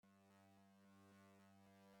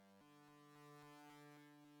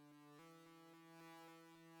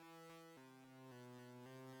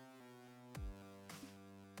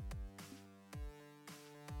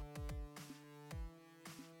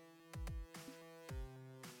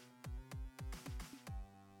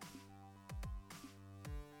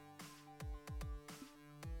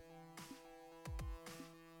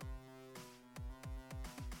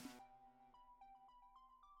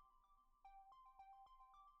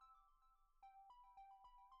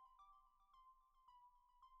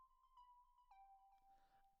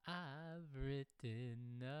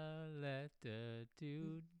written a letter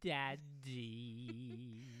to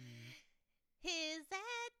Daddy. His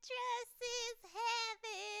address is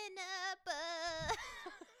heaven above.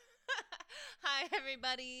 Hi,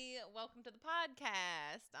 everybody. Welcome to the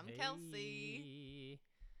podcast. I'm Kelsey. Hey.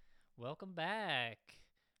 Welcome back.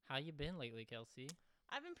 How you been lately, Kelsey?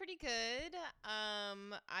 I've been pretty good.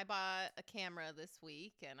 I bought a camera this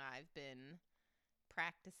week, and I've been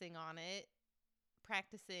practicing on it.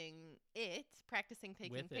 Practicing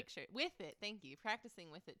taking pictures with it. Thank you. Practicing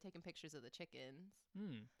with it, taking pictures of the chickens.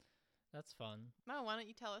 That's fun. Oh, why don't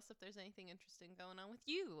you tell us if there's anything interesting going on with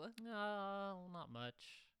you? No, not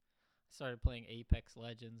much. I started playing Apex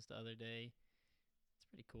Legends the other day. It's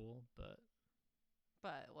pretty cool, but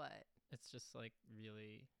what? it's just like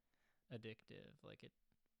really addictive. Like it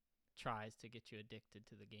tries to get you addicted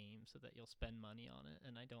to the game so that you'll spend money on it,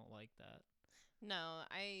 and I don't like that. No,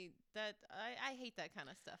 I hate that kind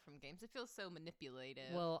of stuff from games. It feels so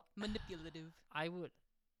manipulative. Well, manipulative. I would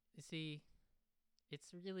see. It's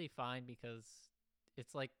really fine because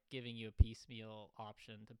it's like giving you a piecemeal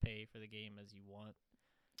option to pay for the game as you want.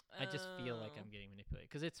 I just feel like I'm getting manipulated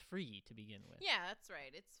because it's free to begin with. Yeah, that's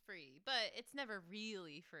right. It's free, but it's never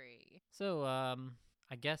really free. So,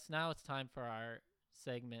 I guess now it's time for our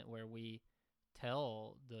segment where we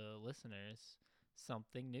tell the listeners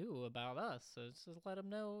something new about us. So just let them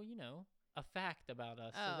know, a fact about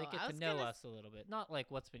us so they get to know us a little bit. Not like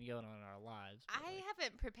what's been going on in our lives. I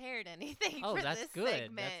haven't prepared anything for this good.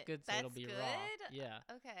 segment. That's good. So that's it'll be good? raw. Yeah.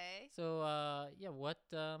 Okay. So,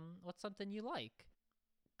 what's something you like?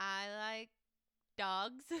 I like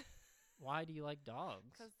dogs. Why do you like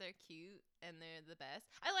dogs? Because they're cute and they're the best.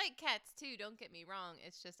 I like cats too, don't get me wrong.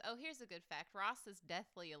 It's just, here's a good fact. Ross is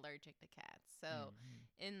deathly allergic to cats. So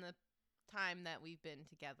in the time that we've been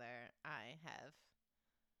together, I have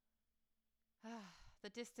the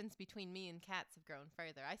distance between me and cats have grown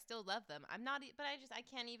further. I still love them. I'm not, but I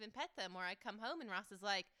can't even pet them. Or I come home and Ross is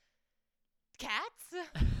like, cats?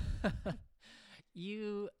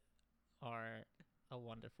 You are a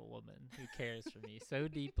wonderful woman who cares for me so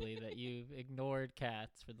deeply that you've ignored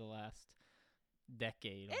cats for the last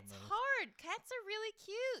decade. It's almost. hard. Cats are really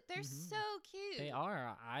cute. They're so cute. They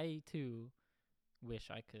are. I too wish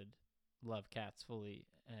I could love cats fully,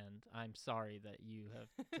 and I'm sorry that you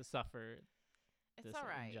have to suffer this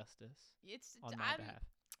injustice on my behalf.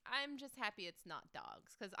 I'm just happy it's not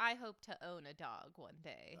dogs, because I hope to own a dog one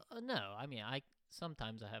day. No, I mean,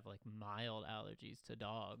 sometimes I have like mild allergies to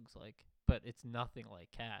dogs, but it's nothing like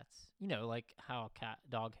cats. Like how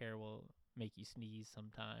dog hair will make you sneeze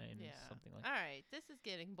sometimes. Yeah. Something like that. All right, this is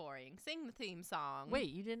getting boring. Sing the theme song. Wait,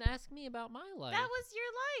 you didn't ask me about my life. That was your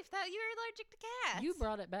life. That you're allergic to cats. You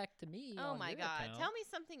brought it back to me. Oh my God. Account. Tell me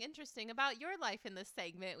something interesting about your life in this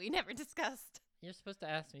segment we never discussed. You're supposed to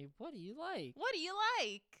ask me, what do you like? What do you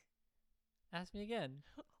like? Ask me again.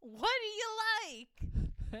 What do you like?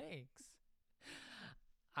 Thanks.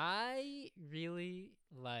 I really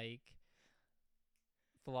like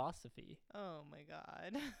philosophy. Oh my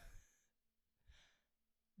God.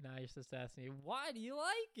 Now you're supposed to ask me, why do you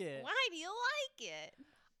like it? Why do you like it?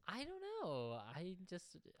 I don't know.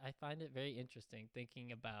 I find it very interesting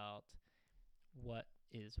thinking about what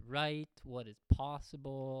is right, what is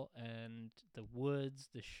possible, and the woulds,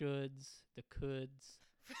 the shoulds, the coulds.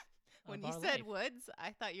 When you said woods,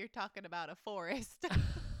 I thought you were talking about a forest. I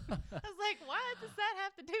was like, what does that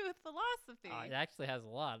have to do with philosophy? It actually has a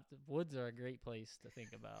lot. The woods are a great place to think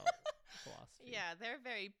about philosophy. Yeah, they're a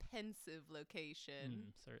very pensive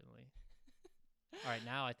location. Certainly. All right,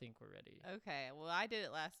 now I think we're ready. Okay, well, I did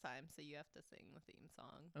it last time, so you have to sing the theme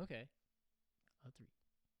song. Okay. A 3,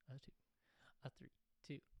 a 2, a 3,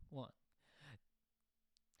 2, 1.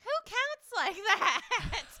 Who counts like that?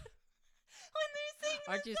 When they sing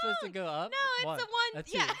Aren't you song? supposed to go up? No, it's a 1, a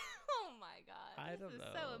 2. Yeah. Oh my God. I don't This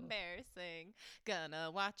is know. so embarrassing.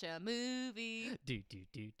 Gonna watch a movie. Do do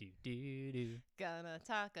do do do do. Gonna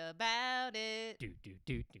talk about it. Do do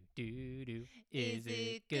do do do do. Is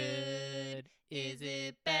it good? Is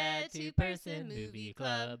it bad? Two-person movie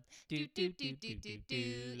club. Do do do do do do.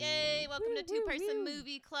 Yay! Welcome to Two-Person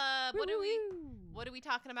Movie Club. What are we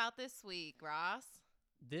talking about this week, Ross?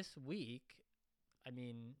 This week, I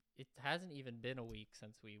mean, it hasn't even been a week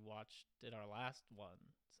since we did our last one,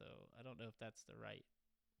 so I don't know if that's the right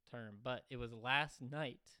term, but it was last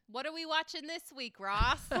night. What are we watching this week,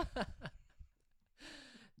 Ross?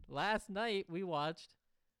 Last night we watched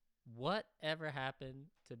Whatever Happened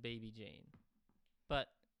to Baby Jane. But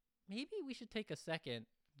maybe we should take a second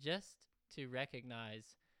just to recognize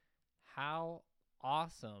how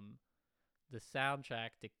awesome the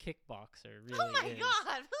soundtrack to Kickboxer really is. Oh my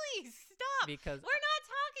God, please stop. Because we're not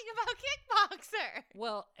talking about Kickboxer.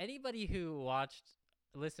 Well, anybody who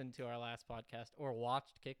listened to our last podcast or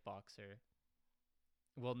watched Kickboxer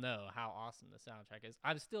will know how awesome the soundtrack is.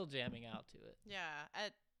 I'm still jamming out to it. Yeah, I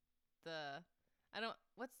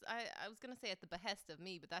was going to say at the behest of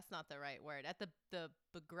me, but that's not the right word. At the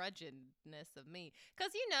begrudgingness of me.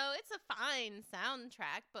 Because, it's a fine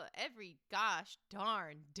soundtrack, but every gosh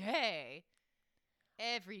darn day,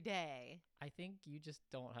 every day. I think you just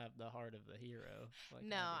don't have the heart of the hero.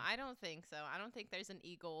 No, I don't think so. I don't think there's an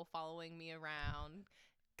eagle following me around,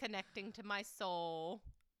 connecting to my soul.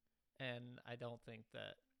 And I don't think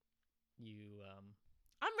that you...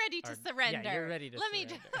 I'm ready to surrender. Yeah, you're ready to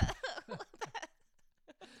surrender.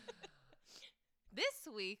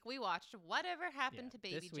 This week, we watched Whatever Happened to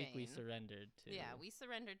Baby Jane. This week, we surrendered to... Yeah, we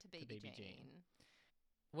surrendered to Baby Jane.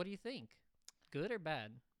 What do you think? Good or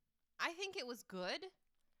bad? I think it was good,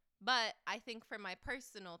 but I think for my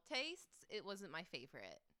personal tastes, it wasn't my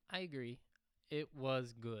favorite. I agree. It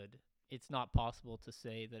was good. It's not possible to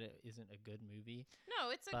say that it isn't a good movie. No,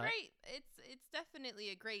 it's definitely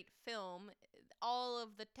a great film. All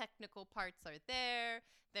of the technical parts are there.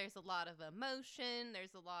 There's a lot of emotion.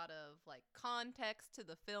 There's a lot of context to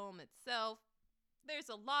the film itself. There's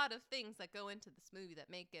a lot of things that go into this movie that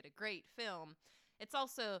make it a great film. It's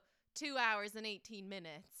also 2 hours and 18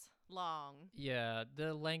 minutes long. Yeah,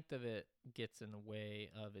 the length of it gets in the way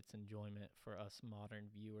of its enjoyment for us modern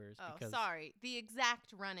viewers. Oh, sorry. The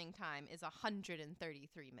exact running time is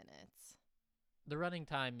 133 minutes. The running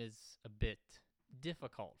time is a bit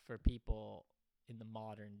difficult for people in the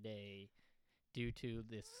modern day due to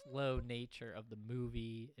the slow nature of the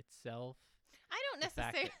movie itself. I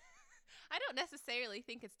don't necessarily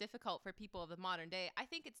think it's difficult for people of the modern day. I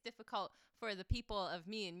think it's difficult for the people of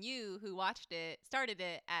me and you who started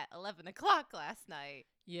it at 11 o'clock last night.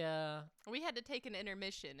 Yeah. We had to take an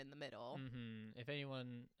intermission in the middle. Mm-hmm. If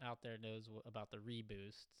anyone out there knows about the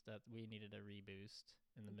reboost, that we needed a reboost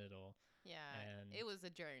in the middle. Yeah, and it was a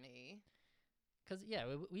journey. Because,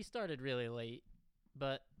 we started really late,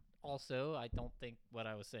 but also I don't think what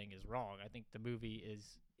I was saying is wrong. I think the movie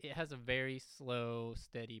it has a very slow,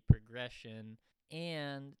 steady progression,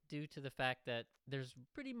 and due to the fact that there's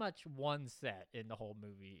pretty much one set in the whole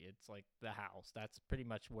movie, it's like the house. That's pretty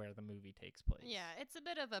much where the movie takes place. Yeah, it's a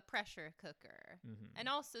bit of a pressure cooker. Mm-hmm. And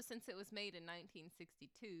also, since it was made in 1962,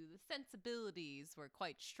 the sensibilities were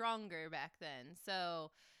quite stronger back then.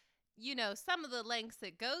 So, some of the lengths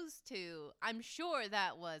it goes to, I'm sure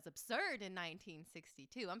that was absurd in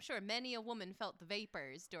 1962. I'm sure many a woman felt the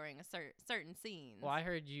vapors during a certain scenes. Well, I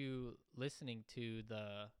heard you listening to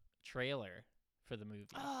the trailer for the movie,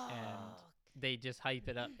 and they just hype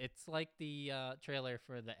it up. It's like the trailer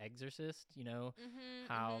for The Exorcist,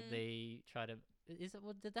 how they try to...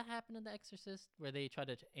 did that happen in The Exorcist, where they try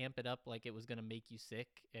to amp it up like it was going to make you sick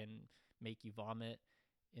and make you vomit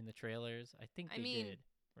in the trailers? I think they did,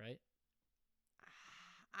 right?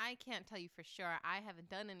 I can't tell you for sure. I haven't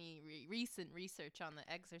done any recent research on The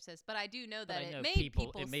Exorcist, but I do know that it made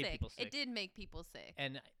people sick. It did make people sick.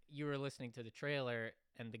 And you were listening to the trailer,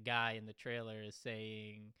 and the guy in the trailer is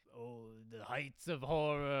saying, "Oh, the heights of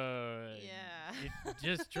horror. Yeah.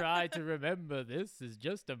 Just try to remember this is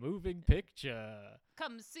just a moving picture.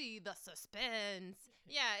 Come see the suspense."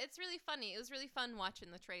 Yeah, it's really funny. It was really fun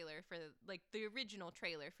watching the trailer for the original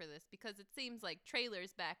trailer for this, because it seems like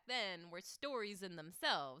trailers back then were stories in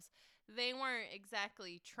themselves. They weren't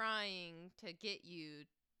exactly trying to get you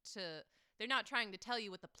to... They're not trying to tell you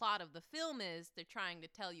what the plot of the film is. They're trying to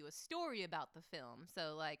tell you a story about the film.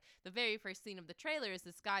 So, the very first scene of the trailer is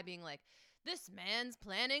this guy being like, "This man's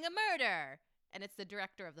planning a murder." And it's the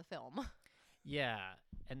director of the film. Yeah.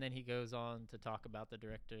 And then he goes on to talk about the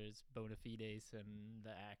director's bona fides and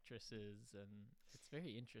the actresses, and it's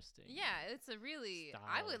very interesting. Yeah, it's a really...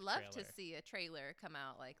 I would love to see a trailer come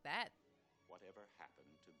out like that. Whatever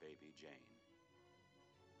Happened to Baby Jane?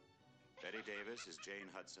 Betty Davis is Jane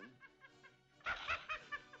Hudson.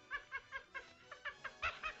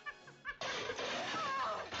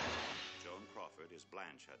 Joan Crawford is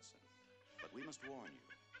Blanche Hudson. But we must warn you.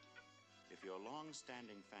 If you're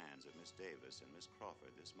long-standing fans of Miss Davis and Miss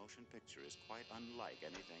Crawford, this motion picture is quite unlike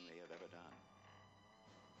anything they have ever done.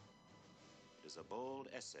 It is a bold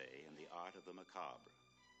essay in the art of the macabre,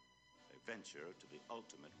 a venture to the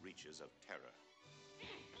ultimate reaches of terror.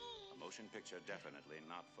 A motion picture definitely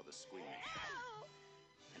not for the squeamish.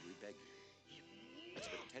 And we beg you, as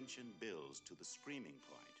the tension builds to the screaming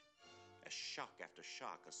point, as shock after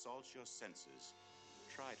shock assaults your senses,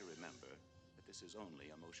 try to remember that this is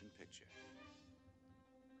only a motion picture.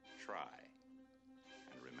 Try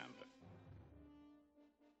and remember.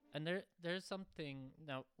 And there's something...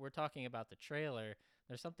 Now, we're talking about the trailer,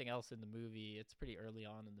 there's something else in the movie. It's pretty early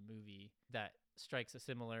on in the movie that strikes a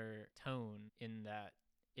similar tone in that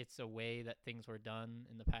it's a way that things were done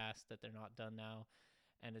in the past that they're not done now.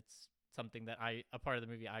 And it's something that a part of the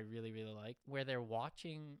movie I really, really like, where they're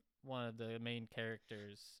watching one of the main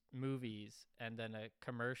characters' movies and then a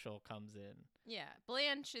commercial comes in. Yeah,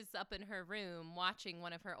 Blanche is up in her room watching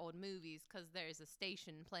one of her old movies because there's a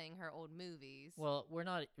station playing her old movies. Well, we're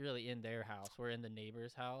not really in their house. We're in the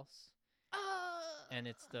neighbor's house. And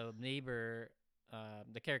it's the neighbor,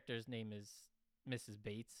 the character's name is Mrs.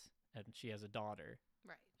 Bates, and she has a daughter.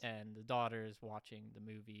 Right. And the daughter is watching the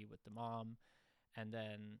movie with the mom, and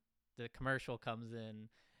then the commercial comes in,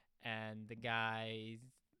 and the guy,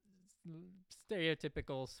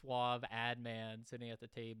 stereotypical suave ad man sitting at the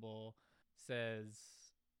table, says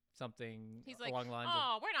something He's along like, the lines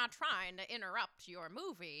oh, we're not trying to interrupt your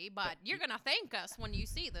movie, but you're going to thank us when you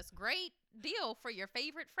see this great deal for your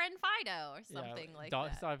favorite friend Fido or something like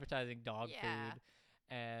that. It's advertising dog Yeah. food,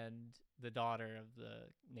 and the daughter of the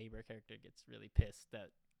neighbor character gets really pissed that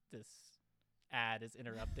this ad is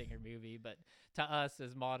interrupting her movie. But to us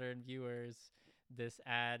as modern viewers, this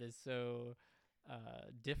ad is so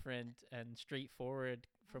different and straightforward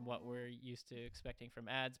from what we're used to expecting from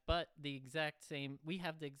ads. But we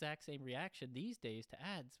have the exact same reaction these days to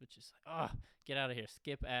ads, which is like, oh, get out of here,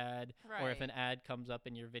 skip ad. Right. Or if an ad comes up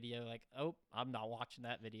in your video, like, oh, I'm not watching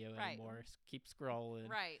that video Right. anymore. Keep scrolling.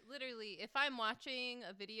 Right. Literally, if I'm watching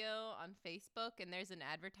a video on Facebook and there's an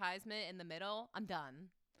advertisement in the middle, I'm done.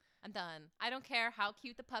 I don't care how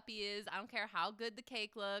cute the puppy is. I don't care how good the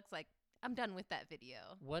cake looks. Like, I'm done with that video.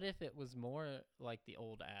 What if it was more like the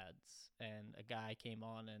old ads and a guy came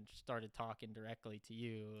on and started talking directly to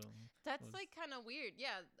you? That's like kind of weird.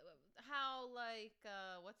 Yeah. How like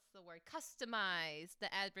what's the word? Customized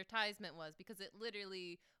the advertisement was, because it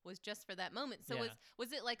literally was just for that moment. So Yeah.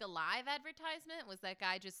 was it like a live advertisement? Was that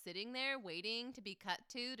guy just sitting there waiting to be cut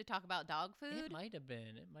to talk about dog food? It might have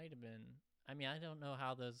been. I mean, I don't know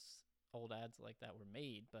how those old ads like that were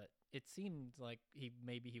made, but it seemed like he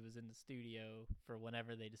was in the studio for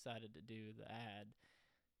whenever they decided to do the ad,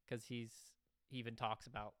 because he even talks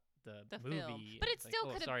about the movie. Film. But it It's like, still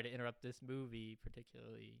oh, could've- sorry to interrupt this movie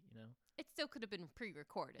particularly, you know. It still could have been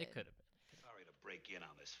pre-recorded. It could have been. Sorry to break in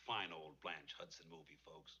on this fine old Blanche Hudson movie,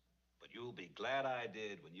 folks. But you'll be glad I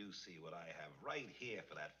did when you see what I have right here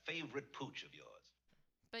for that favorite pooch of yours.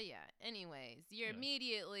 But yeah, anyways, you're Yeah.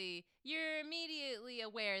 immediately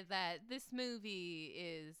aware that this movie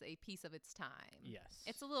is a piece of its time. Yes.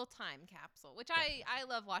 It's a little time capsule, which Definitely. I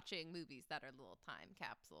love watching movies that are little time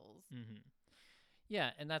capsules. Mm-hmm.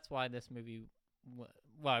 Yeah, and that's why this movie,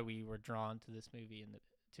 why we were drawn to this movie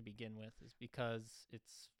to begin with, is because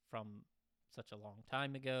it's from such a long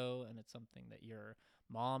time ago, and it's something that your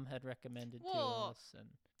mom had recommended to Well, us. And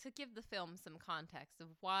To give the film some context of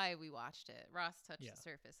why we watched it, Ross touched Yeah. the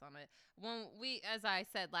surface on it. As I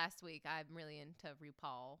said last week, I'm really into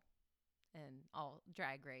RuPaul and all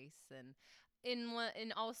Drag Race, and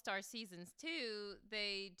in All Star Seasons 2,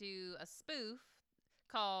 they do a spoof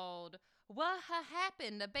called "What Ha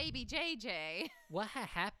Happened to Baby JJ." what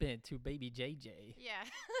happened to baby JJ? Yeah.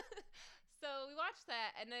 So we watched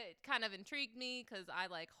that, and it kind of intrigued me because I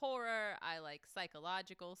like horror, I like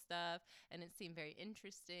psychological stuff, and it seemed very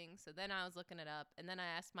interesting. So then I was looking it up, and then I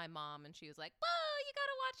asked my mom, and she was like, "Whoa, you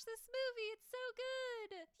gotta watch this movie. It's so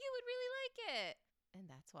good. You would really like it." And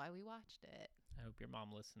that's why we watched it. I hope your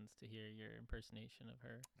mom listens to hear your impersonation of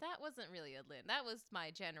her. That wasn't really a Lynn. That was my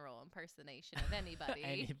general impersonation of anybody.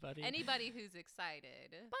 Anybody? Anybody who's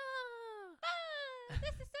excited. This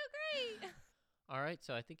is so great. All right,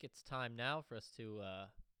 so I think it's time now for us to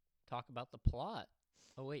talk about the plot.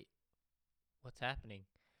 Oh, wait. What's happening?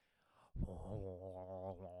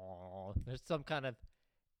 There's some kind of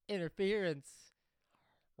interference.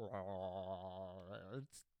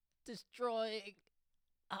 It's destroying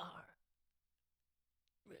our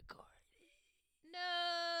recording. No.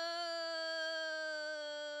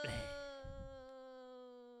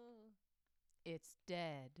 It's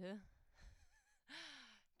dead.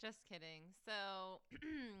 Just kidding. So,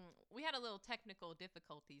 we had a little technical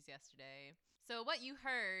difficulties yesterday. So, what you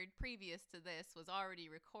heard previous to this was already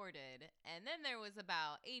recorded, and then there was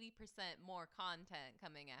about 80% more content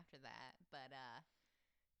coming after that, but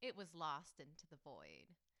it was lost into the void.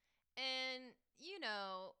 And, we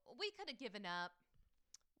could have given up.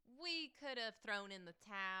 We could have thrown in the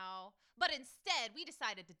towel, but instead we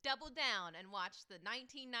decided to double down and watch the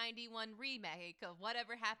 1991 remake of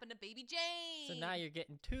Whatever Happened to Baby Jane. So now you're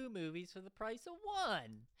getting 2 movies for the price of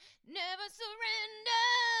 1. Never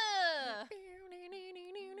surrender.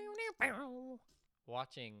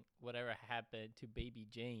 watching Whatever Happened to Baby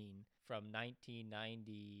Jane from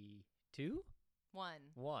 1992 One.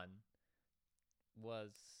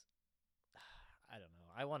 was, I don't know.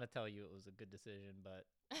 I want to tell you it was a good decision, but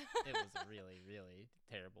it was a really, really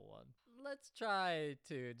terrible one. Let's try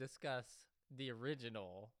to discuss the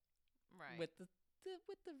original Right. with the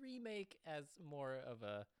remake as more of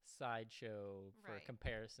a sideshow for Right.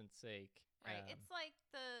 comparison's sake. Right. It's like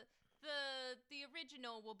the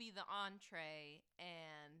original will be the entree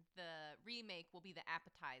and the remake will be the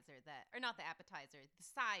appetizer or not the appetizer, the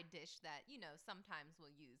side dish that, sometimes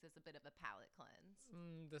we'll use as a bit of a palate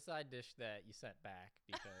cleanse. The side dish that you sent back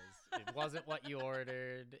because it wasn't what you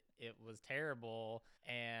ordered. It was terrible,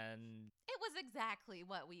 and It was exactly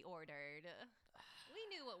what we ordered. We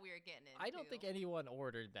knew what we were getting into. I don't think anyone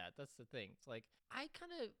ordered that. That's the thing. It's like, I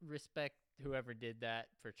kind of respect whoever did that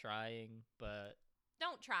for trying, but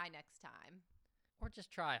Don't try next time. or just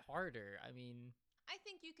try harder. I mean, I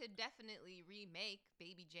think you could definitely remake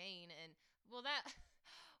Baby Jane. And, well, that,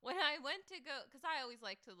 when I went to go, because I always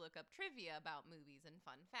like to look up trivia about movies and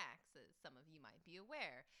fun facts, as some of you might be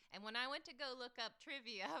aware. And when I went to go look up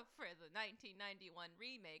trivia for the 1991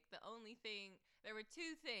 remake, there were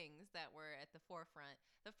two things that were at the forefront.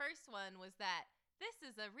 The first one was that this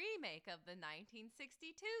is a remake of the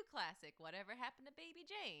 1962 classic, Whatever Happened to Baby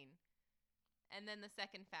Jane. And then the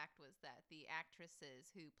second fact was that the actresses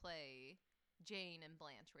who play Jane and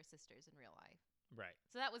Blanche were sisters in real life. right.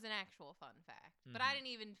 So that was an actual fun fact. But I didn't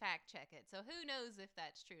even fact check it. So who knows if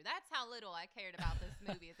that's true. That's how little I cared about this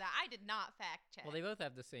movie, is that I did not fact check. Well, they both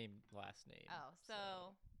have the same last name. Oh,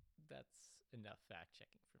 so that's enough fact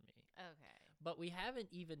checking for me. okay. But we haven't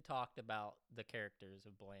even talked about the characters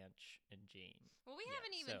of Blanche and Jane. Well, we Yeah,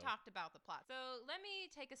 haven't even so- talked about the plot. So let me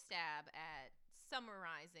take a stab at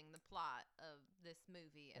summarizing the plot of this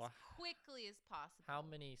movie as Well, quickly as possible. How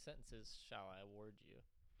many sentences shall I award you?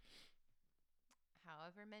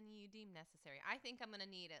 However many you deem necessary. I think I'm going to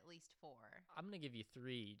need at least 4. I'm going to give you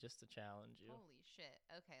 3 just to challenge you. Holy shit.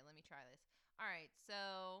 Okay, let me try this. All right,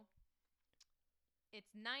 so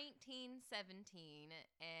it's 1917,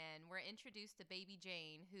 and we're introduced to Baby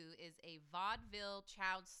Jane, who is a vaudeville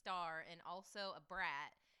child star and also a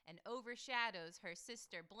brat, and overshadows her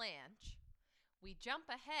sister Blanche. We jump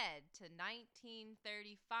ahead to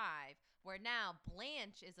 1935, where now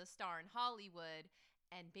Blanche is a star in Hollywood,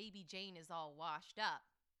 and Baby Jane is all washed up.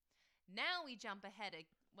 Now we jump ahead. I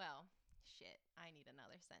need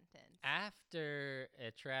another sentence. After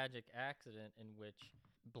a tragic accident in which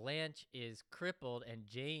Blanche is crippled and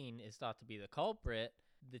Jane is thought to be the culprit,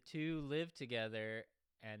 the two live together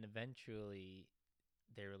and eventually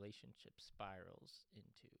their relationship spirals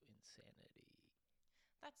into insanity.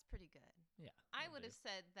 That's pretty good. Yeah. I will would do. have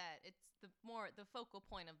said that it's the focal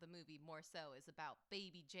point of the movie more so is about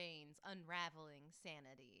Baby Jane's unraveling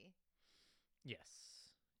sanity. Yes.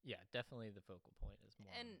 Yeah, definitely the focal point is more.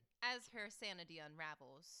 And as her sanity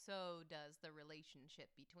unravels, so does the relationship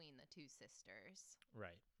between the two sisters.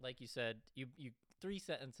 Right. Like you said, you 3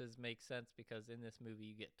 sentences make sense because in this movie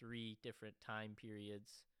you get 3 different time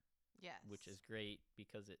periods, Yes. which is great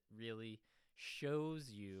because it really shows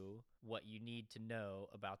you what you need to know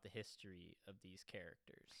about the history of these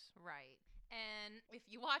characters. right. And if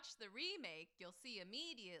you watch the remake, you'll see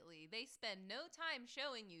immediately they spend no time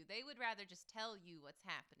showing you. They would rather just tell you what's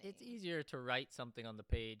happening. It's easier to write something on the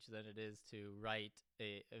page than it is to write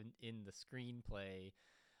in the screenplay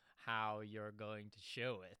how you're going to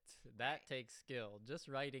show it. That Right. takes skill. Just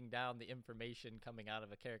writing down the information coming out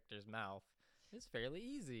of a character's mouth is fairly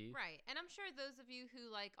easy. Right. And I'm sure those of you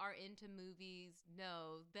who are into movies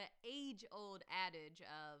know the age-old adage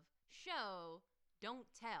of show,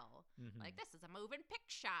 don't tell. Mhm. Like, this is a moving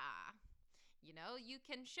picture. You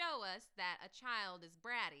can show us that a child is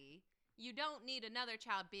bratty. You don't need another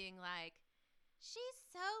child being like, she's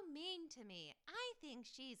so mean to me. I think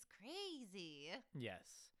she's crazy.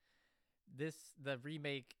 Yes. The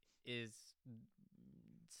remake is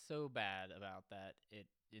so bad about that it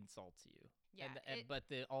insults you. Yeah. But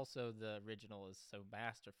also the original is so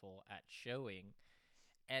masterful at showing,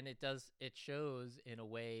 and it shows in a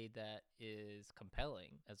way that is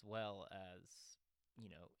compelling as well as,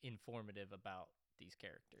 informative about these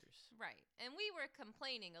characters. Right. And we were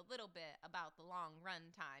complaining a little bit about the long run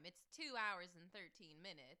time. It's 2 hours and 13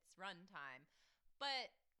 minutes run time, but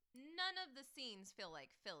none of the scenes feel like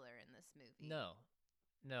filler in this movie. No,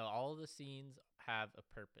 all the scenes have a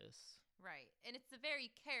purpose. Right. And it's a very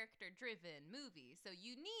character-driven movie, so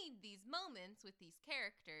you need these moments with these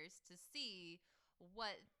characters to see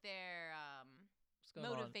what their going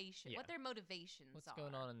on? Motivation. What their motivations What's are.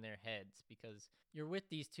 going on in their heads? Because you're with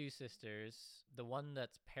these two sisters. The one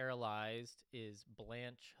that's paralyzed is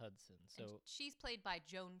Blanche Hudson. So And she's played by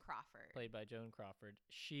Joan Crawford. Played by Joan Crawford.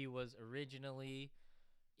 She was originally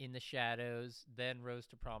in the shadows, then rose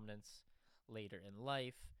to prominence later in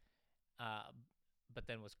life, but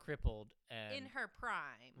then was crippled and in her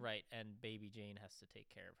prime. Right, and Baby Jane has to take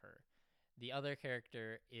care of her. The other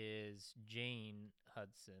character is Jane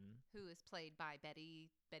Hudson, who is played by Betty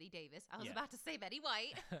Davis. I was about to say Betty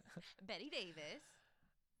White. Betty Davis.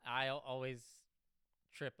 I always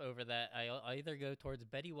trip over that. I either go towards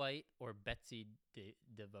Betty White or Betsy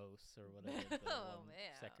DeVos or whatever, the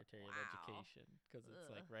Secretary of Education, because it's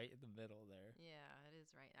like right in the middle there. Yeah, it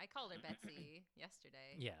is right. I called her Betsy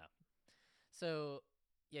yesterday. Yeah. So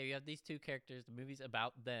yeah, you have these two characters. The movie's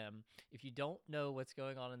about them. If you don't know what's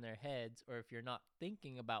going on in their heads, or if you're not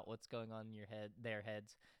thinking about what's going on in their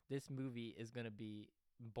heads, this movie is going to be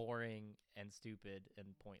boring and stupid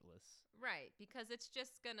and pointless. Right, because it's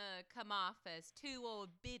just going to come off as two old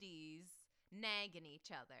biddies nagging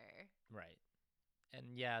each other. Right.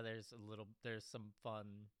 And yeah, there's some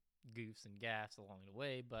fun goofs and gaffes along the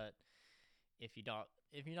way, but if you're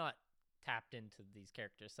not tapped into these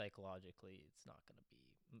characters psychologically, it's not going to be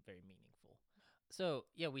very meaningful. So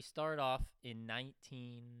yeah, we start off in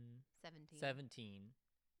 1917,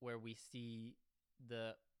 where we see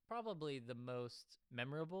probably the most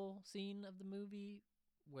memorable scene of the movie,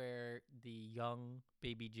 where the young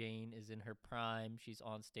Baby Jane is in her prime. She's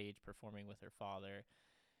on stage performing with her father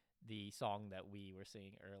the song that we were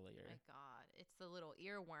singing earlier. My God, it's the little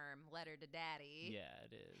earworm Letter to Daddy. Yeah,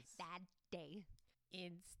 it is. Daddy.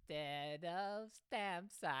 Instead of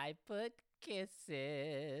stamps, I put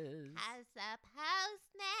kisses. As the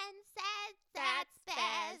postman said, that's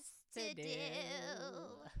best to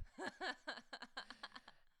do.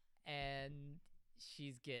 And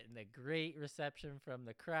she's getting a great reception from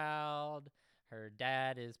the crowd. Her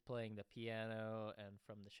dad is playing the piano, and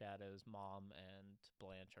from the shadows, Mom and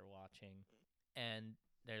Blanche are watching. And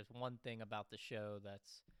there's one thing about the show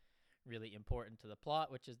that's really important to the plot,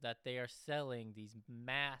 which is that they are selling these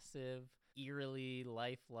massive, eerily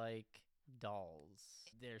lifelike dolls.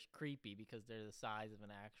 They're creepy because they're the size of an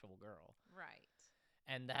actual girl. Right.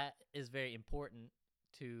 And that is very important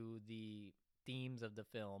to the themes of the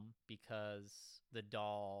film, because the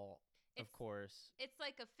doll, of course, it's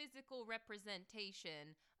like a physical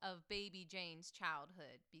representation of Baby Jane's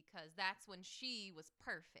childhood, because that's when she was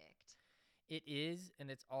perfect. It is,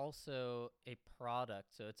 and it's also a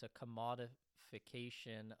product, so it's a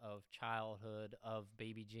commodification of childhood of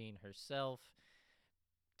Baby Jane herself,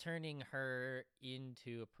 turning her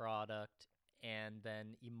into a product and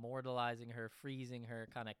then immortalizing her, freezing her,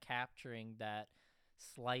 kind of capturing that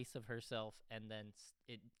slice of herself, and then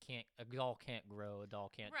a doll can't grow, a doll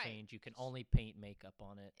can't change. You can only paint makeup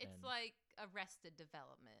on it. It's like Arrested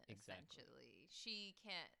Development, essentially.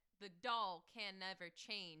 The doll can never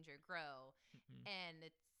change or grow, and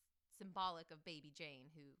it's symbolic of Baby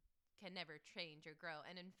Jane, who can never change or grow.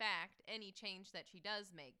 And in fact, any change that she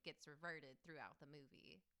does make gets reverted throughout the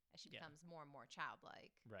movie as she becomes more and more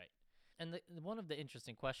childlike. Right. And one of the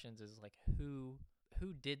interesting questions is, like, who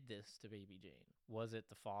did this to Baby Jane? Was it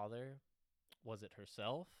the father? Was it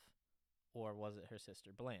herself? Or was it her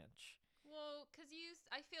sister Blanche? Well, because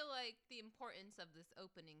I feel like the importance of this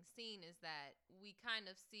opening scene is that we kind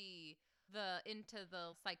of see into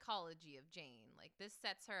the psychology of Jane. Like, this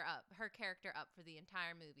sets her character up for the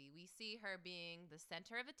entire movie. We see her being the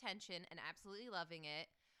center of attention and absolutely loving it.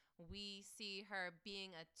 We see her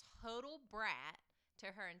being a total brat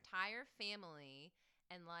to her entire family,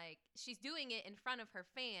 and like, she's doing it in front of her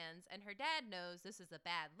fans, and her dad knows this is a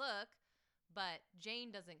bad look. But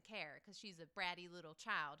Jane doesn't care, because she's a bratty little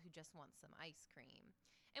child who just wants some ice cream.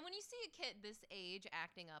 And when you see a kid this age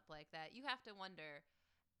acting up like that, you have to wonder,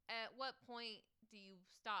 at what point do you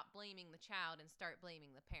stop blaming the child and start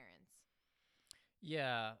blaming the parents?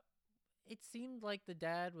 Yeah. It seemed like the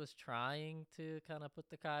dad was trying to kind of put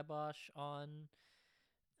the kibosh on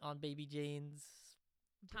Baby Jane's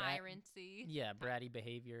tyrancy. Bratty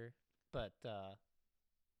behavior. But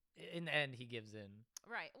in the end, he gives in.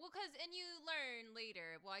 Right. Well, and you learn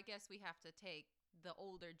later, well, I guess we have to take the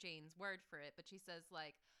older Jane's word for it, but she says,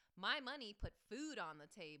 like, my money put food on the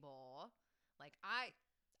table. Like, I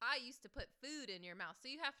used to put food in your mouth. So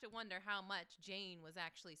you have to wonder how much Jane was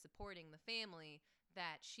actually supporting the family,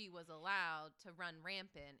 that she was allowed to run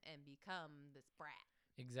rampant and become this brat.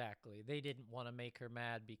 Exactly. They didn't want to make her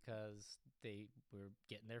mad because they were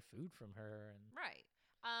getting their food from her. Right.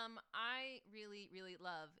 I really, really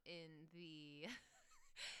love in the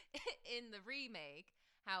in the remake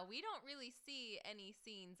how we don't really see any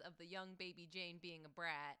scenes of the young baby Jane being a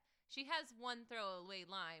brat. She has one throwaway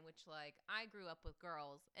line, which, like, I grew up with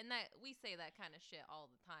girls, and that we say that kind of shit all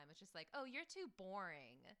the time. It's just like, oh, you're too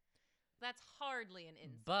boring. That's hardly an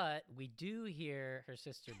insult. But we do hear her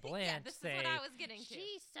sister Blanche this say, is what I was getting to.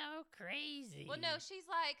 she's so crazy. Well, no, she's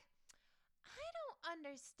like, I don't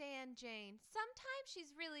understand Jane. Sometimes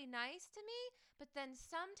she's really nice to me, but then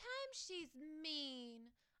sometimes she's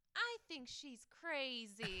mean. I think she's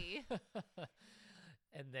crazy.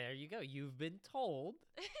 And there you go. You've been told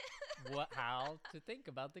how to think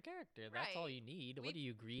about the character. That's all Right. you need. What are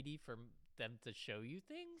you, greedy for them to show you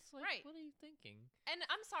things? Like, Right. What are you thinking? And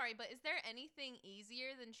I'm sorry, but is there anything easier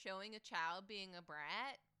than showing a child being a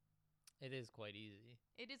brat? It is quite easy.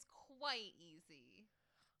 It is quite easy.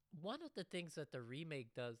 One of the things that the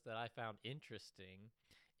remake does that I found interesting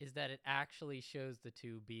is that it actually shows the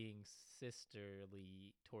two being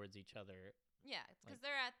sisterly towards each other. Yeah, it's because Like-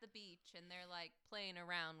 they're at the beach and they're like playing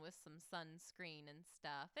around with some sunscreen and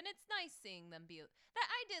stuff, and it's nice seeing them be. That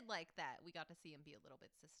I did like that. We got to see them be a little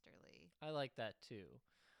bit sisterly. I like that too.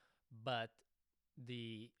 But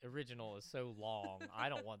the original is so long, I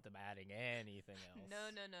don't want them adding anything else. No,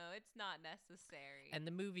 it's not necessary. And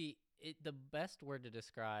the movie, the best word to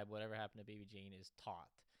describe whatever happened to Baby Jane is taut.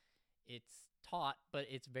 It's taut, but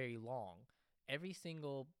it's very long. Every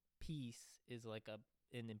single piece is like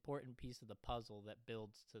an important piece of the puzzle that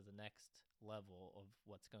builds to the next level of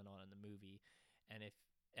what's going on in the movie, and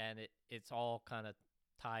it's all kind of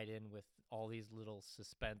tied in with all these little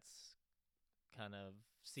suspense kind of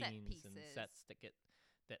Set scenes and pieces. sets that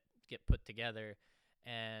get put together,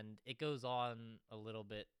 and it goes on a little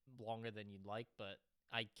bit longer than you'd like, but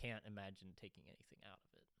I can't imagine taking anything out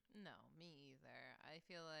of it. No, me either. I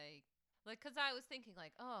feel like, because I was thinking,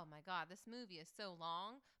 like, oh my God, this movie is so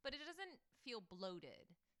long, but it doesn't feel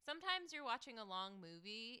bloated. Sometimes you're watching a long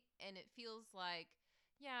movie and it feels like,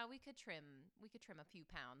 yeah, we could trim a few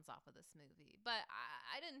pounds off of this movie. But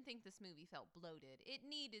I didn't think this movie felt bloated. It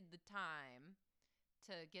needed the time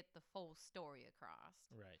to get the full story across.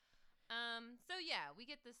 Right. So yeah, we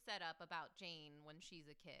get this setup about Jane when she's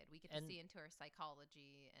a kid. We get to And- see into her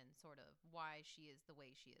psychology and sort of why she is the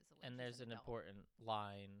way she is. When And she's there's an adult. important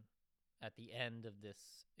line at the end of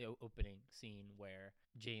this opening scene where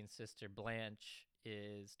Jane's sister Blanche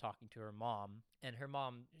is talking to her mom, and her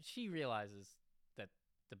mom, she realizes that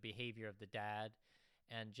the behavior of the dad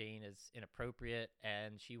and Jane is inappropriate,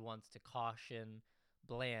 and she wants to caution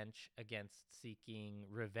Blanche against seeking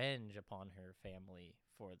revenge upon her family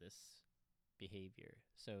for this behavior.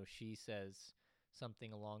 So she says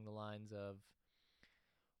something along the lines of,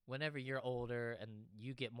 whenever you're older and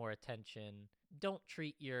you get more attention, don't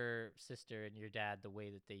treat your sister and your dad the way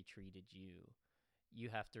that they treated you. You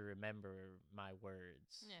have to remember my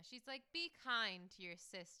words. Yeah, she's like, be kind to your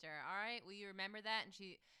sister, all right? Will you remember that?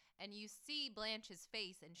 And you see Blanche's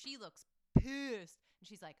face, and she looks pissed, and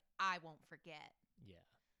she's like, I won't forget. Yeah.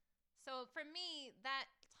 So for me, that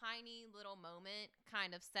tiny little moment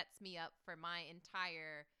kind of sets me up for my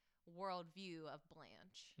entire worldview of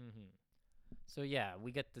Blanche. Mm-hmm. So yeah,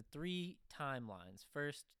 we get the 3 timelines.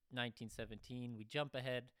 First, 1917. We jump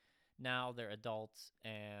ahead. Now they're adults,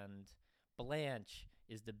 and Blanche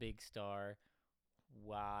is the big star,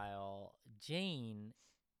 while Jane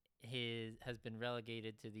has been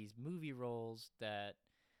relegated to these movie roles that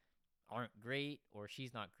aren't great, or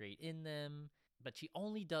she's not great in them. But she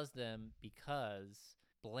only does them because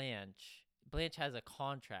Blanche has a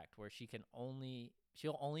contract where she'll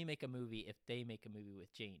only make a movie if they make a movie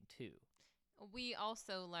with Jane too. We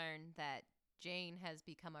also learned that Jane has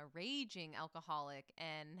become a raging alcoholic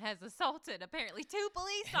and has assaulted apparently 2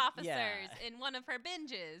 police officers Yeah. in one of her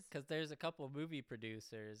binges. Because there's a couple of movie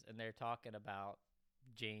producers, and they're talking about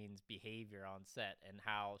Jane's behavior on set and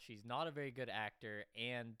how she's not a very good actor,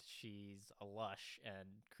 and she's a lush and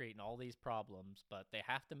creating all these problems, but they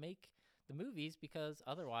have to make the movies because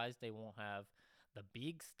otherwise they won't have the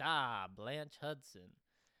big star, Blanche Hudson.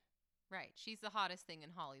 Right. She's the hottest thing in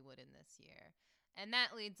Hollywood in this year. And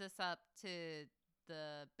that leads us up to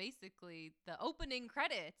basically the opening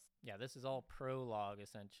credits. Yeah, this is all prologue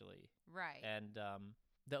essentially. Right. And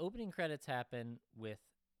the opening credits happen with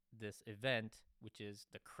this event, which is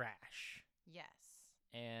the crash. Yes.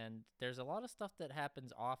 And there's a lot of stuff that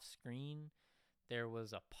happens off screen. There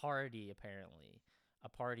was a party, apparently. A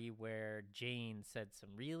party where Jane said some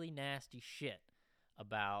really nasty shit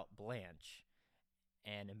about Blanche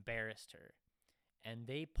and embarrassed her. And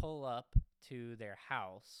they pull up to their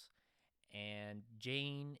house, and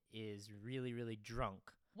Jane is really, really drunk.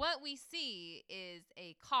 What we see is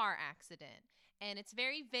a car accident, and it's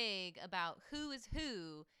very vague about who is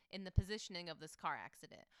who in the positioning of this car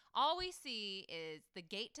accident. All we see is the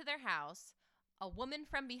gate to their house, a woman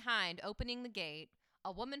from behind opening the gate,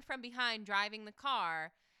 a woman from behind driving the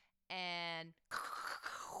car, and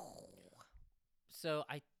So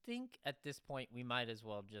I think at this point we might as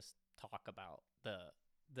well just talk about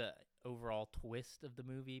the overall twist of the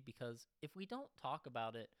movie, because if we don't talk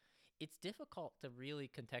about it, it's difficult to really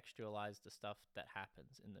contextualize the stuff that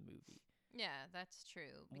happens in the movie. yeah, that's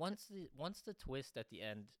true. Once the twist at the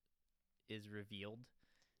end is revealed,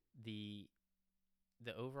 the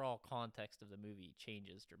overall context of the movie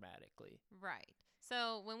changes dramatically. Right.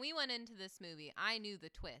 So when we went into this movie, I knew the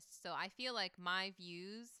twist. So I feel like my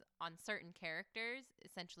views on certain characters,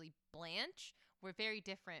 essentially Blanche, were very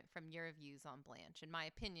different from your views on Blanche. And my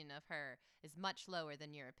opinion of her is much lower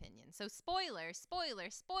than your opinion. So spoiler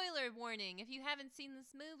warning if you haven't seen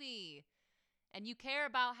this movie and you care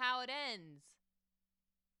about how it ends.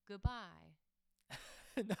 Goodbye.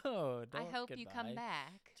 No, don't. I hope you come goodbye.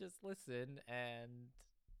 back. Just listen, and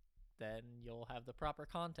then you'll have the proper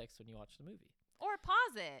context when you watch the movie. Or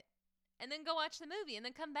pause it and then go watch the movie and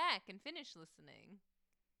then come back and finish listening.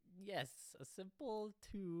 Yes, a simple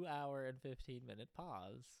 2-hour and 15-minute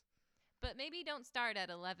pause. But maybe don't start at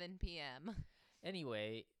 11 p.m.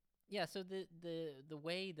 Anyway, yeah, so the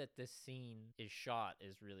way that this scene is shot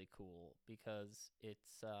is really cool, because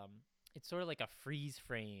it's sort of like a freeze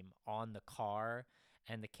frame on the car,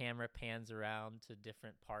 and the camera pans around to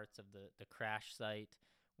different parts of the crash site,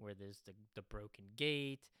 where there's the broken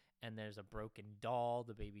gate, and there's a broken doll.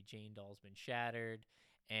 The Baby Jane doll's been shattered,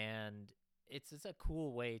 and it's a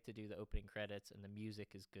cool way to do the opening credits, and the music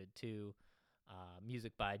is good too.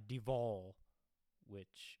 Music by Duvall,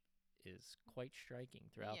 which is quite striking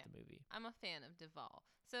throughout Yeah. the movie. I'm a fan of Duvall.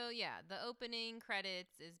 So yeah, the opening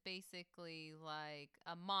credits is basically like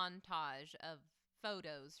a montage of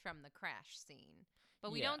photos from the crash scene.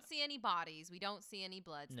 But we Yeah. don't see any bodies. We don't see any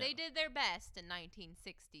bloods. No. They did their best in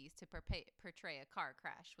 1960s to portray a car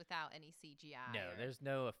crash without any CGI. No, there's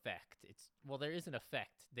no effect. There is an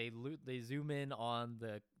effect. They zoom in on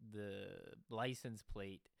the license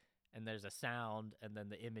plate, and there's a sound, and then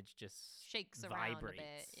the image just Shakes around vibrates, a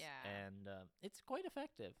bit. Yeah. and it's quite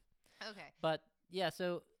effective. Okay. But yeah,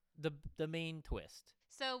 so the main twist.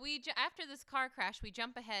 So after this car crash, we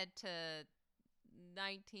jump ahead to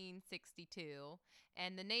 1962,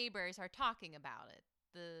 and the neighbors are talking about it.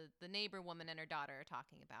 The neighbor woman and her daughter are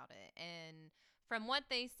talking about it. And from what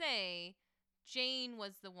they say, Jane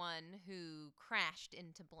was the one who crashed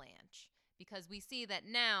into Blanche, because we see that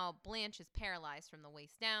now Blanche is paralyzed from the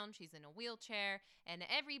waist down. She's in a wheelchair, and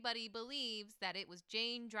everybody believes that it was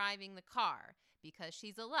Jane driving the car because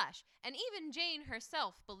she's a lush. And even Jane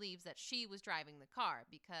herself believes that she was driving the car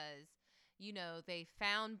because, they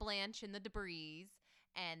found Blanche in the debris,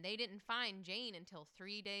 and they didn't find Jane until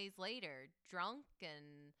 3 days later, drunk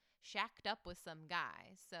and shacked up with some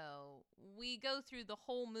guy. So we go through the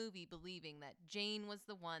whole movie believing that Jane was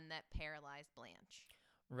the one that paralyzed Blanche.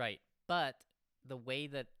 Right. But the way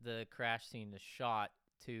that the crash scene is shot,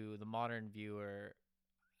 to the modern viewer,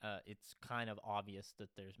 it's kind of obvious that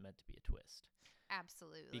there's meant to be a twist.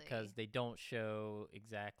 Absolutely. Because they don't show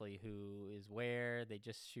exactly who is where. They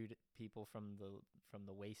just shoot people from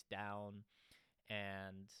the waist down,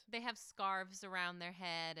 and they have scarves around their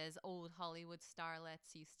head, as old Hollywood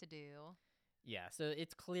starlets used to do. Yeah, so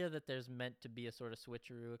it's clear that there's meant to be a sort of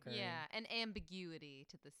switcheroo occurring. Yeah, an ambiguity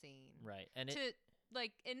to the scene. Right. And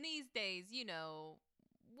like in these days, we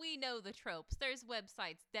know the tropes. There's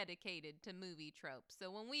websites dedicated to movie tropes.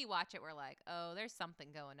 So when we watch it, we're like, oh, there's something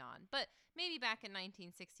going on. But maybe back in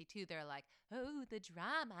 1962, they're like, oh, the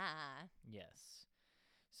drama. Yes.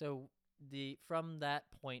 So from that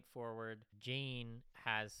point forward, Jane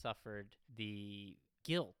has suffered the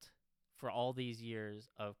guilt for all these years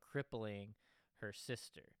of crippling her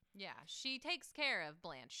sister. Yeah, she takes care of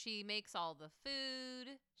Blanche. She makes all the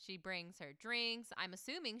food. She brings her drinks. I'm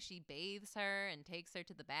assuming she bathes her and takes her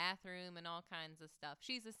to the bathroom and all kinds of stuff.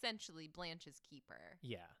 She's essentially Blanche's keeper.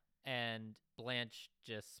 Yeah. And Blanche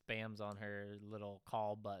just spams on her little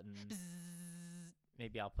call button.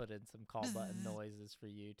 Maybe I'll put in some call button noises for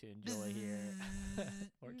you to enjoy here.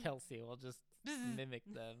 Or Kelsey will just mimic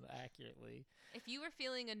them accurately. If you were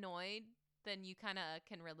feeling annoyed, then you kind of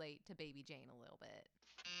can relate to Baby Jane a little bit.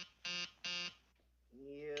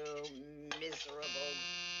 You miserable.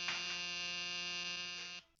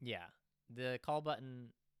 Yeah. The call button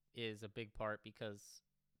is a big part, because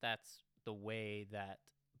that's the way that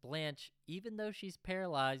Blanche, even though she's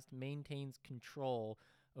paralyzed, maintains control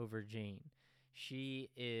over Jane. She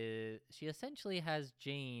essentially has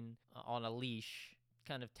Jane on a leash,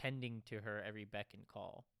 kind of tending to her every beck and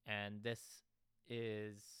call. And this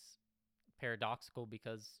is paradoxical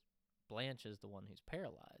because Blanche is the one who's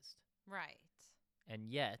paralyzed. Right. And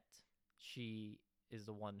yet she is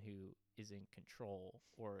the one who is in control,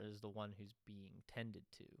 or is the one who's being tended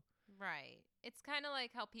to. Right. It's kind of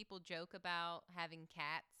like how people joke about having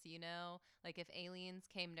cats, you know? Like if aliens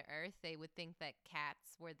came to Earth, they would think that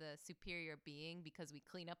cats were the superior being because we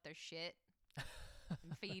clean up their shit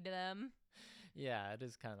and feed them. Yeah, it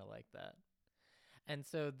is kind of like that. And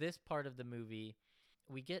so this part of the movie,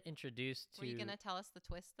 we get introduced to... Were you going to tell us the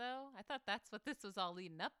twist, though? I thought that's what this was all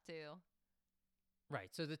leading up to. Right.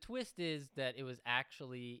 So the twist is that it was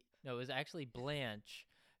actually Blanche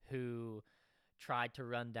who tried to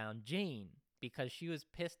run down Jane because she was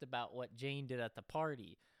pissed about what Jane did at the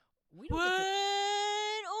party. What?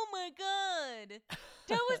 Oh my God.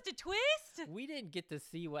 That was the twist? We didn't get to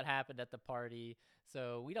see what happened at the party,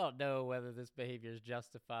 so we don't know whether this behavior is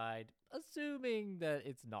justified, assuming that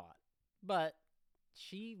it's not. But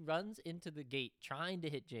she runs into the gate trying to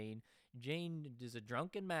hit Jane. Jane is a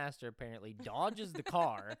drunken master, apparently, dodges the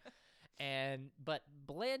car, but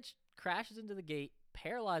Blanche crashes into the gate,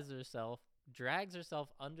 paralyzes herself, drags herself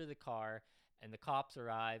under the car, and the cops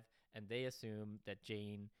arrive, and they assume that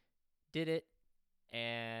Jane did it,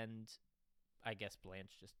 and I guess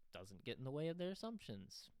Blanche just doesn't get in the way of their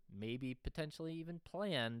assumptions. Maybe potentially even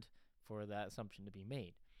planned for that assumption to be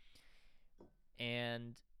made.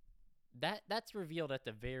 And that's revealed at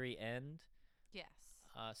the very end. Yes.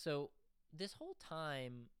 So this whole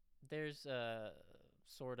time, there's a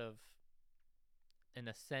sort of an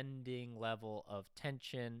ascending level of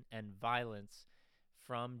tension and violence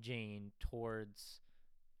from Jane towards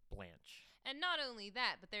Blanche. And not only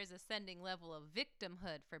that, but there's ascending level of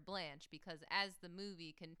victimhood for Blanche, because as the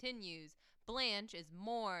movie continues, Blanche is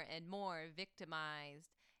more and more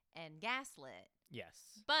victimized and gaslit.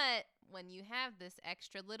 Yes. But when you have this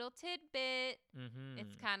extra little tidbit,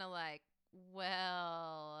 it's kind of like,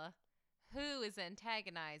 well, who is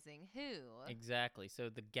antagonizing who? Exactly. So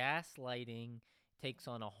the gaslighting takes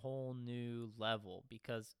on a whole new level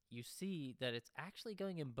because you see that it's actually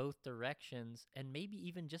going in both directions, and maybe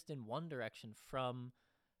even just in one direction from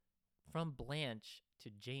Blanche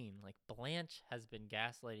to Jane. Like Blanche has been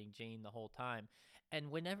gaslighting Jane the whole time.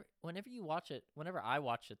 And whenever you watch it, whenever I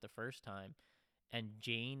watched it the first time, and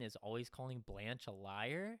Jane is always calling Blanche a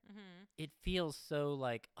liar, it feels so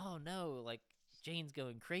like, oh no, like Jane's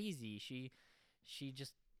going crazy. She's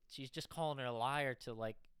just calling her a liar to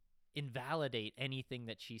like invalidate anything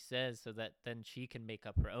that she says so that then she can make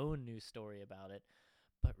up her own news story about it.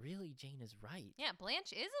 But really, Jane is right. Yeah,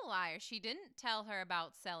 Blanche is a liar. She didn't tell her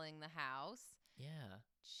about selling the house. Yeah.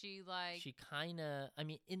 She kind of, I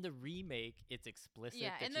mean, in the remake, it's explicit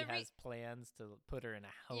that she has plans to put her in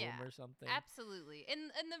a home or something. Absolutely. In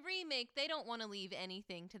the remake, they don't want to leave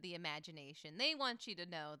anything to the imagination. They want you to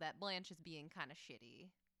know that Blanche is being kind of shitty.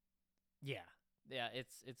 Yeah. Yeah,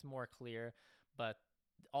 it's more clear. But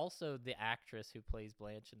also the actress who plays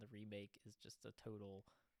Blanche in the remake is just a total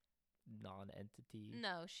non-entity.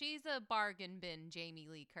 No, she's a bargain bin Jamie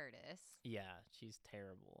Lee Curtis. Yeah, she's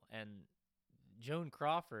terrible. And Joan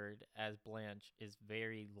Crawford as Blanche is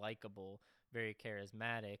very likable, very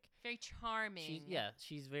charismatic. Very charming.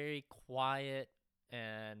 She's very quiet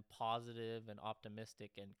and positive and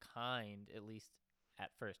optimistic and kind, at least at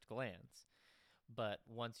first glance. But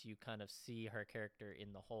once you kind of see her character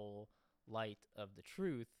in the whole light of the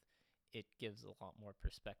truth, it gives a lot more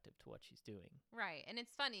perspective to what she's doing. Right. And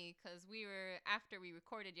it's funny because after we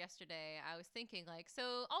recorded yesterday, I was thinking like,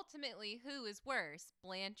 so ultimately who is worse,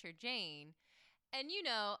 Blanche or Jane? And, you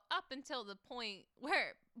know, up until the point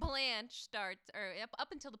where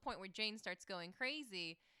up until the point where Jane starts going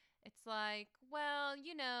crazy, it's like, well,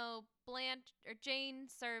 you know, Jane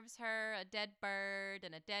serves her a dead bird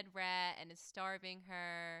and a dead rat and is starving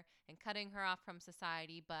her and cutting her off from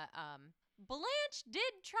society. But Blanche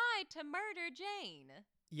did try to murder Jane.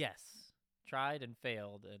 Yes. Tried and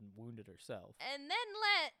failed and wounded herself. And then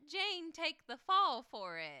let Jane take the fall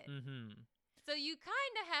for it. Mm-hmm. So you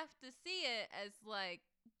kind of have to see it as like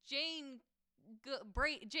Jane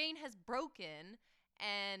has broken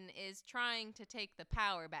and is trying to take the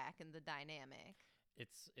power back in the dynamic.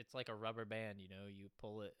 It's like a rubber band, you know, you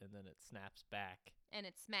pull it and then it snaps back. And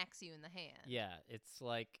it smacks you in the hand. Yeah, it's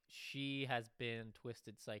like she has been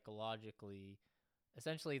twisted psychologically.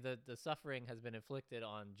 Essentially, the suffering has been inflicted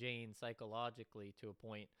on Jane psychologically to a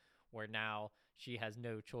point where now she has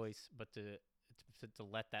no choice but to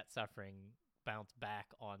let that suffering bounce back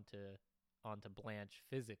onto Blanche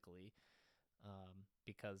physically,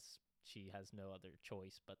 because she has no other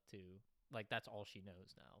choice but to like that's all she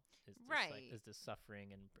knows now is this, Right. is this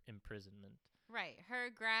suffering and imprisonment. Right. Her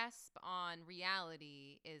grasp on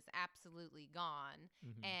reality is absolutely gone.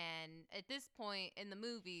 Mhm. And at this point in the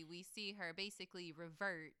movie, we see her basically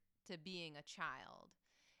revert to being a child.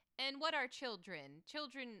 And what are children?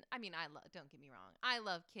 Children, I mean, don't get me wrong. I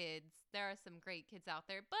love kids. There are some great kids out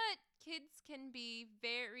there, but kids can be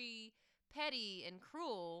very petty and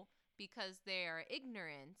cruel because they are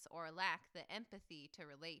ignorant or lack the empathy to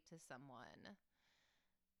relate to someone.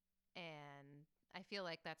 And I feel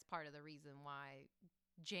like that's part of the reason why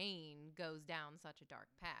Jane goes down such a dark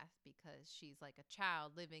path, because she's like a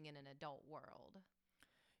child living in an adult world.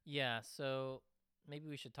 Yeah, so maybe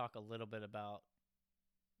we should talk a little bit about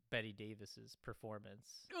Betty Davis's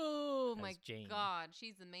performance. Oh as my Jane. God,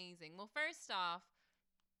 she's amazing. Well, first off,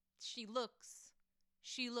 she looks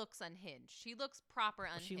unhinged. She looks proper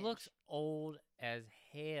unhinged. She looks old as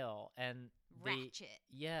hell, and ratchet.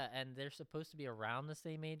 Yeah, and they're supposed to be around the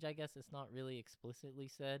same age, I guess. It's not really explicitly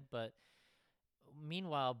said, but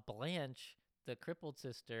meanwhile, Blanche, the crippled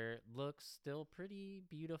sister, looks still pretty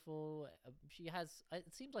beautiful. She has,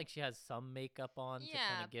 it seems like she has some makeup on to kind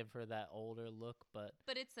Yeah. of give her that older look, but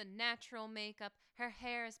But it's a natural makeup. Her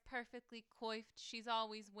hair is perfectly coiffed. She's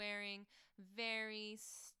always wearing very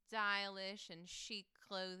stylish and chic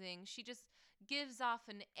clothing. She just gives off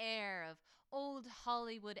an air of old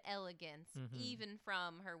Hollywood elegance, Mhm. even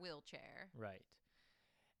from her wheelchair. right.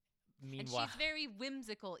 And Meanwhile, she's very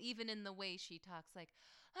whimsical, even in the way she talks. Like,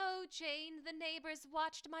 "Oh, Jane, the neighbors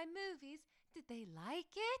watched my movies. Did they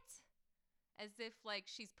like it?" As if like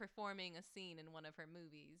she's performing a scene in one of her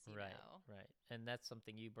movies, you right, know? right. And that's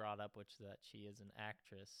something you brought up, which that she is an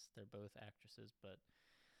actress. They're both actresses, but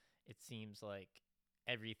it seems like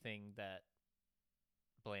everything that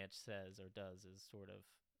Blanche says or does is sort of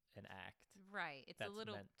an act. Right. It's That's a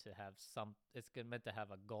little meant to have meant to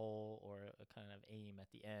have a goal or a kind of aim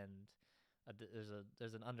at the end.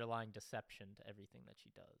 There's an underlying deception to everything that she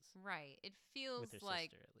does right. It feels with her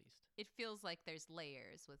like sister, at least. it feels like there's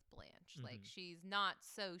layers with Blanche. Like Mhm. she's not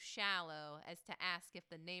so shallow as to ask if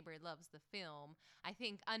the neighbor loves the film. I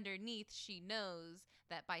think underneath she knows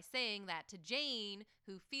that by saying that to Jane,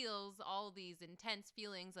 who feels all these intense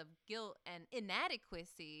feelings of guilt and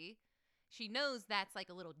inadequacy, she knows that's like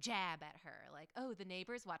a little jab at her. Like, "Oh, the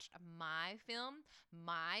neighbors watched my film.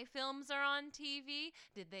 My films are on TV.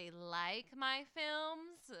 Did they like my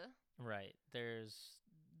films?" Right.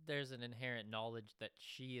 There's an inherent knowledge that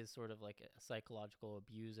she is sort of like a psychological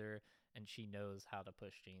abuser, and she knows how to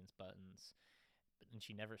push Jane's buttons, and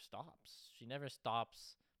she never stops. She never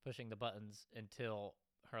stops pushing the buttons until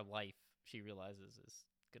her life, she realizes, is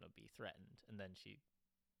gonna be threatened, and then she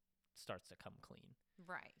starts to come clean.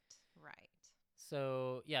 Right. Right.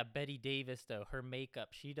 So yeah, Betty Davis though, her makeup,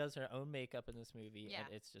 she does her own makeup in this movie, Yeah.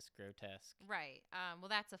 and it's just grotesque. Right. Well,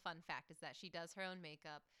 that's a fun fact, is that she does her own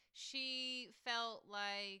makeup. She felt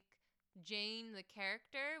like Jane, the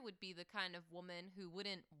character, would be the kind of woman who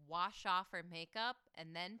wouldn't wash off her makeup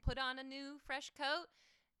and then put on a new, fresh coat.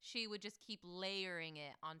 She would just keep layering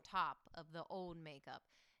it on top of the old makeup.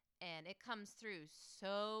 And it comes through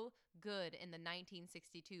so good in the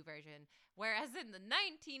 1962 version. Whereas in the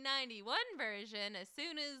 1991 version, as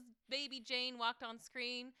soon as baby Jane walked on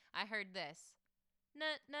screen, I heard this.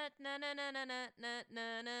 Nut nut nut nut nut nut nut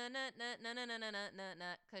nut nut nut nut nut nut nut nut nut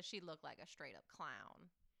nut, because she looked like a straight up clown.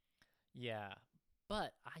 Yeah,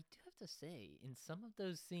 but I do have to say, in some of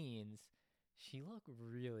those scenes, she looked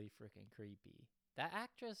really freaking creepy. That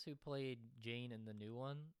actress who played Jane in the new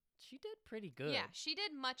one, she did pretty good. Yeah, she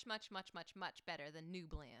did much better than New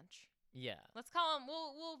Blanche. Yeah. Let's call them.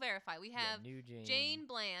 We'll verify. We Yeah, have new Jane. Jane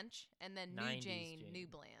Blanche and then New 90s Jane, Jane. New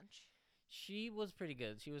Blanche. She was pretty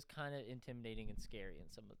good. She was kind of intimidating and scary in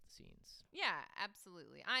some of the scenes. Yeah,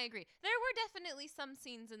 absolutely. I agree. There were definitely some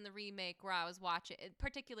scenes in the remake where I was watching,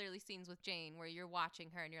 particularly scenes with Jane, where you're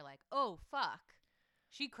watching her and you're like, "Oh fuck,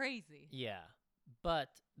 she crazy." Yeah.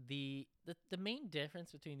 But the main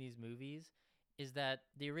difference between these movies is that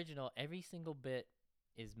the original, every single bit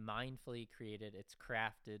is mindfully created. It's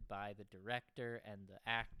crafted by the director and the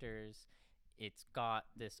actors. It's got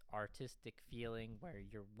this artistic feeling where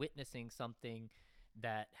you're witnessing something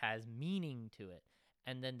that has meaning to it.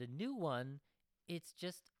 And then the new one, it's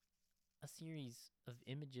just a series of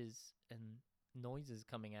images and noises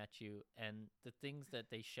coming at you, and the things that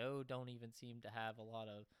they show don't even seem to have a lot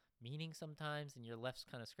of meaning sometimes, and you're left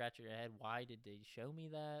kind of scratching your head, why did they show me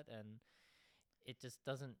that? And it just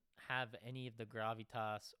doesn't have any of the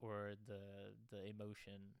gravitas or the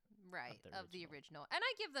emotion Right, of the original. And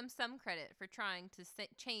I give them some credit for trying to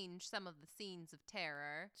change some of the scenes of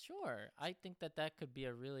terror. Sure. I think that could be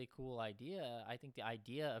a really cool idea. I think the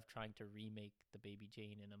idea of trying to remake the Baby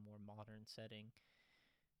Jane in a more modern setting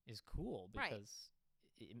is cool because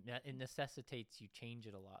it necessitates you change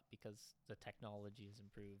it a lot because the technology is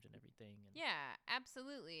improved and everything. And yeah,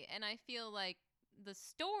 absolutely. And I feel like the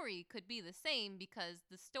story could be the same because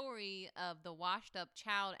the story of the washed up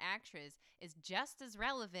child actress is just as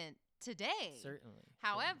relevant today. Certainly.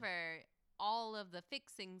 However, all of the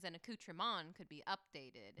fixings and accoutrement could be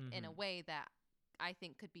updated in a way that I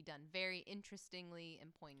think could be done very interestingly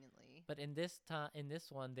and poignantly. But in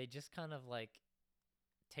this one, they just kind of like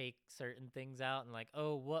take certain things out and like,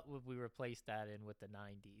 oh, what would we replace that in with the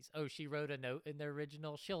 90s? Oh, she wrote a note in the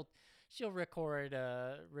original. She'll record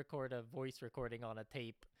a voice recording on a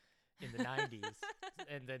tape in the 90s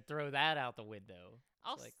and then throw that out the window.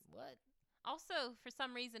 It's like, what? Also, for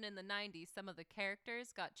some reason in the 90s, some of the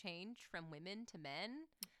characters got changed from women to men.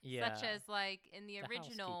 Yeah. Such as like in the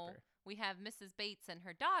original, we have Mrs. Bates and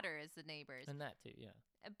her daughter as the neighbors. And that too, yeah.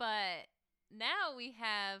 But now we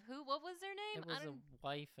have what was their name? It was a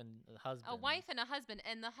wife and a husband. A wife and a husband.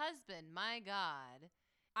 And the husband, my God.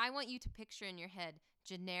 I want you to picture in your head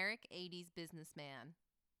generic 80s businessman.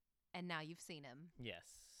 And now you've seen him. Yes.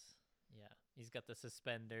 Yeah. He's got the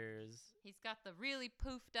suspenders. He's got the really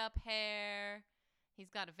poofed up hair. He's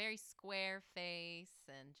got a very square face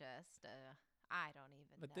and just, I don't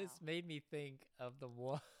even know. But this made me think of the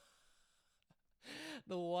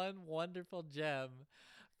one wonderful gem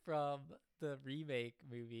from the remake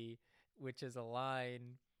movie, which is a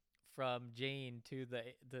line from Jane to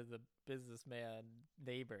the businessman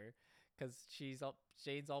neighbor, because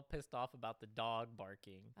Jane's all pissed off about the dog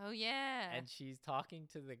barking. Oh yeah. And she's talking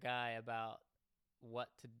to the guy about what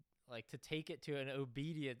to take it to an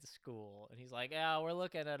obedience school, and he's like, yeah, we're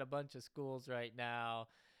looking at a bunch of schools right now,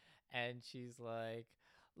 and she's like,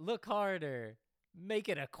 look harder, make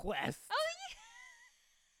it a quest. Oh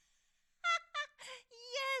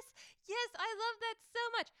Yes, I love that so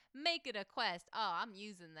much. Make it a quest. Oh, I'm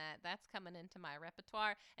using that. That's coming into my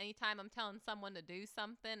repertoire. Anytime I'm telling someone to do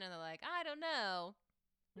something and they're like, I don't know,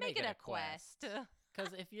 make it a quest.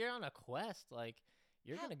 Because if you're on a quest, like,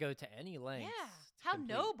 you're going to go to any length. Yeah. How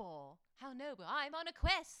noble. How noble. I'm on a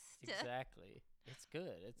quest. Exactly. It's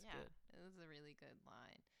good. It's good. It was a really good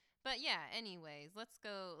line. But yeah, anyways,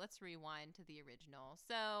 let's rewind to the original.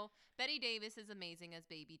 So Bette Davis is amazing as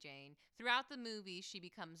Baby Jane. Throughout the movie, she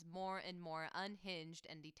becomes more and more unhinged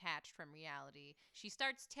and detached from reality. She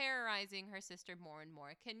starts terrorizing her sister more and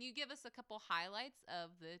more. Can you give us a couple highlights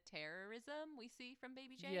of the terrorism we see from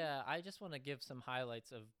Baby Jane? Yeah, I just want to give some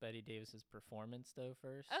highlights of Bette Davis's performance, though,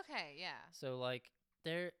 first. Okay, yeah. So, like,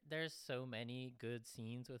 there's so many good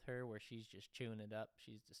scenes with her where she's just chewing it up.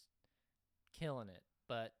 She's just killing it.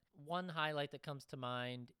 But one highlight that comes to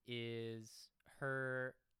mind is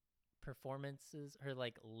her performances, her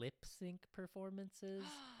like lip sync performances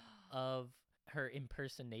of her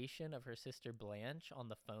impersonation of her sister Blanche on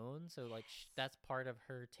the phone. So like that's part of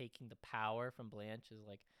her taking the power from Blanche, is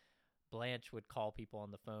like Blanche would call people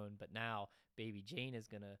on the phone, but now Baby Jane is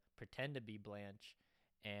going to pretend to be Blanche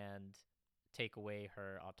and take away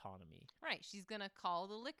her autonomy. Right. She's going to call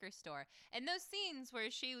the liquor store. And those scenes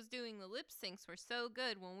where she was doing the lip syncs were so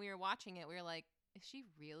good. When we were watching it, we were like, is she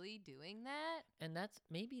really doing that? And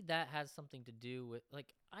maybe that has something to do with, like,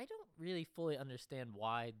 I don't really fully understand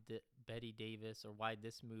why Bette Davis or why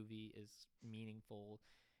this movie is meaningful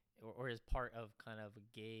or is part of kind of a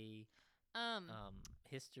gay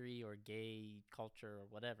history or gay culture or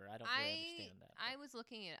whatever. I don't really understand that. I was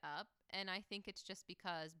looking it up, and I think it's just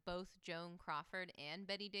because both Joan Crawford and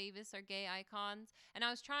Bette Davis are gay icons, and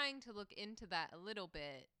I was trying to look into that a little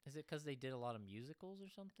bit. Is it because they did a lot of musicals or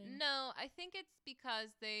something? No, I think it's because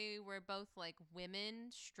they were both like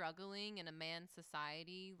women struggling in a man's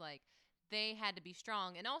society. Like they had to be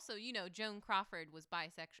strong, and also, you know, Joan Crawford was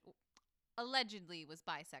bisexual. Allegedly was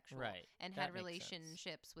bisexual, right, and had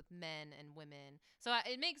relationships with men and women. So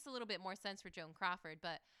it makes a little bit more sense for Joan Crawford.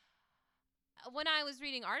 But when I was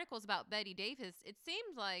reading articles about Bette Davis, it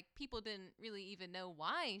seemed like people didn't really even know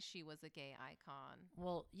why she was a gay icon.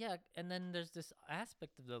 Well, yeah, and then there's this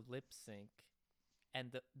aspect of the lip sync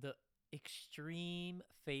and the extreme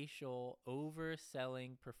facial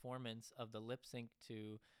overselling performance of the lip sync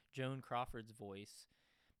to Joan Crawford's voice,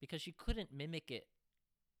 because she couldn't mimic it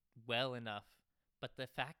well enough, but the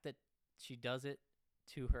fact that she does it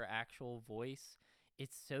to her actual voice,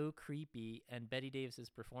 it's so creepy. And Bette Davis's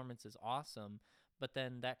performance is awesome, but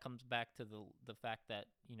then that comes back to the fact that,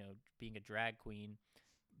 you know, being a drag queen,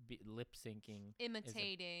 lip syncing,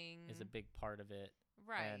 imitating is a big part of it.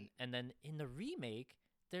 Right. And then in the remake,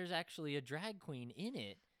 there's actually a drag queen in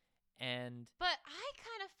it. And But I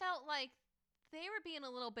kind of felt like they were being a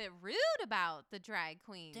little bit rude about the drag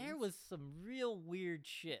queens. there was some real weird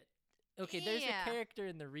shit. Okay, there's Yeah. a character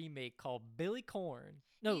in the remake called Billy Corn.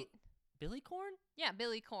 No, Ye- Billy Corn? Yeah,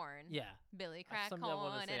 Billy Corn. Yeah. Billy I have Crack something I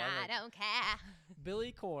wanna Corn, say. and I I like- don't care.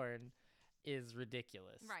 Billy Corn is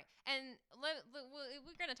ridiculous. Right. And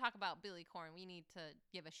we're going to talk about Billy Corn. We need to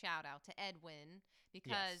give a shout out to Edwin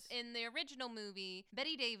because Yes. in the original movie,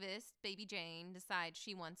 Betty Davis, Baby Jane, decides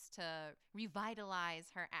she wants to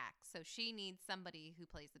revitalize her act. So she needs somebody who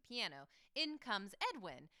plays the piano. In comes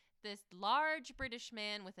Edwin, this large British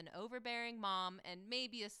man with an overbearing mom and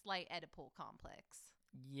maybe a slight Oedipal complex.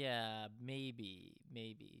 Yeah, maybe.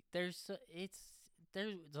 There's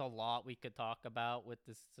a lot we could talk about with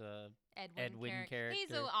this. Edwin character.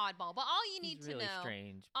 He's an oddball, but all you need He's to really know.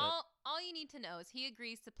 strange. But All you need to know is he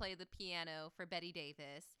agrees to play the piano for Betty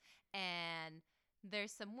Davis, and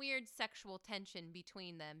there's some weird sexual tension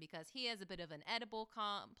between them because he has a bit of an Oedipal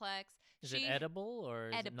complex. is it edible or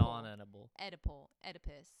is it Oedipal. non-edible?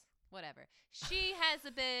 Oedipus, whatever. She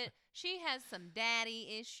has some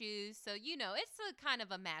daddy issues, so it's a kind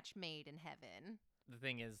of a match made in heaven. The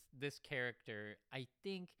thing is, this character, I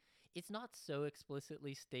think it's not so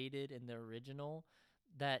explicitly stated in the original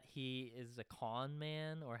that he is a con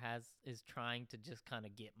man or is trying to just kind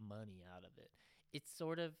of get money out of it. It's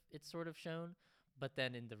sort of shown, but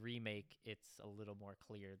then in the remake, it's a little more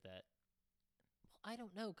clear that, I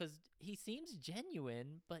don't know, because he seems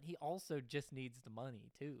genuine, but he also just needs the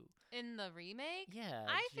money too. In the remake, Yeah,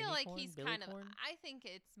 I feel Jimmy like Corn, he's Billy kind of. Corn. I think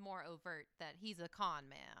it's more overt that he's a con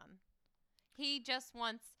man. He just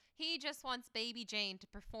wants Baby Jane to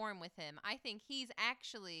perform with him. I think he's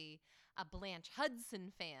actually a Blanche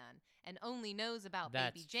Hudson fan and only knows about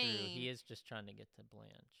That's Baby Jane. true. He is just trying to get to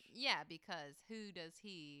Blanche. Yeah, because who does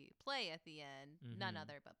he play at the end? None Mhm.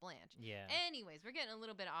 other but Blanche. Yeah. Anyways, we're getting a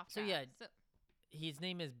little bit off So, track. yeah, So His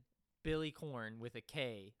name is Billy Corn with a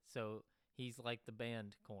K, so he's like the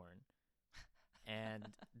band Korn.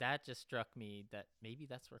 And that just struck me that maybe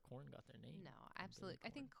that's where Korn got their name. no, from, absolutely. Billy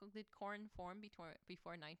I think Corn. did Korn form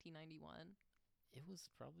before 1991? It was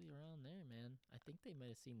probably around there, man. I think they might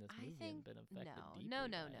have seen this I movie think and been affected no. deeply No.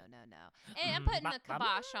 by it. Hey, I'm putting the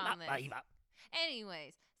kibosh on this.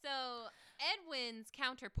 Anyways, so Edwin's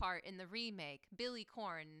counterpart in the remake, Billy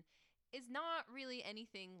Corn, is not really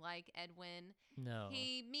anything like Edwin. No.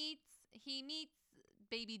 He meets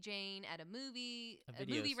Baby Jane at a movie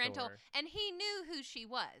video rental, store. and he knew who she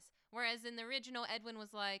was. Whereas in the original, Edwin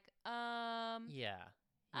was like, Yeah.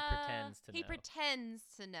 He pretends to know. He pretends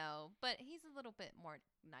to know, but he's a little bit more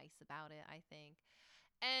nice about it, I think.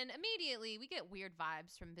 And immediately, we get weird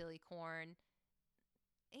vibes from Billy Corn.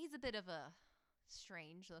 He's a bit of a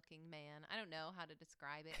strange-looking man. I don't know how to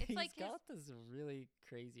describe it. It's He's like got this really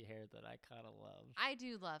crazy hair that I kind of love. I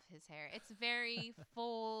do love his hair. It's very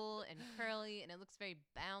full and curly, and it looks very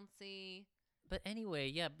bouncy. But anyway,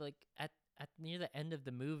 yeah, like at near the end of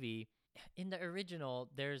the movie, in the original,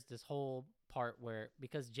 there's this whole part where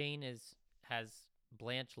because Jane has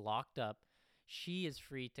Blanche locked up, she is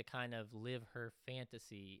free to kind of live her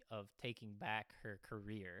fantasy of taking back her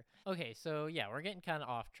career. Okay, so yeah, we're getting kind of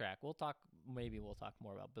off track. Maybe we'll talk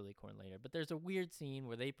more about Billy Corn later. But there's a weird scene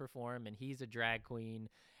where they perform and he's a drag queen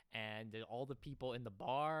and all the people in the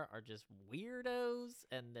bar are just weirdos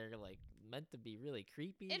and they're like meant to be really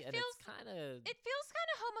creepy. It and feels it's kind of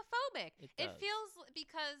homophobic. It It does. feels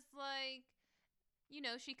because like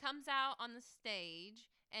she comes out on the stage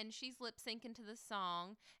and she's lip syncing to the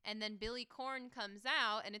song, and then Billy Corn comes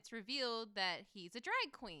out and it's revealed that he's a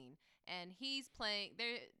drag queen and he's playing.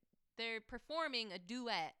 They're performing a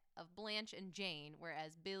duet of Blanche and Jane,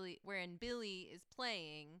 wherein Billy is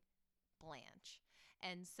playing Blanche.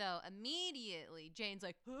 And so immediately Jane's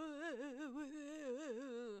like,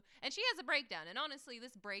 and she has a breakdown. And honestly,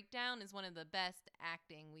 this breakdown is one of the best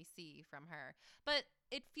acting we see from her. But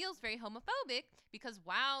it feels very homophobic because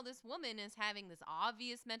while this woman is having this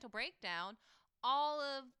obvious mental breakdown, all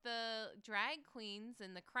of the drag queens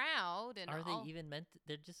in the crowd and Are they even meant to,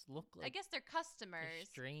 they just look like I guess they're they're customers.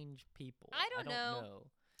 strange people. I don't know.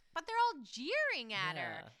 But they're all jeering at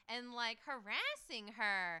her and like harassing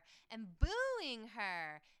her and booing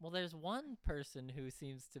her. Well, there's one person who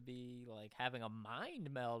seems to be like having a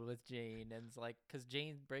mind meld with Jane, and it's like because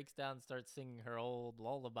Jane breaks down and starts singing her old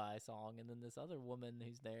lullaby song, and then this other woman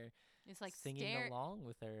who's there It's like singing along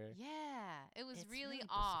with her. Yeah, it was It's really really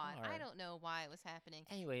odd. bizarre. I don't know why it was happening.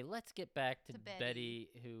 Anyway, let's get back to To Betty. Betty.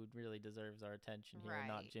 Who really deserves our attention here,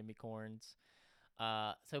 not Right. Jimmy Corns.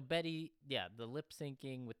 So Betty, yeah, the lip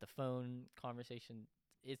syncing with the phone conversation,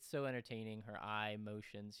 it's so entertaining. Her eye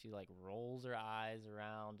motions, she like rolls her eyes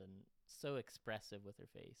around and so expressive with her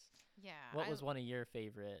face. Yeah. What was one of your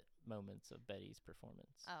favorite moments of Betty's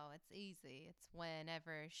performance? Oh, it's easy. It's when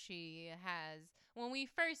we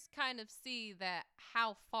first kind of see that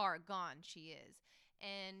how far gone she is.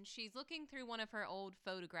 And she's looking through one of her old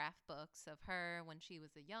photograph books of her when she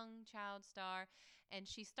was a young child star. And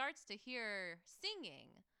she starts to hear singing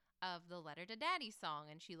of the Letter to Daddy song.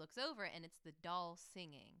 And she looks over and it's the doll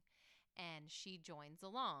singing. And she joins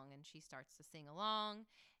along and she starts to sing along.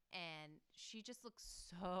 And she just looks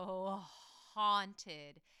so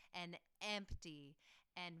haunted and empty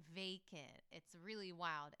and vacant. It's really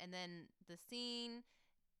wild. And then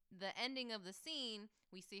the ending of the scene,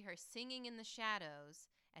 we see her singing in the shadows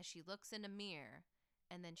as she looks in a mirror,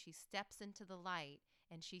 and then she steps into the light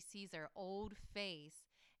and she sees her old face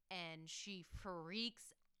and she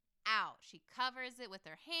freaks out. She covers it with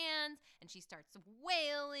her hands and she starts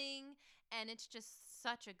wailing, and it's just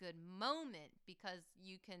such a good moment because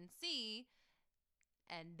you can see,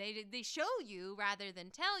 and they show you rather than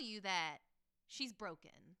tell you, that she's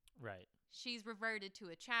broken. Right. She's reverted to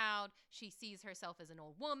a child. She sees herself as an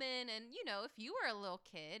old woman. And, if you were a little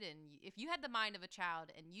kid and if you had the mind of a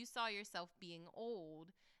child and you saw yourself being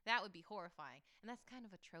old, that would be horrifying. And that's kind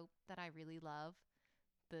of a trope that I really love.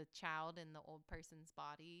 The child in the old person's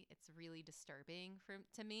body. It's really disturbing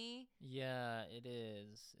to me. Yeah, it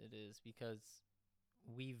is. It is because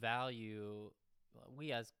we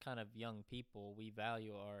as kind of young people, we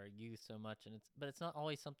value our youth so much, but it's not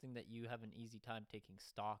always something that you have an easy time taking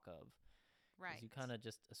stock of. Right. You kind of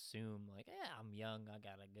just assume like, yeah, I'm young, I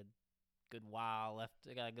got a good while left,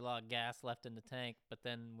 I got a lot of gas left in the tank. But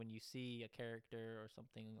then when you see a character or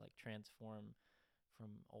something like transform from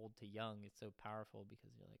old to young, it's so powerful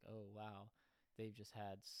because you're like, oh wow, they've just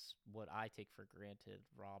had what I take for granted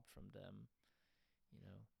robbed from them,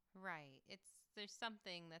 Right. There's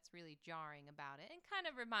something that's really jarring about it, and kind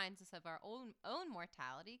of reminds us of our own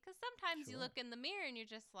mortality, because sometimes you Sure. look in the mirror and you're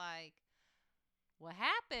just like, what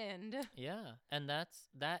happened? Yeah, and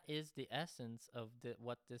that is the essence of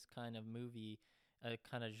what this kind of movie,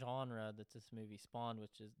 kind of genre that this movie spawned,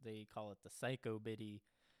 which is they call it the psycho-biddy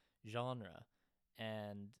genre,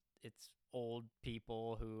 and it's old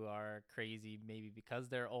people who are crazy maybe because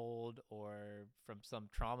they're old or from some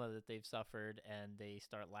trauma that they've suffered, and they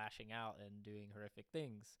start lashing out and doing horrific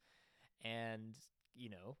things, and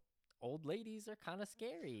old ladies are kind of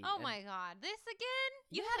scary. Oh my God, this again?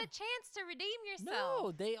 You had a chance to redeem yourself.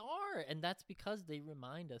 No, they are. And that's because they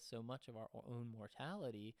remind us so much of our own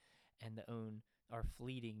mortality and our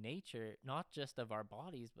fleeting nature, not just of our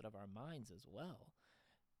bodies, but of our minds as well.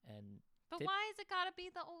 But why has it got to be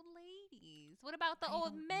the old ladies? What about the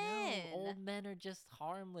old men? No, old men are just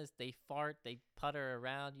harmless. They fart, they putter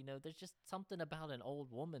around. There's just something about an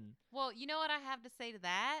old woman. Well, you know what I have to say to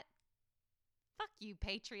that? Fuck you,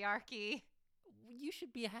 patriarchy. You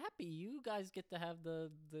should be happy. You guys get to have the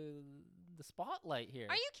spotlight here.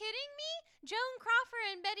 Are you kidding me? Joan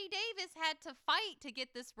Crawford and Betty Davis had to fight to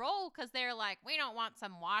get this role because they're like, we don't want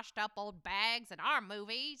some washed up old bags in our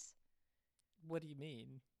movies. What do you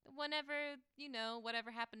mean? Whenever,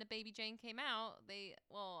 whatever happened to Baby Jane came out,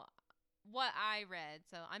 what I read,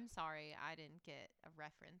 so I'm sorry I didn't get a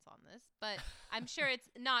reference on this, but I'm sure it's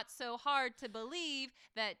not so hard to believe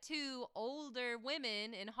that two older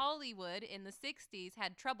women in Hollywood in the 60s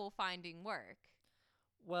had trouble finding work.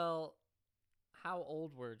 Well, how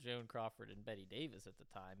old were Joan Crawford and Betty Davis at the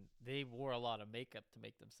time? They wore a lot of makeup to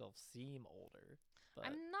make themselves seem older. But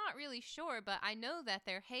I'm not really sure, but I know that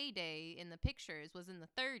their heyday in the pictures was in the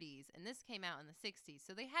 30s, and this came out in the 60s,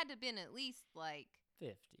 so they had to have been at least like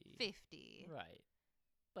 50. Right.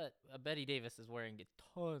 But Betty Davis is wearing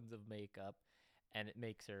tons of makeup, and it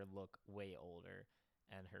makes her look way older.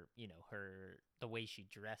 And the way she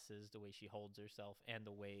dresses, the way she holds herself, and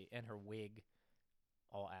her wig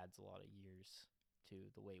all adds a lot of years to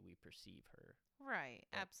the way we perceive her. Right,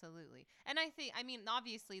 absolutely. And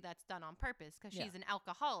obviously that's done on purpose because she's an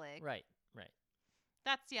alcoholic. Right.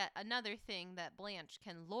 That's yet another thing that Blanche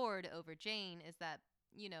can lord over Jane, is that,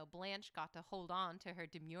 Blanche got to hold on to her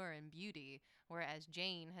demure and beauty, whereas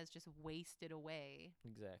Jane has just wasted away.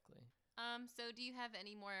 Exactly. So do you have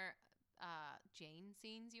any more Jane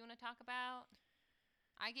scenes you want to talk about?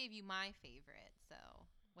 I gave you my favorite, so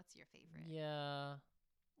what's your favorite? Yeah.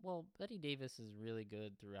 Well, Betty Davis is really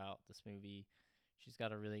good throughout this movie. She's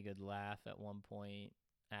got a really good laugh at one point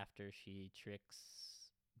after she tricks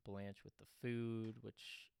Blanche with the food,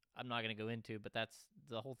 which I'm not going to go into, but that's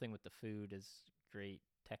the whole thing with the food is great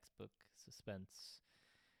textbook suspense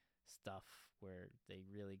stuff where they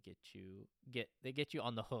really get you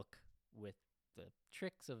on the hook with the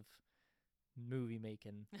tricks of movie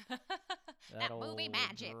making. That movie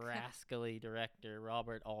magic. Rascally director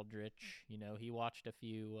Robert Aldrich. He watched a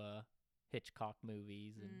few Hitchcock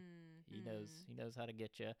movies, and he knows how to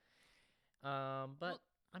get you. But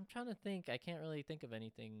I'm trying to think. I can't really think of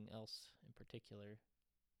anything else in particular.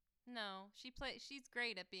 No, she's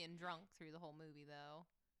great at being drunk through the whole movie, though.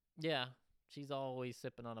 Yeah, she's always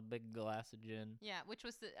sipping on a big glass of gin. Yeah, which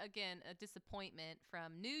was, again, a disappointment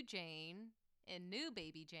from new Jane and new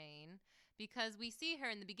baby Jane, because we see her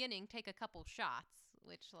in the beginning take a couple shots,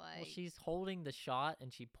 which, like... Well, she's holding the shot,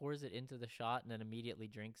 and she pours it into the shot and then immediately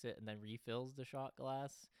drinks it and then refills the shot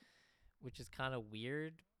glass, which is kind of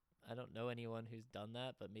weird. I don't know anyone who's done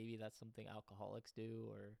that, but maybe that's something alcoholics do,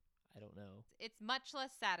 or I don't know. It's much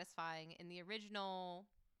less satisfying in the original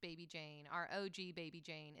Baby Jane. Our OG Baby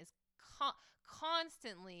Jane is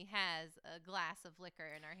constantly has a glass of liquor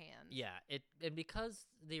in her hands. Yeah, and because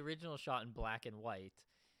the original shot in black and white,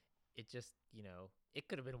 it just, it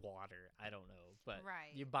could have been water. I don't know, but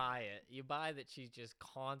right. You buy it. You buy that she's just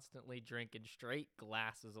constantly drinking straight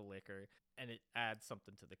glasses of liquor, and it adds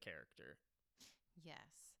something to the character.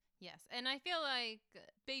 Yes, and I feel like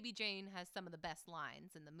Baby Jane has some of the best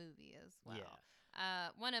lines in the movie as well. Yeah.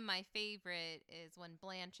 One of my favorite is when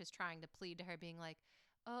Blanche is trying to plead to her, being like,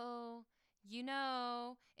 "Oh,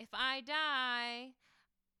 if I die,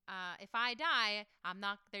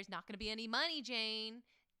 there's not going to be any money, Jane.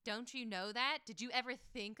 Don't you know that? Did you ever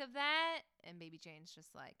think of that?" And Baby Jane's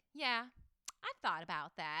just like, "Yeah, I've thought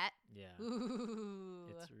about that." Yeah. Ooh.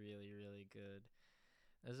 It's really, really good.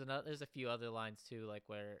 There's a few other lines too, like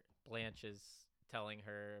where Blanche is telling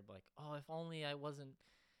her, like, "Oh, if only I wasn't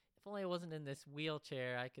in this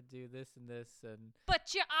wheelchair, I could do this and this." And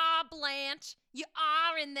but you are, Blanche. You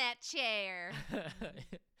are in that chair.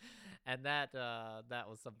 And that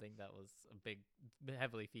was something that was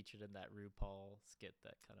heavily featured in that RuPaul skit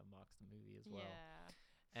that kind of mocks the movie as well.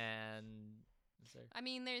 Yeah. And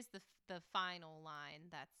there's the final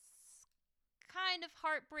line that's kind of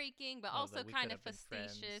heartbreaking, but also kind of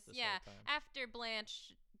facetious. Yeah. After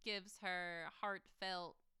Blanche gives her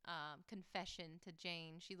heartfelt confession to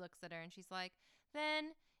Jane, she looks at her and she's like,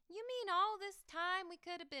 "Then you mean all this time we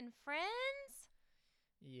could have been friends?"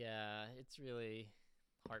 Yeah, it's really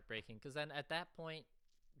heartbreaking, because then at that point,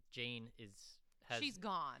 Jane she's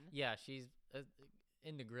gone. Yeah, she's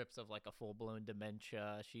in the grips of like a full-blown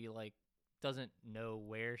dementia. She like doesn't know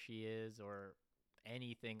where she is or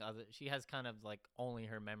anything other. She has kind of like only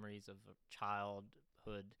her memories of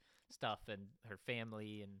childhood stuff and her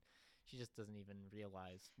family, and she just doesn't even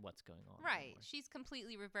realize what's going on. Right. Anymore. She's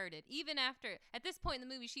completely reverted. Even after, at this point in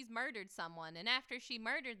the movie, she's murdered someone, and after she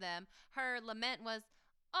murdered them, her lament was,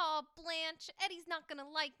 "Oh, Blanche, Eddie's not gonna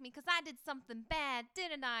like me because I did something bad,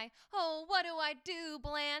 didn't I? Oh, what do I do,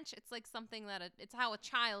 Blanche?" It's like something it's how a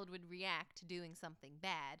child would react to doing something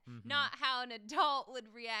bad, not how an adult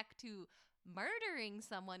would react to murdering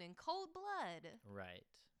someone in cold blood. Right.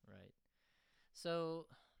 So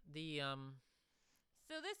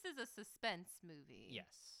So this is a suspense movie.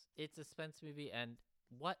 Yes, it's a suspense movie, and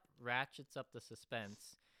what ratchets up the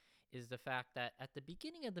suspense is the fact that at the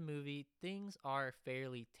beginning of the movie, things are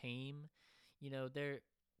fairly tame.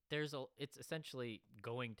 It's essentially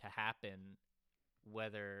going to happen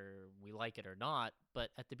whether we like it or not, but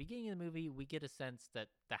at the beginning of the movie, we get a sense that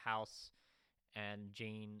the house and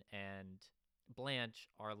Jane and Blanche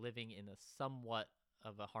are living in a somewhat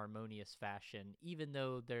of a harmonious fashion, even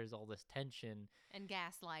though there's all this tension and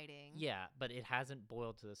gaslighting. Yeah, but it hasn't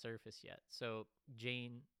boiled to the surface yet. So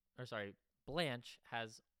Blanche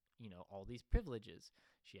has, all these privileges.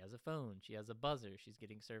 She has a phone, she has a buzzer, she's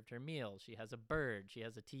getting served her meal, she has a bird, she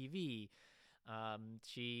has a TV.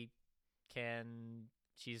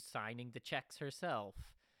 She's signing the checks herself.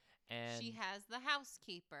 And she has the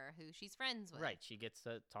housekeeper who she's friends with. Right, she gets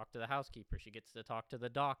to talk to the housekeeper, she gets to talk to the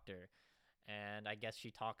doctor. And I guess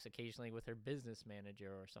she talks occasionally with her business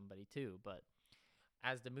manager or somebody too. But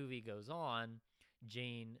as the movie goes on,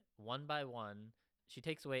 Jane, one by one, she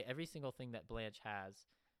takes away every single thing that Blanche has,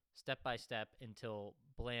 step by step, until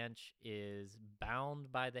Blanche is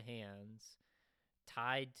bound by the hands,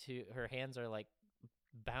 tied to, her hands are like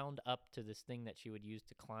bound up to this thing that she would use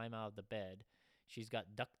to climb out of the bed. She's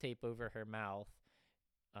got duct tape over her mouth.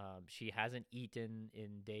 She hasn't eaten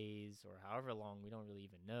in days or however long. We don't really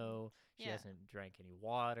even know. She hasn't drank any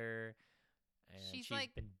water. And she's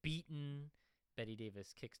been beaten. Betty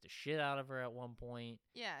Davis kicks the shit out of her at one point.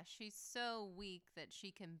 Yeah, she's so weak that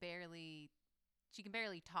she can barely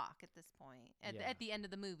talk at this point. At the end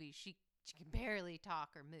of the movie, she can barely talk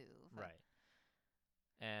or move. Right.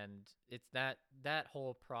 And it's that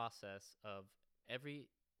whole process of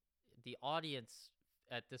the audience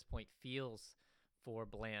at this point feels for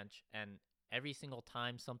Blanche, and every single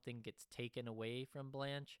time something gets taken away from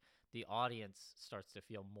Blanche, the audience starts to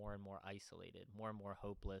feel more and more isolated, more and more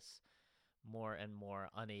hopeless, more and more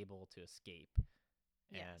unable to escape.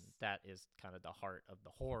 Yes. And that is kind of the heart of the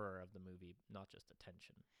horror of the movie, not just the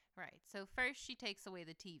tension. Right. So first she takes away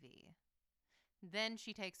the TV. Then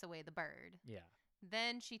she takes away the bird. Yeah.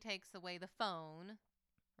 Then she takes away the phone,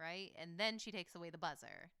 right? And then she takes away the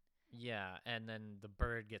buzzer. Yeah, and then the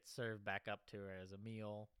bird gets served back up to her as a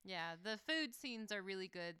meal. Yeah, the food scenes are really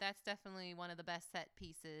good. That's definitely one of the best set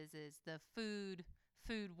pieces is the food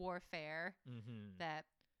warfare Mm-hmm. that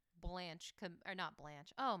Blanche, or not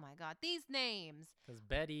Blanche. Oh my God, these names. Because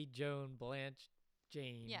Betty, Joan, Blanche,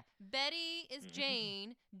 Jane. Yeah, Betty is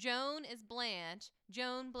Jane, Joan is Blanche,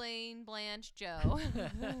 Joan, Blaine, Blanche, Joe.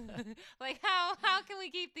 Like how can we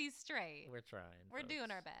keep these straight? We're trying. We're doing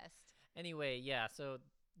folks. our best. Anyway, yeah, so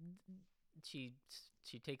she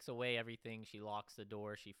takes away everything. She locks the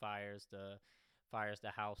door. She fires the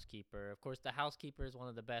housekeeper. Of course, the housekeeper is one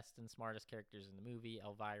of the best and smartest characters in the movie,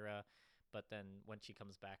 Elvira. But then when she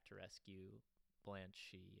comes back to rescue Blanche,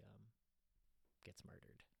 she gets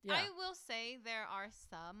murdered. Yeah. I will say there are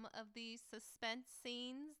some of these suspense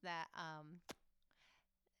scenes that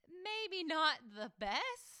maybe not the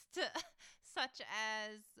best, such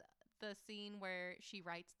as the scene where she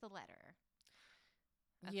writes the letter.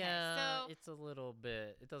 Okay, yeah, so it's a little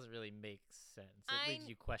bit. It doesn't really make sense. It leaves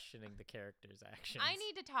you questioning the character's actions. I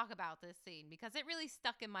need to talk about this scene because it really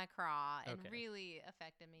stuck in my craw and Okay. really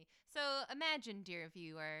affected me. So imagine, dear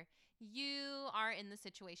viewer, you are in the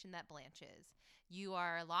situation that Blanche is. You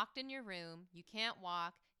are locked in your room. You can't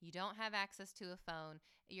walk. You don't have access to a phone.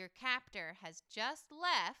 Your captor has just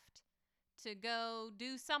left to go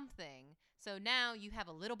do something. So now you have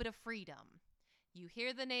a little bit of freedom. You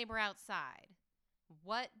hear the neighbor outside.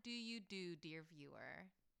 What do you do, dear viewer?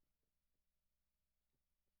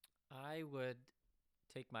 I would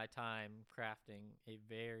take my time crafting a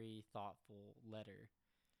very thoughtful letter.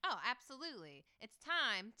 Oh, absolutely. It's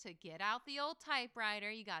time to get out the old typewriter.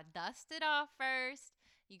 You got to dust it off first.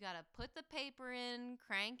 You got to put the paper in,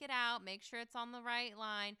 crank it out, make sure it's on the right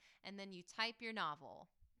line, and then you type your novel.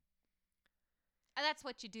 And that's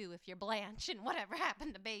what you do if you're Blanche and whatever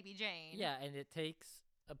happened to Baby Jane. Yeah, and it takes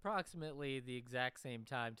approximately the exact same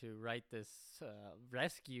time to write this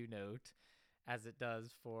rescue note as it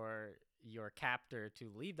does for your captor to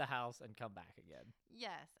leave the house and come back again.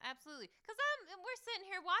 Yes, absolutely. Because we're sitting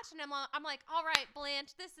here watching him. I'm like, all right,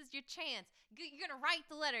 Blanche, this is your chance. You're going to write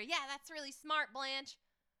the letter. Yeah, that's really smart, Blanche.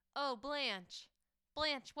 Oh, Blanche.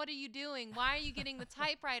 Blanche, what are you doing? Why are you getting the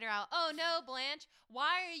typewriter out? Oh, no, Blanche.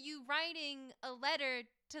 Why are you writing a letter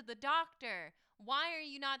to the doctor? Why are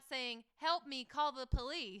you not saying, help me, call the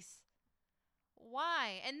police?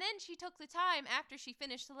 Why? And then she took the time after she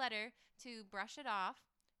finished the letter to brush it off,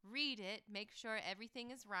 read it, make sure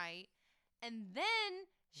everything is right, and then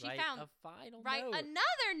she Write found a final write note.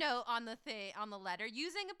 another note on the letter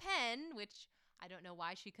using a pen, which I don't know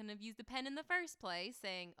why she couldn't have used the pen in the first place,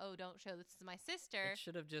 saying, "Oh, don't show this to my sister." It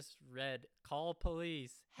should have just read, call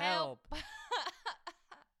police, help.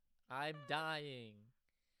 I'm dying.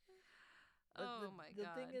 But Oh the, my the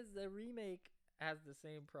God. thing is, the remake has the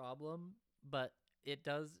same problem, but it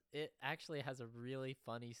actually has a really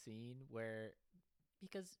funny scene where,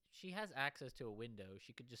 because she has access to a window,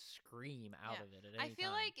 she could just scream out Yeah. of it at I any feel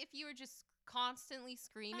time. like if you were just constantly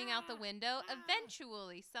screaming out the window,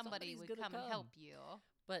 eventually somebody Somebody's would gonna come and come. help you.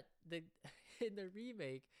 But in the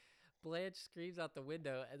remake, Blanche screams out the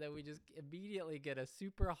window, and then we just immediately get a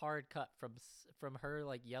super hard cut from her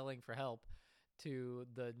like yelling for help to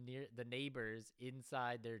the neighbors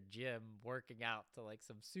inside their gym working out to like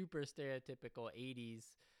some super stereotypical 80s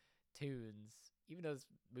tunes. Even though this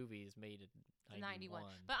movie is made in 91.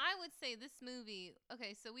 But I would say this movie,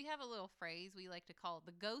 okay, so we have a little phrase we like to call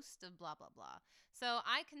the ghost of blah, blah, blah. So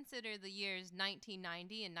I consider the years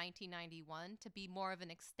 1990 and 1991 to be more of an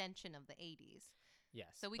extension of the 80s. Yes.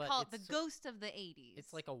 So we but call it the it's ghost of the 80s.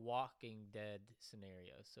 It's like a Walking Dead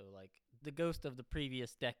scenario. So like the ghost of the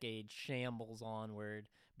previous decade shambles onward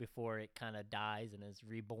before it kind of dies and is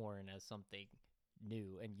reborn as something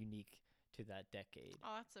new and unique to that decade.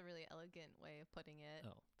 Oh, that's a really elegant way of putting it.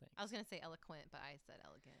 Oh, thanks. I was going to say eloquent, but I said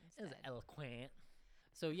elegant It was instead. eloquent.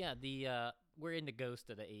 So yeah, we're in the ghost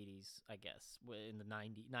of the 80s, I guess. We're in the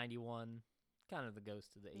 91, kind of the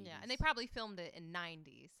ghost of the 80s. Yeah, and they probably filmed it in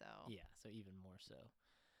 90, so. Yeah, so even more so.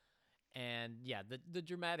 And yeah, the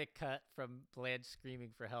dramatic cut from Blanche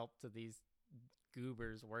screaming for help to these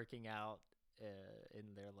goobers working out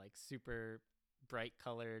in their like super bright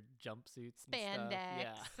colored jumpsuits and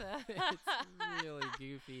Spandex. stuff. Yeah. It's really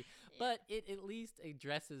goofy. But it at least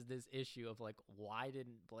addresses this issue of like, why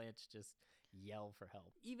didn't Blanche just yell for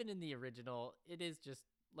help? Even in the original, it is just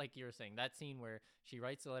like you were saying, that scene where she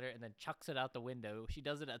writes a letter and then chucks it out the window. She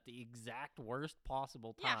does it at the exact worst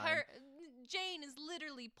possible time. Yeah, Jane is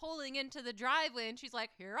literally pulling into the driveway and she's like,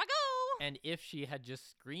 here I go. And if she had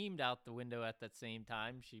just screamed out the window at that same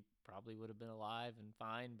time, she probably would have been alive and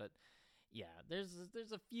fine. But yeah,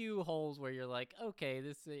 there's a few holes where you're like, okay,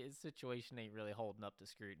 this situation ain't really holding up to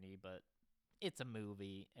scrutiny, but it's a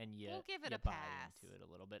movie, and we'll give it you a buy pass. into it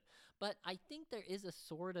a little bit. But I think there is a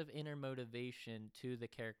sort of inner motivation to the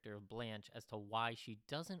character of Blanche as to why she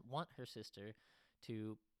doesn't want her sister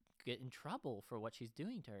to get in trouble for what she's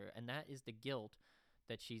doing to her, and that is the guilt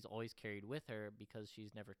that she's always carried with her because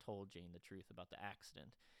she's never told Jane the truth about the accident.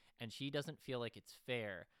 And she doesn't feel like it's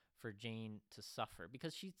fair for Jane to suffer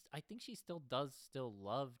because I think she still does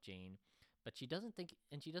love Jane, but she doesn't think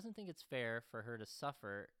it's fair for her to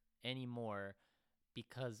suffer anymore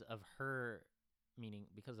because of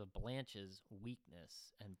Blanche's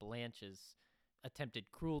weakness and Blanche's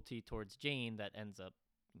attempted cruelty towards Jane that ends up,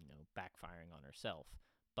 backfiring on herself,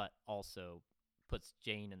 but also puts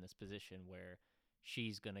Jane in this position where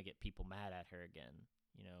she's going to get people mad at her again,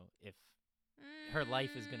 if her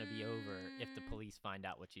life is going to be over if the police find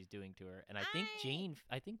out what she's doing to her. And I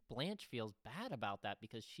think Blanche feels bad about that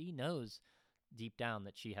because she knows deep down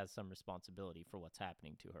that she has some responsibility for what's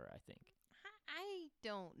happening to her, I think. I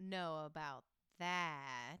don't know about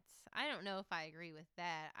that. I don't know if I agree with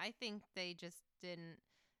that. I think they just didn't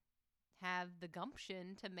have the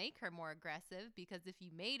gumption to make her more aggressive, because if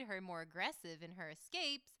you made her more aggressive in her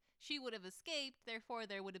escapes, she would have escaped, therefore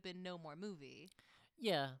there would have been no more movie.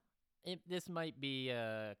 Yeah. This might be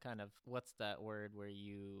kind of, what's that word where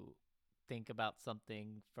you think about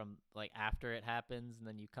something from like after it happens and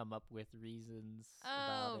then you come up with reasons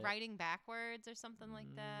about it. Writing backwards or something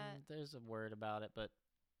like that. There's a word about it, but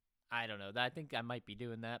I don't know. I think I might be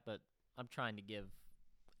doing that, but I'm trying to give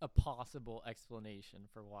a possible explanation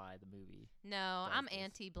for why the movie. No, I'm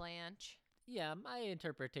anti-Blanche. Yeah, my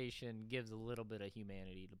interpretation gives a little bit of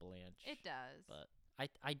humanity to Blanche. It does. But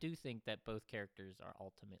I do think that both characters are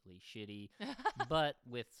ultimately shitty, but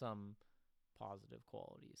with some positive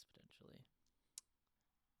qualities potentially.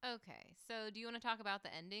 Okay, so do you want to talk about the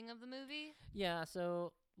ending of the movie? Yeah,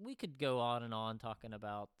 so we could go on and on talking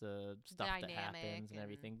about the stuff that happens and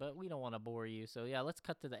everything, but we don't want to bore you. So yeah, let's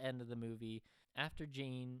cut to the end of the movie. After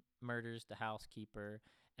Jane murders the housekeeper,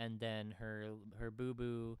 and then her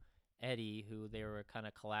boo-boo Eddie, who they were kind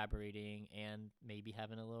of collaborating and maybe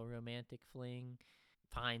having a little romantic fling,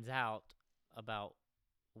 finds out about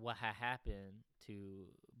what had happened to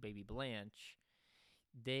baby Blanche.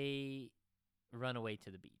 They run away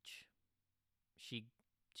to the beach. She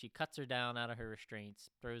cuts her down out of her restraints,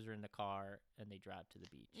 throws her in the car, and they drive to the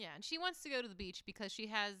beach. Yeah, and she wants to go to the beach because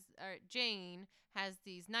Jane has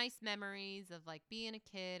these nice memories of like being a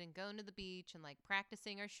kid and going to the beach and like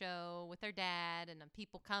practicing her show with her dad and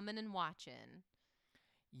people coming and watching.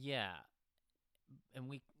 Yeah, and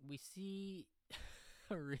we see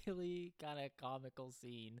a really kind of comical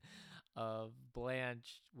scene of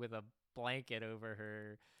Blanche with a blanket over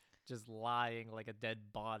her, just lying like a dead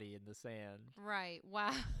body in the sand. Right.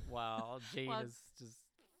 Wow. While Jane is just,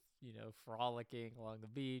 frolicking along the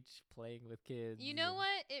beach, playing with kids. You know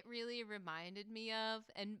what it really reminded me of?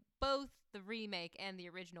 And both the remake and the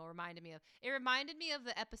original reminded me of. It reminded me of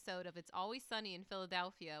the episode of It's Always Sunny in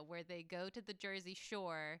Philadelphia where they go to the Jersey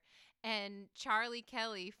Shore and Charlie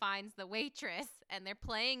Kelly finds the waitress and they're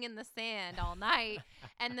playing in the sand all night.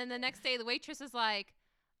 And then the next day the waitress is like,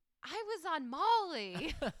 I was on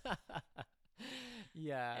Molly.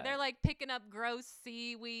 Yeah. They're like picking up gross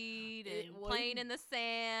seaweed and playing in the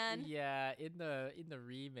sand. Yeah, in the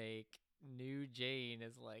remake, new Jane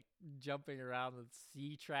is like jumping around with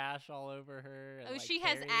sea trash all over her. And, she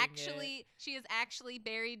has actually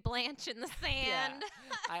buried Blanche in the sand.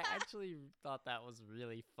 Yeah, I actually thought that was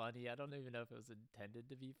really funny. I don't even know if it was intended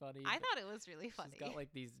to be funny. I thought it was really funny. She's got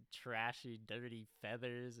like these trashy, dirty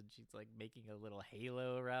feathers, and she's like making a little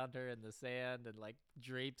halo around her in the sand, and like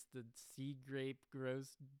drapes the sea grape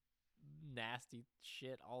gross nasty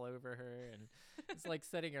shit all over her, and it's like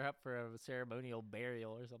setting her up for a ceremonial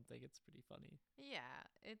burial or something. It's pretty funny. Yeah,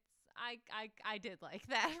 it's I did like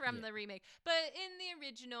that from the remake, but in the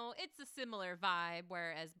original it's a similar vibe,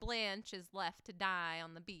 whereas Blanche is left to die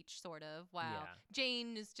on the beach sort of, while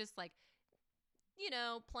Jane is just like,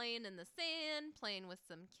 playing in the sand, playing with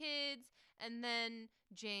some kids. And then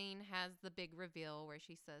Jane has the big reveal where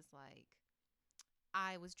she says like,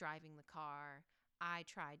 I was driving the car, I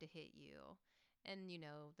tried to hit you. And,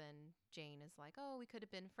 then Jane is like, oh, we could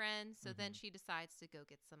have been friends. So then she decides to go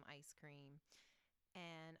get some ice cream.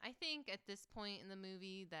 And I think at this point in the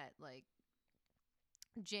movie that, like,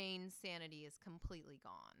 Jane's sanity is completely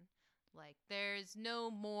gone. Like, there's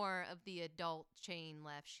no more of the adult Jane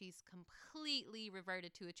left. She's completely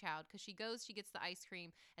reverted to a child because she gets the ice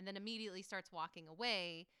cream, and then immediately starts walking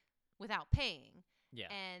away without paying. Yeah.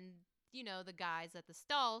 And, the guys at the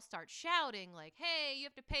stall start shouting, like, hey, you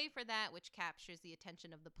have to pay for that, which captures the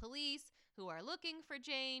attention of the police, who are looking for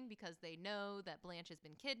Jane because they know that Blanche has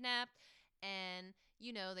been kidnapped. And,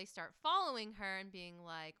 they start following her and being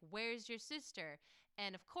like, where's your sister?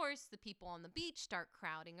 And, of course, the people on the beach start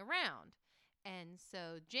crowding around. And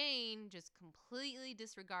so Jane just completely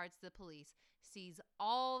disregards the police, sees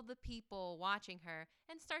all the people watching her,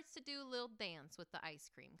 and starts to do a little dance with the ice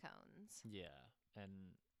cream cones. Yeah, and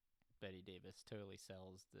Betty Davis totally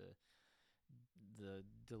sells the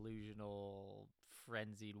delusional,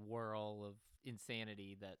 frenzied whirl of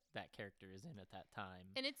insanity that character is in at that time.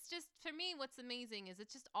 And it's just, for me, what's amazing is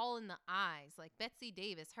it's just all in the eyes. Like, Betsy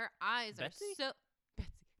Davis, her eyes are so...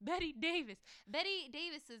 Betty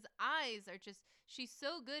Davis's eyes are just, she's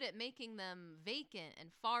so good at making them vacant and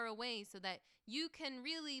far away so that you can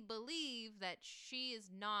really believe that she is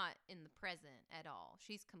not in the present at all.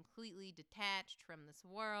 She's completely detached from this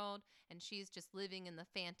world, and she's just living in the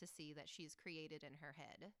fantasy that she's created in her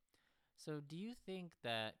head. So do you think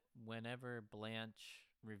that whenever Blanche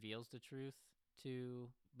reveals the truth to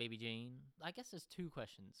Baby Jane, I guess there's two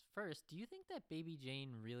questions. First, do you think that Baby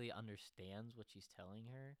Jane really understands what she's telling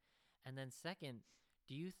her? And then second,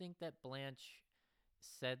 do you think that Blanche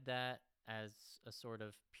said that as a sort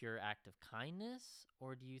of pure act of kindness,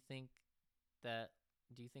 or do you think that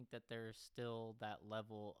there's still that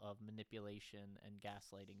level of manipulation and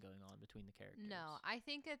gaslighting going on between the characters? No, I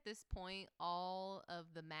think at this point, all of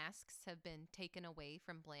the masks have been taken away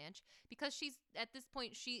from Blanche because at this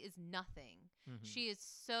point, she is nothing. Mm-hmm. She is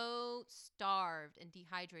so starved and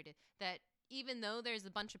dehydrated that even though there's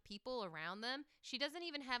a bunch of people around them, she doesn't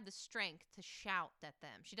even have the strength to shout at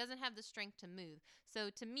them. She doesn't have the strength to move. So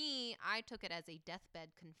to me, I took it as a deathbed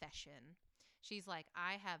confession. She's like,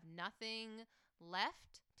 I have nothing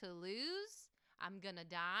left to lose. I'm gonna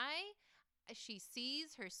die. She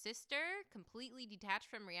sees her sister completely detached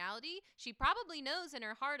from reality. She probably knows in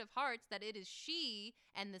her heart of hearts that it is she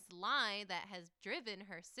and this lie that has driven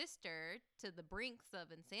her sister to the brinks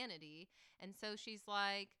of insanity. And so she's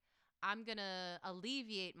like, I'm gonna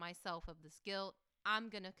alleviate myself of this guilt. I'm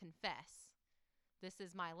gonna confess. This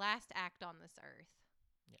is my last act on this earth.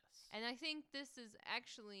 Yes. And I think this is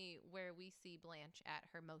actually where we see Blanche at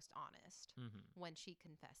her most honest, when she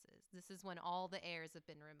confesses. This is when all the airs have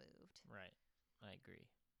been removed. Right. I agree.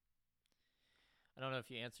 I don't know if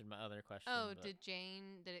you answered my other question. Oh, did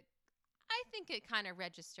it? I think it kind of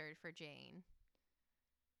registered for Jane.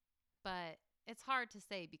 But it's hard to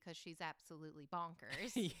say because she's absolutely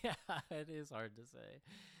bonkers. Yeah, it is hard to say.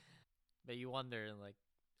 But you wonder, like,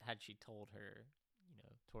 had she told her,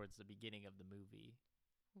 towards the beginning of the movie,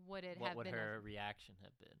 what would her reaction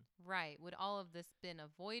have been? Right. Would all of this been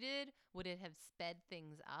avoided? Would it have sped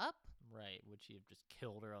things up? Right. Would she have just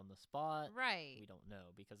killed her on the spot? Right. We don't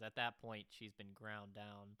know, because at that point she's been ground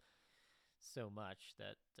down so much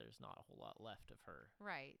that there's not a whole lot left of her.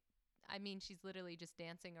 Right. I mean, she's literally just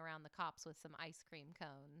dancing around the cops with some ice cream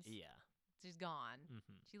cones. Yeah. She's gone.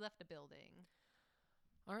 Mm-hmm. She left the building.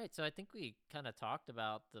 All right, so I think we kind of talked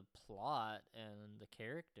about the plot and the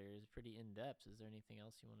characters pretty in-depth. Is there anything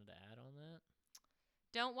else you wanted to add on that?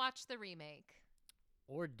 Don't watch the remake.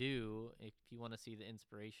 Or do, if you want to see the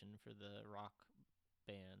inspiration for the rock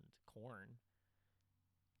band Korn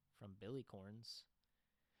from Billy Korn's.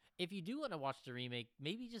 If you do want to watch the remake,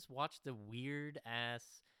 maybe just watch the weird-ass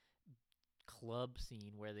club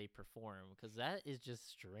scene where they perform, because that is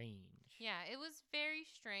just strange. Yeah, it was very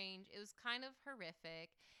strange. It was kind of horrific.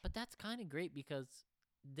 But that's kind of great, because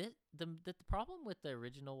the problem with the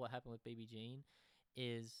original What Happened with Baby Jane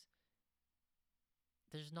is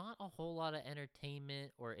there's not a whole lot of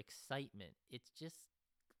entertainment or excitement. It's just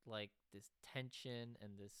like this tension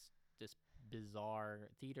and this bizarre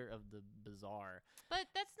theater of the bizarre. But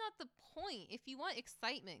that's not the point. If you want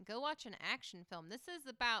excitement, go watch an action film. This is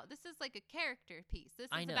like a character piece. This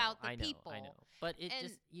is about the people. I know. But it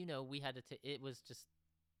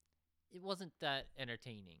it wasn't that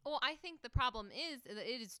entertaining. Well, I think the problem is that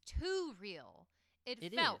it is too real.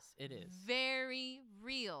 It felt very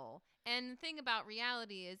real. And the thing about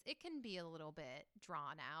reality is it can be a little bit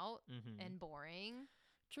drawn out and boring.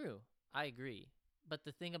 True. I agree. But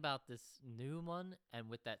the thing about this new one and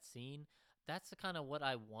with that scene, that's the kind of what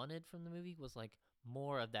I wanted from the movie, was like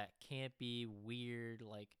more of that campy, weird,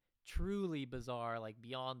 like truly bizarre, like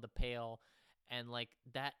beyond the pale. And like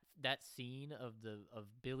that scene of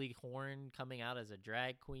Billy Horn coming out as a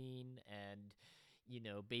drag queen, and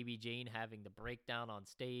Baby Jane having the breakdown on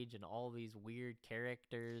stage, and all these weird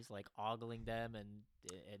characters like ogling them, and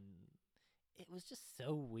it was just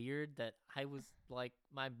so weird that I was like,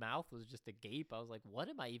 my mouth was just agape. I was like, what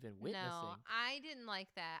am I even witnessing? No, I didn't like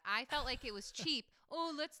that. I felt like it was cheap.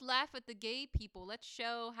 Oh, let's laugh at the gay people. Let's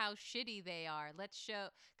show how shitty they are. Let's show,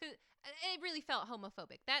 because it really felt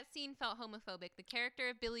homophobic. That scene felt homophobic. The character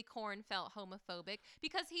of Billy Corn felt homophobic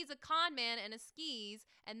because he's a con man and a skis,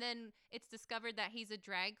 and then it's discovered that he's a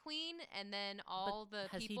drag queen, and then all But the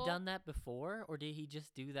has people. he done that before, or did he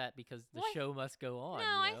just do that because the Well, show must go on? No,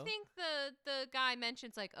 I think the guy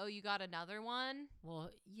mentions like, oh, you got another one. Well,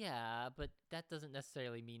 yeah, but that doesn't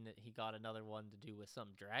necessarily mean that he got another one to do with some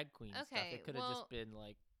drag queen stuff. Okay, It could have well, just been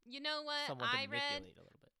like You know what? someone to manipulate a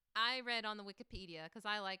little bit. I read on the Wikipedia, because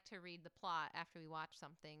I like to read the plot after we watch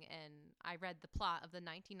something, and I read the plot of the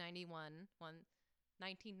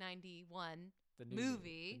 1991 The new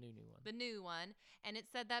movie, one. the new one, and it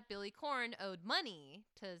said that Billy Corn owed money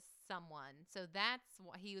to someone. So that's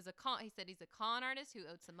why he was he said he's a con artist who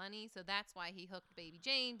owed some money, so that's why he hooked Baby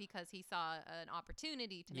Jane, because he saw an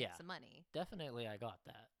opportunity to make some money. Definitely, I got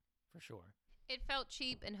that for sure. It felt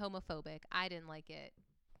cheap and homophobic. I didn't like it.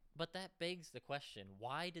 But that begs the question: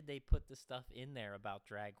 why did they put the stuff in there about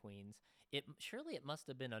drag queens? Surely it must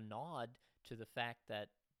have been a nod to the fact that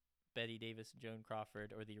Betty Davis and Joan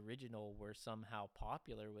Crawford, or the original, were somehow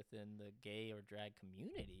popular within the gay or drag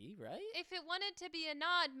community, right? If it wanted to be a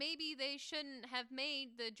nod, maybe they shouldn't have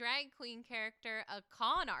made the drag queen character a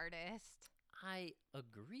con artist. I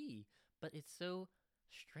agree, but it's so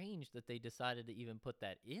strange that they decided to even put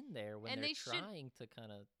that in there when And they're they should- trying to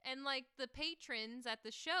kind of. And like the patrons at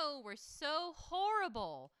the show were so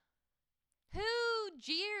horrible. Who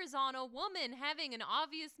jeers on a woman having an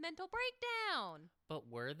obvious mental breakdown? But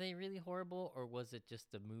were they really horrible, or was it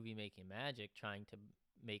just the movie making magic trying to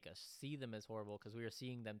make us see them as horrible because we were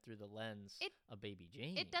seeing them through the lens of Baby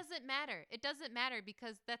Jane? It doesn't matter. It doesn't matter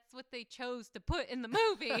because that's what they chose to put in the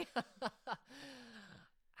movie.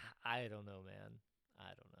 I don't know, man. I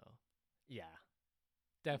don't know. Yeah.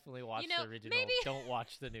 Definitely watch You know, the original. maybe- Don't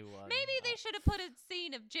watch the new one. Maybe they should have put a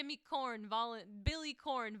scene of Billy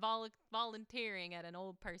Corn volunteering at an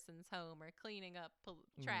old person's home or cleaning up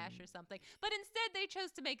trash or something. But instead, they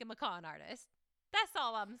chose to make him a con artist. That's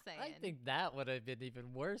all I'm saying. I think that would have been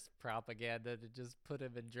even worse propaganda, to just put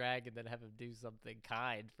him in drag and then have him do something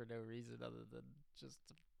kind for no reason other than just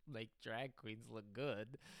to make drag queens look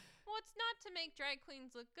good. Well, it's not to make drag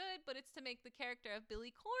queens look good, but it's to make the character of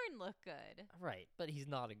Billy Corn look good. Right, but he's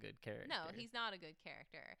not a good character. No, he's not a good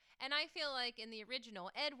character. And I feel like in the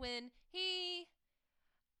original, Edwin,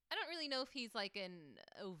 I don't really know if he's like an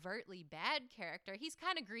overtly bad character. He's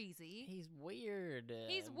kind of greasy. He's weird.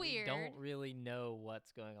 He's We weird. don't really know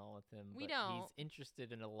what's going on with him. We but don't. He's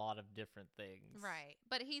interested in a lot of different things. Right.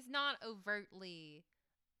 But he's not overtly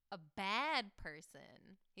a bad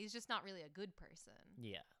person. He's just not really a good person.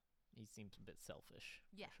 Yeah, he seems a bit selfish.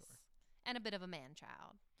 Yes. For sure. And a bit of a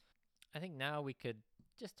man-child. I think now we could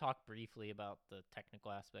just talk briefly about the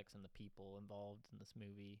technical aspects and the people involved in this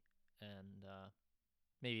movie. And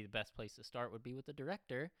maybe the best place to start would be with the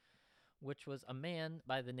director, which was a man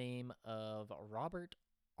by the name of Robert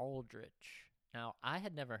Aldrich. Now, I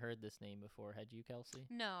had never heard this name before. Had you, Kelsey?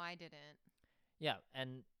 No, I didn't. Yeah,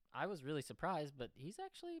 and I was really surprised, but he's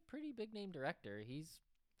actually a pretty big name director. He's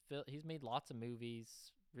made lots of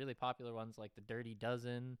movies, really popular ones like The Dirty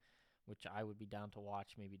Dozen, which I would be down to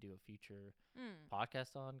watch, maybe do a future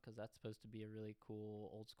podcast on, because that's supposed to be a really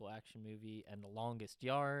cool old school action movie, and The Longest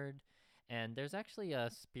Yard. And there's actually a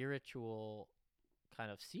spiritual kind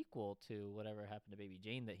of sequel to Whatever Happened to Baby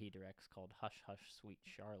Jane that he directs called Hush Hush Sweet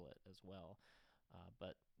Charlotte as well.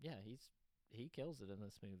 But yeah, he kills it in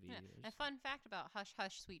this movie. Yeah. A fun fact about Hush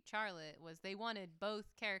Hush Sweet Charlotte was they wanted both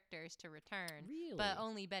characters to return, Really? but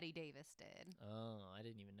only Betty Davis did. Oh, I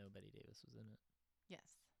didn't even know Betty Davis was in it. Yes.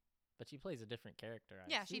 But she plays a different character.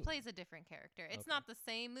 Yeah, she assume. plays a different character. It's Okay. not the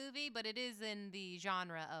same movie, but it is in the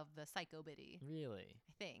genre of the Psycho Biddy, Really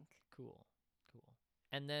I think. cool.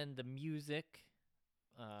 And then the music.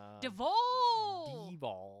 Devol!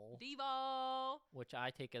 Devol, which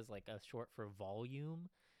I take as like a short for volume,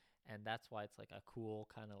 and that's why it's like a cool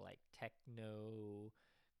kind of like techno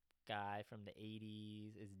guy from the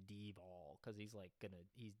 80s is Devol, because he's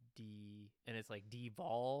and it's like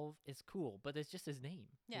Devolve is cool, but it's just his name.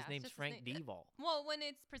 Yeah, His it's name's just his Frank name. Devol. Well, when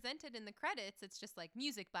it's presented in the credits, it's just like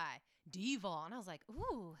music by Devol. And I was like,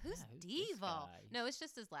 ooh, who's Yeah, who's this Devol? guy? No, it's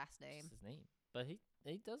just his last It's name. just his name. but he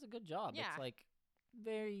does a good job. Yeah. It's like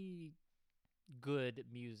very good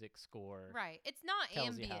music score. Right. It's not Tells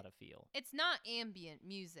ambient. you how to feel. It's not ambient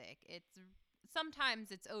music.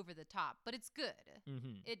 Sometimes it's over the top, but it's good.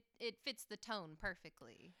 Mm-hmm. It fits the tone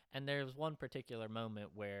perfectly. And there's one particular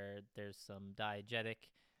moment where there's some diegetic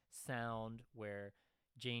sound where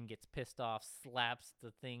Jane gets pissed off, slaps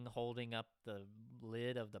the thing holding up the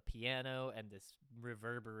lid of the piano, and this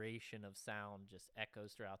reverberation of sound just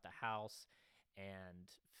echoes throughout the house and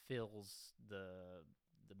fills the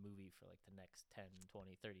movie for like the next 10,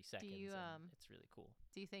 20, 30 seconds. And it's really cool.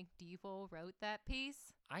 Do you think Devil wrote that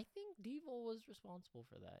piece? I think Devil was responsible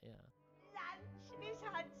for that, yeah. Lunch, Miss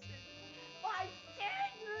Hudson. Why,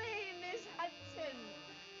 certainly, Miss Hudson.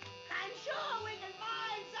 I'm sure we can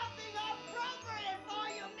find something appropriate for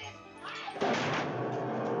you, Miss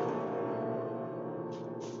Hudson.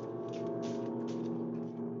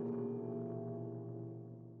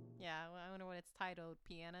 Yeah, well, I wonder what it's titled.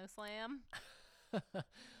 Piano Slam?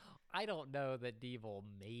 I don't know that Devil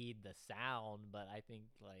made the sound, but I think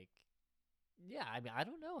like, yeah, I mean, I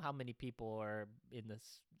don't know how many people are in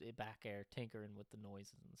this back air tinkering with the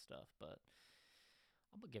noises and stuff, but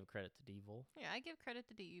I'm gonna give credit to Devil. Yeah, I give credit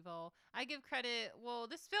to Devil. I give credit. Well,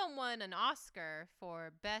 this film won an Oscar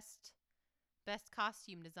for best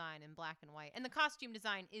costume design in black and white, and the costume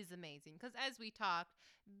design is amazing because, as we talked,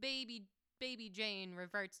 baby Jane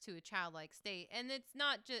reverts to a childlike state, and it's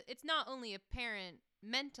not only apparent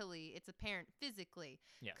mentally, it's apparent physically,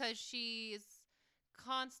 because she is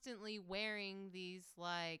constantly wearing these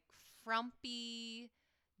like frumpy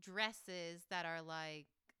dresses that are like,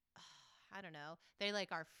 I don't know, they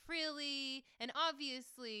like are frilly and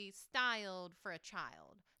obviously styled for a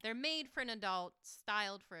child. They're made for an adult,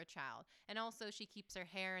 styled for a child. And also she keeps her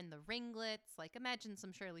hair in the ringlets. Like, imagine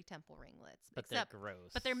some Shirley Temple ringlets. But they're gross.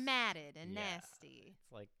 But they're matted and Yeah. nasty.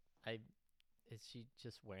 It's like, is she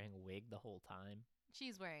just wearing a wig the whole time?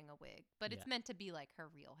 She's wearing a wig, but it's Yeah. meant to be like her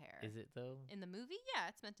real hair. Is it though? In the movie? Yeah,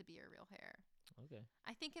 it's meant to be her real hair. Okay.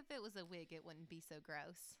 I think if it was a wig, it wouldn't be so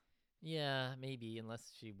gross. Yeah, maybe,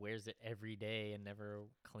 unless she wears it every day and never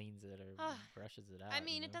cleans it or brushes it out. I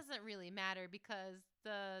mean, you it know? doesn't really matter because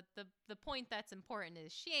the point that's important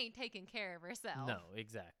is she ain't taking care of herself. No,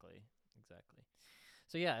 exactly.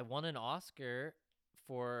 So yeah, I won an Oscar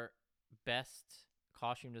for best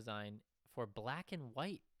costume design for black and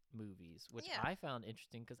white movies, which Yeah. I found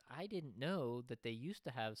interesting because I didn't know that they used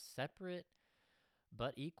to have separate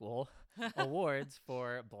but equal awards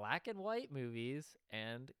for black and white movies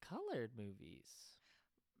and colored movies.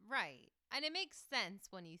 Right. And it makes sense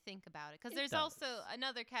when you think about it, because It there's does. also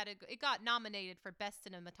another category. It got nominated for best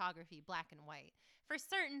cinematography, black and white. For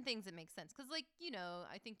certain things, it makes sense. Because, like, you know,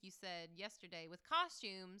 I think you said yesterday with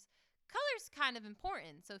costumes, color's kind of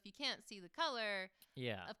important. So if you can't see the color,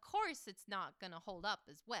 Yeah. of course it's not going to hold up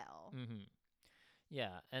as well. Mm-hmm.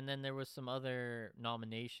 Yeah, and then there was some other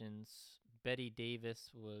nominations. Betty Davis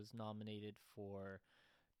was nominated for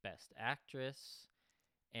Best Actress,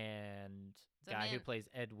 and So guy who man- plays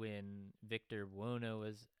Edwin, Victor Buono,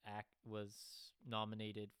 was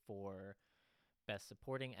nominated for Best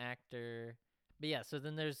Supporting Actor. But yeah, so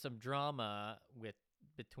then there's some drama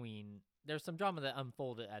there's some drama that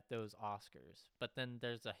unfolded at those Oscars, but then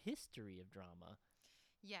there's a history of drama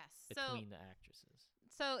Yes. between the actresses.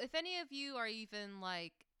 So if any of you are even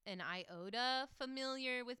like an iota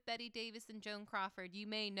familiar with Betty Davis and Joan Crawford, you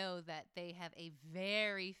may know that they have a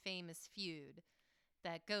very famous feud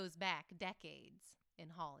that goes back decades in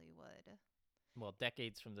Hollywood. Well,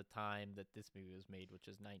 decades from the time that this movie was made, which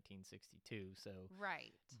is 1962, so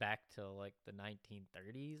Right. back to like the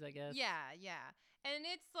 1930s, I guess. Yeah, yeah. And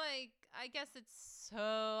it's like, I guess it's so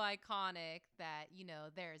iconic that, you know,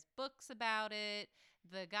 there's books about it.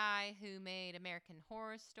 The guy who made American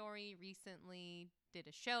Horror Story recently did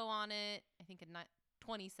a show on it, I think in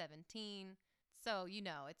 2017. So, you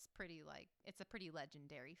know, it's a pretty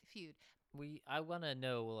legendary feud. I want to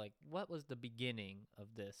know, like, what was the beginning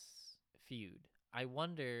of this feud? I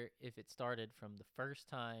wonder if it started from the first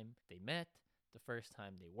time they met, the first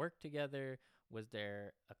time they worked together. Was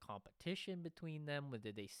there a competition between them?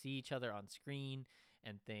 Did they see each other on screen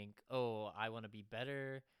and think, oh, I want to be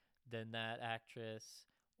better than that actress?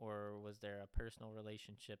 Or was there a personal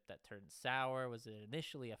relationship that turned sour? Was it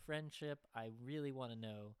initially a friendship? I really want to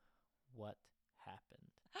know what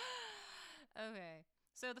happened. Okay.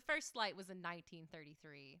 So the first flight was in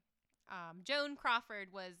 1933. Joan Crawford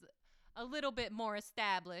was a little bit more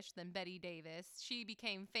established than Betty Davis. She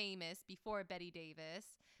became famous before Betty Davis.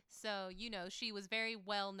 So, you know, she was very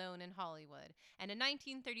well known in Hollywood. And in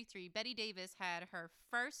 1933, Betty Davis had her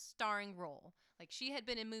first starring role. Like, she had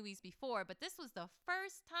been in movies before, but this was the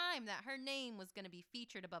first time that her name was going to be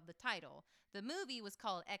featured above the title. The movie was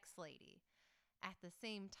called X-Lady. At the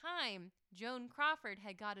same time, Joan Crawford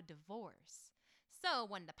had got a divorce. So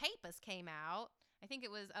when the papers came out, I think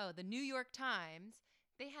it was, the New York Times,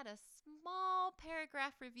 they had a small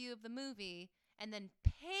paragraph review of the movie and then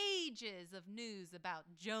pages of news about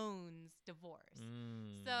Joan's divorce.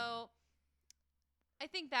 So I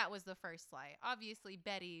think that was the first slight. Obviously,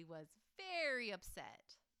 Betty was very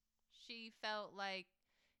upset. She felt like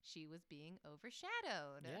she was being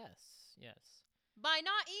overshadowed. Yes. By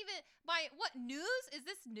what news? Is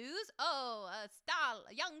this news? Oh,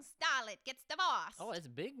 a young starlet gets divorced. Oh, it's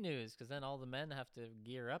big news because then all the men have to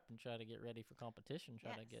gear up and try to get ready for competition.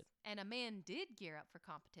 And a man did gear up for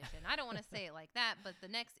competition. I don't want to say it like that, but the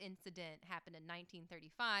next incident happened in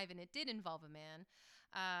 1935, and it did involve a man.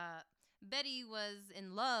 Betty was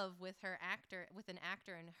in love with an actor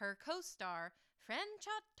and her co-star,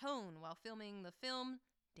 Franchot Tone, while filming the film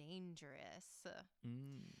Dangerous.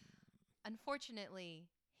 Unfortunately,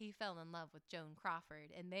 he fell in love with Joan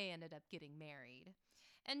Crawford, and they ended up getting married.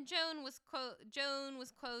 And Joan was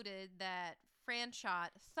quoted that Franchot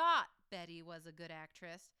thought Betty was a good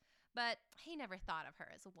actress, but he never thought of her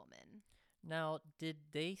as a woman. Now, did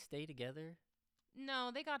they stay together?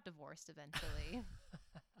 No, they got divorced eventually.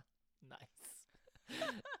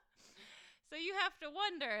 Nice. So you have to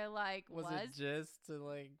wonder, like, was it just to,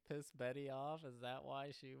 like, piss Betty off? Is that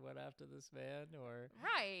why she went after this man? Or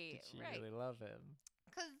right, did she really love him?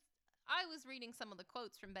 Because I was reading some of the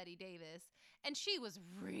quotes from Betty Davis, and she was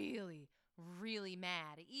really, really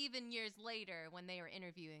mad. Even years later, when they were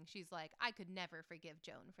interviewing, she's like, I could never forgive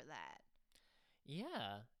Joan for that.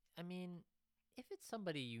 Yeah. I mean, if it's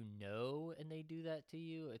somebody you know and they do that to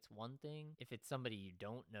you, it's one thing. If it's somebody you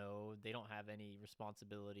don't know, they don't have any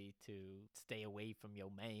responsibility to stay away from your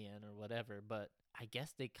man or whatever. But I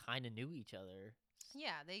guess they kind of knew each other.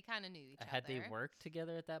 Yeah, they kind of knew each other. Had they worked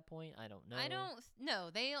together at that point? I don't know. I don't know.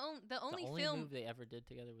 The only film move they ever did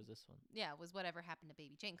together was this one. Yeah, was Whatever Happened to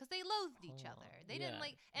Baby Jane, because they loathed each other. They didn't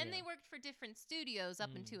like, and they worked for different studios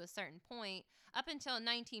up until a certain point. Up until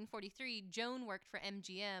 1943, Joan worked for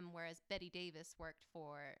MGM, whereas Betty Davis worked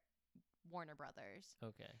for Warner Brothers.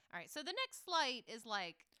 Okay. All right, so the next slight is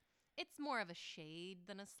like, it's more of a shade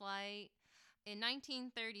than a slight. In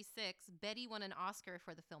 1936, Betty won an Oscar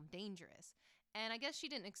for the film Dangerous. And I guess she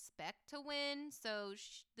didn't expect to win, so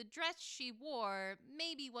the dress she wore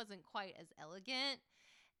maybe wasn't quite as elegant.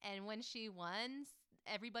 And when she won,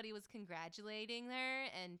 everybody was congratulating her,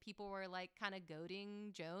 and people were like kind of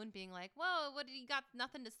goading Joan, being like, whoa, what, you got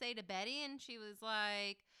nothing to say to Betty? And she was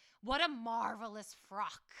like, what a marvelous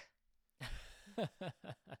frock.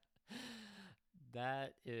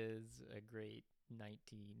 That is a great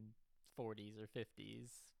 1940s or 50s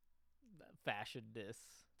fashion diss.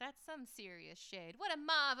 That's some serious shade. What a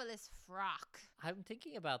marvelous frock. I'm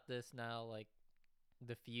thinking about this now, like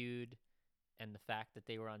the feud and the fact that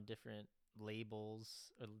they were on different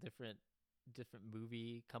labels or different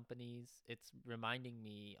movie companies. It's reminding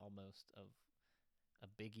me almost of a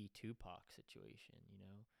Biggie Tupac situation, you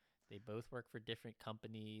know? They both work for different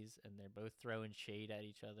companies and they're both throwing shade at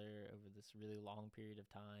each other over this really long period of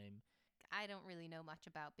time. I don't really know much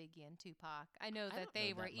about Biggie and Tupac. I know that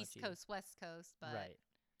they were East Coast, West Coast, but... Right.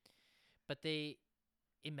 But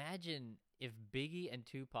imagine if Biggie and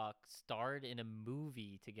Tupac starred in a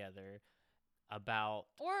movie together about...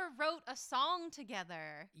 Or wrote a song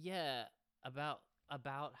together. Yeah, about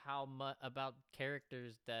about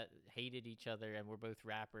characters that hated each other and were both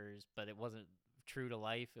rappers, but it wasn't true to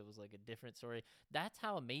life. It was like a different story. That's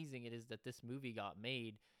how amazing it is that this movie got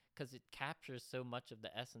made, because it captures so much of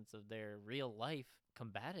the essence of their real life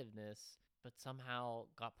combativeness, but somehow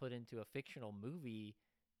got put into a fictional movie.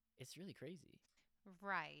 It's really crazy.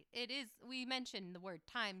 Right. It is. We mentioned the word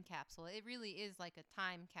time capsule. It really is like a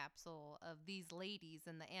time capsule of these ladies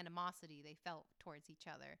and the animosity they felt towards each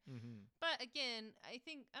other. Mm-hmm. But again, I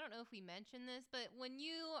don't know if we mentioned this, but when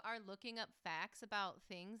you are looking up facts about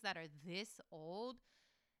things that are this old,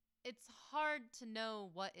 it's hard to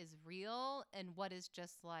know what is real and what is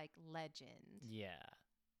just like legend. Yeah.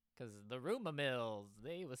 Because the rumor mills,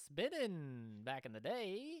 they were spinning back in the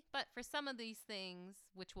day. But for some of these things,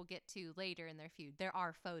 which we'll get to later in their feud, there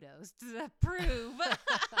are photos to prove.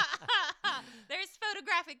 There's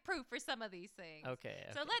photographic proof for some of these things. Okay.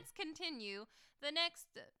 So let's continue. The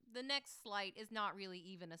next slight is not really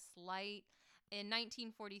even a slight. In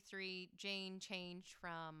 1943, Jane changed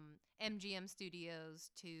from MGM Studios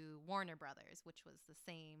to Warner Brothers, which was the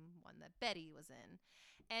same one that Betty was in.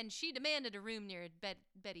 And she demanded a room near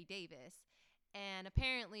Betty Davis. And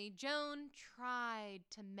apparently, Joan tried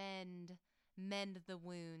to mend the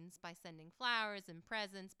wounds by sending flowers and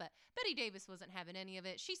presents, but Betty Davis wasn't having any of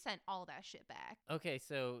it. She sent all that shit back. Okay,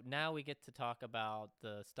 so now we get to talk about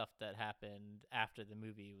the stuff that happened after the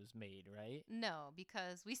movie was made, right? No,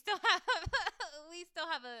 because we still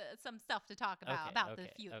have some stuff to talk about the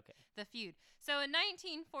feud. Okay. The feud. So in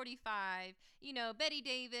 1945, Betty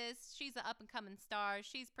Davis, she's an up-and-coming star.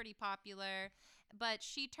 She's pretty popular, but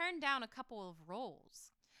she turned down a couple of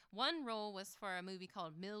roles. One role was for a movie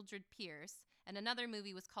called Mildred Pierce, and another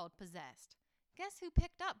movie was called Possessed. Guess who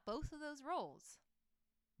picked up both of those roles?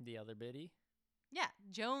 The other Betty? Yeah,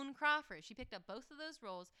 Joan Crawford. She picked up both of those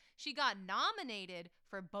roles. She got nominated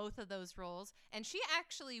for both of those roles, and she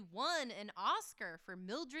actually won an Oscar for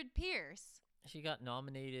Mildred Pierce. She got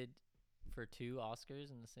nominated for 2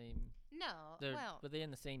 Oscars in the same... No, were they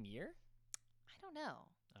in the same year? I don't know.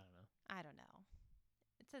 I don't know.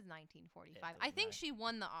 It says 1945. Yeah, I think she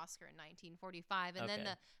won the Oscar in 1945, and then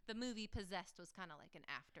Okay. the movie Possessed was kind of like an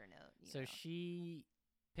afternote. So she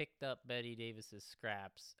picked up Betty Davis's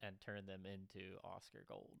scraps and turned them into Oscar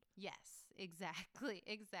gold. Yes, exactly.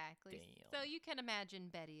 Damn. So you can imagine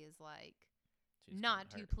Betty is like She's not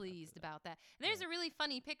kinda too hurt pleased after that. about that. And there's Yeah. a really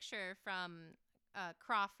funny picture from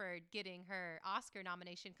Crawford getting her Oscar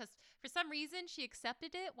nomination because for some reason she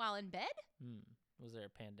accepted it while in bed. Was there a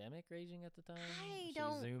pandemic raging at the time? I Was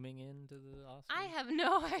don't- she zooming into the Oscars? I have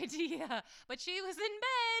no idea, but she was in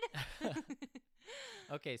bed.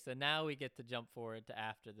 Okay, so now we get to jump forward to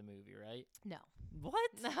after the movie, right? No.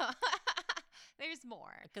 What? No. There's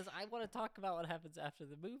more. Because I want to talk about what happens after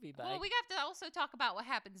the movie, but Well, we have to also talk about what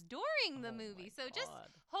happens during the Oh movie. my So just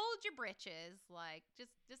God. hold your britches, like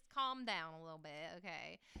just calm down a little bit,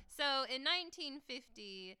 okay? So in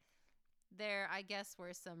 1950, there I guess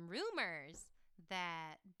were some rumors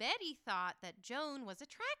that Betty thought that Joan was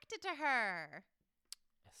attracted to her.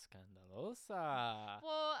 Escandalosa.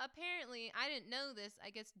 Well, apparently, I didn't know this. I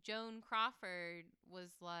guess Joan Crawford was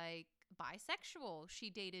like bisexual. She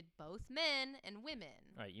dated both men and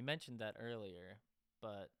women. Right, you mentioned that earlier,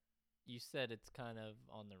 but you said it's kind of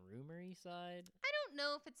on the rumory side. I don't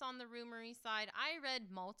know if it's on the rumory side. I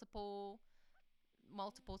read multiple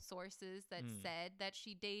sources that said that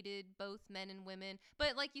she dated both men and women.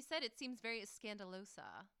 But like you said, it seems very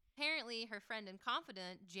scandalosa. Apparently, her friend and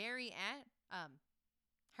confidant,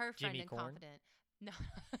 her friend Jimmy and Corn? confidant. No,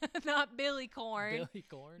 not Billy Corn. Billy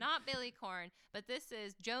Corn? Not Billy Corn, but this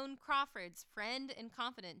is Joan Crawford's friend and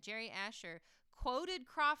confidant, Jerry Asher, quoted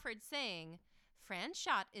Crawford saying, "Fran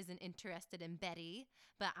Schott isn't interested in Betty,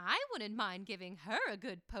 but I wouldn't mind giving her a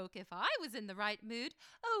good poke if I was in the right mood.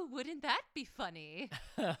 Oh, wouldn't that be funny?"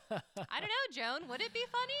 I don't know, Joan. Would it be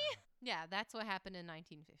funny? Yeah, that's what happened in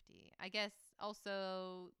 1950. I guess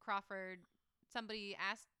also Crawford, somebody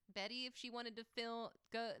asked Betty if she wanted to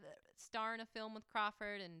star in a film with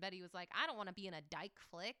Crawford, and Betty was like, "I don't want to be in a dyke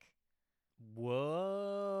flick."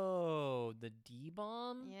 Whoa, the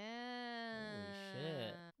D-bomb? Yeah. Holy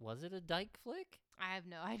shit. Was it a dyke flick? I have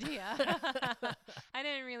no idea. I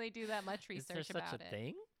didn't really do that much Is there research such about a it.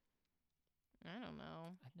 thing? I don't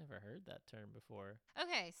know. I've never heard that term before.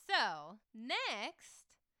 Okay, so next,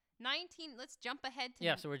 let's jump ahead to...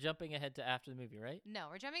 Yeah, so we're jumping ahead to after the movie, right? No,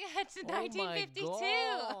 we're jumping ahead to Oh my 1952.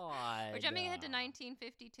 God. We're jumping ahead to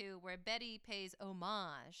 1952, where Betty pays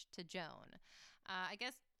homage to Joan. I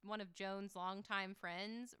guess one of Joan's longtime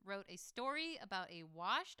friends wrote a story about a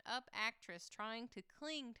washed-up actress trying to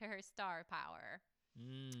cling to her star power.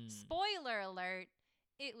 Spoiler alert,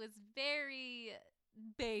 it was very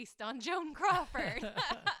based on Joan Crawford.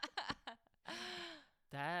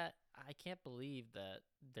 That, I can't believe that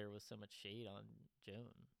there was so much shade on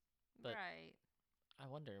Joan. But right. I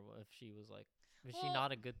wonder if she was like, was she Well,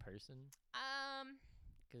 not a good person?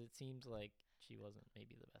 Because it seems like she wasn't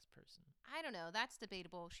maybe the best person. I don't know. That's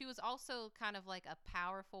debatable. She was also kind of like a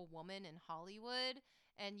powerful woman in Hollywood.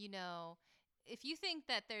 And, if you think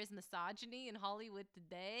that there's misogyny in Hollywood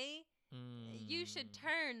today, you should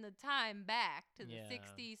turn the time back to the Yeah.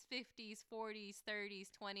 60s, 50s, 40s, 30s,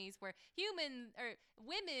 20s, where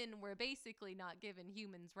women were basically not given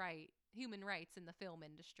human rights in the film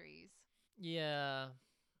industries. Yeah.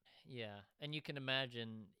 And you can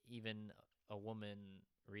imagine even a woman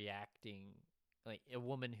reacting, like a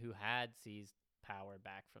woman who had seized power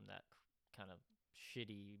back from that kind of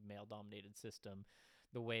shitty male-dominated system,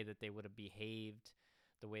 the way that they would have behaved,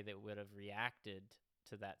 the way they would have reacted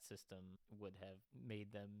to that system would have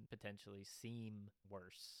made them potentially seem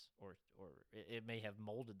worse, or it may have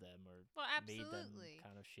molded them, or Well, made them absolutely.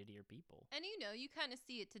 kind of shittier people. And you kind of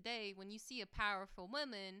see it today when you see a powerful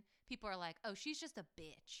woman, people are like, "Oh, she's just a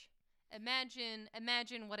bitch." Imagine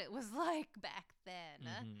what it was like back then.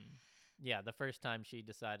 Mhm. Yeah, the first time she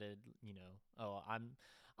decided, oh, I'm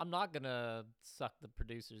not gonna suck the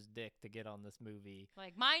producer's dick to get on this movie.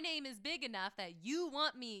 Like, my name is big enough that you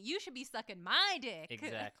want me. You should be sucking my dick.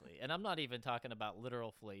 Exactly. And I'm not even talking about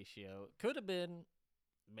literal fellatio. Could have been,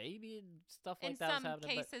 maybe stuff like that was In some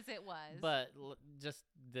happening. cases, it was. But just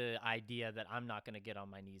the idea that I'm not going to get on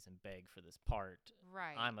my knees and beg for this part.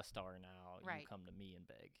 Right. I'm a star now. Right. You come to me and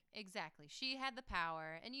beg. Exactly. She had the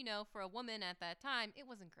power. And, for a woman at that time, it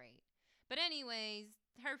wasn't great. But anyways,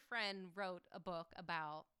 her friend wrote a book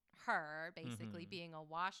about her basically being a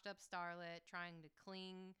washed up starlet trying to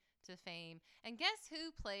cling to fame. And guess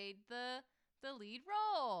who played the lead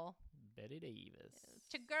role? Betty Davis.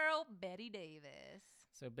 It's your girl, Betty Davis.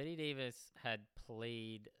 So Betty Davis had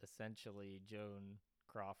played essentially Joan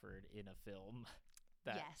Crawford in a film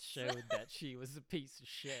that Yes. showed that she was a piece of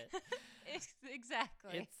shit.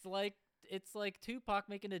 Exactly. It's like Tupac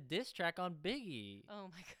making a diss track on Biggie. Oh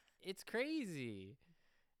my God. It's crazy.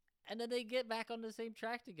 And then they get back on the same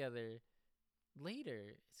track together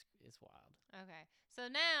later. It's wild. Okay. So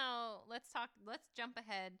now let's jump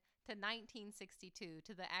ahead to 1962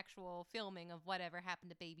 to the actual filming of whatever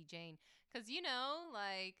happened to Baby Jane. Because,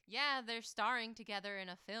 they're starring together in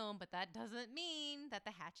a film, but that doesn't mean that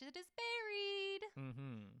the hatchet is buried.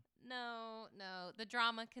 Mm-hmm. No. The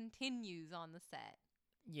drama continues on the set.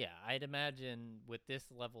 Yeah, I'd imagine with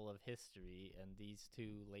this level of history and these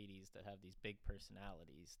two ladies that have these big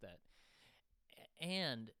personalities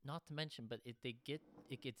and not to mention, but it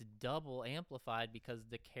gets double amplified because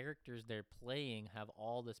the characters they're playing have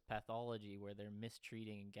all this pathology where they're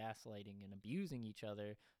mistreating and gaslighting and abusing each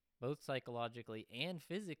other, both psychologically and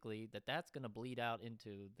physically, that's going to bleed out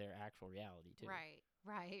into their actual reality too. Right.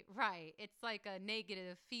 It's like a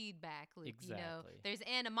negative feedback loop. Exactly. There's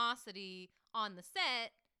animosity on the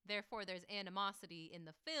set, therefore there's animosity in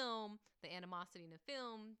the film. The animosity in the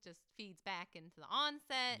film just feeds back into the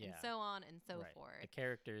onset, and so on and so forth. The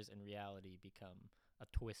characters in reality become a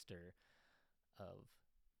twister of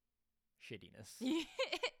shittiness.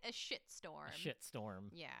 A shitstorm. A shitstorm.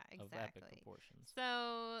 Yeah, exactly. Of epic proportions.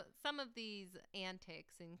 So some of these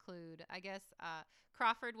antics include, I guess,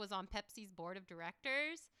 Crawford was on Pepsi's board of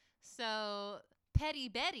directors. So Petty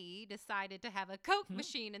Betty decided to have a Coke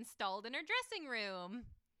machine installed in her dressing room.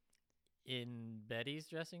 In Betty's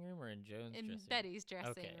dressing room or in Joan's dressing room? In Betty's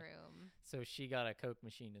dressing room. So she got a Coke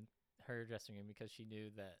machine in her dressing room because she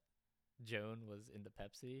knew that Joan was into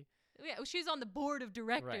Pepsi. Yeah, she was on the board of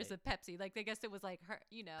directors of Pepsi. Like, I guess it was like her,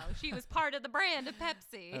 she was part of the brand of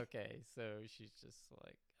Pepsi. Okay, so she's just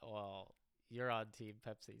like, well, you're on Team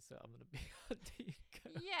Pepsi, so I'm going to be on Team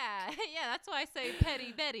Coke. Yeah, that's why I say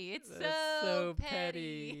Petty Betty. It's so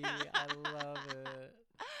petty. I love it.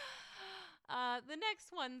 The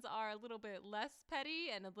next ones are a little bit less petty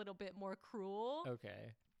and a little bit more cruel.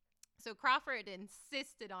 Okay. So Crawford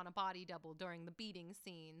insisted on a body double during the beating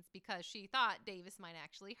scenes because she thought Davis might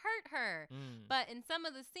actually hurt her. But in some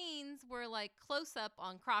of the scenes were like close up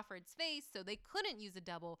on Crawford's face, so they couldn't use a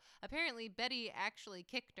double. Apparently, Betty actually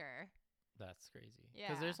kicked her. That's crazy. Yeah.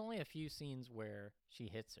 Because there's only a few scenes where she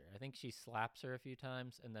hits her. I think she slaps her a few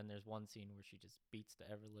times, and then there's one scene where she just beats the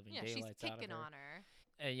ever-living daylights out of her. Yeah, she's kicking on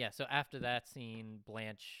her. So after that scene,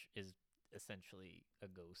 Blanche is essentially a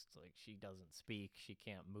ghost. Like, she doesn't speak, she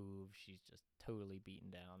can't move, she's just totally beaten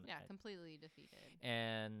down. Yeah, completely defeated.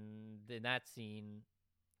 And in that scene,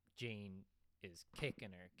 Jane is kicking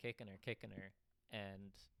her,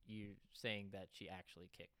 and you're saying that she actually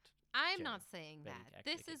kicked. I'm Joan. not saying Betty that.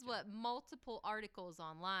 actually This is kicked what multiple articles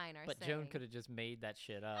online are But saying. Joan could have just made that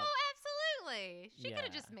shit up. Oh, absolutely. She could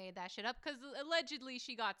have just made that shit up because allegedly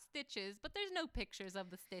she got stitches, but there's no pictures of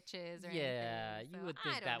the stitches or anything. Yeah, you so would I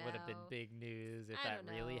think don't that would have been know. big news if I that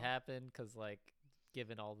don't really know. happened, because, like,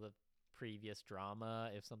 given all the previous drama,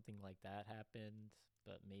 if something like that happened,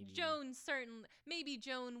 but maybe... Maybe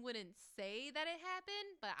Joan wouldn't say that it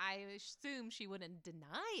happened, but I assume she wouldn't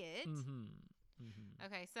deny it.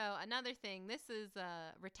 Okay, so another thing, this is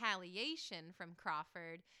retaliation from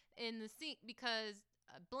Crawford in the scene because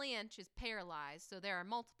Blanche is paralyzed, so there are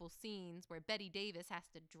multiple scenes where Betty Davis has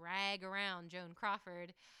to drag around Joan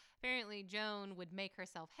Crawford. Apparently, Joan would make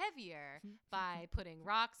herself heavier by putting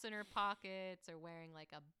rocks in her pockets or wearing like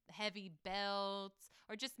a heavy belt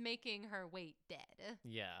or just making her weight dead.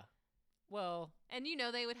 Yeah. Well, And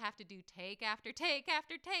they would have to do take after take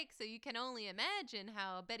after take, so you can only imagine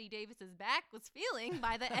how Betty Davis's back was feeling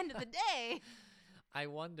by the end of the day. I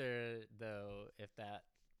wonder, though, if that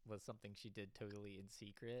was something she did totally in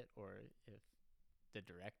secret, or if the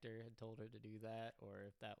director had told her to do that, or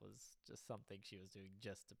if that was just something she was doing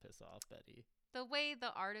just to piss off Betty. The way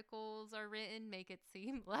the articles are written make it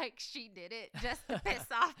seem like she did it just to piss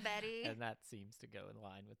off Betty. And that seems to go in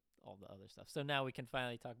line with all the other stuff. So now we can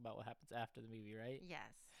finally talk about what happens after the movie, right? Yes,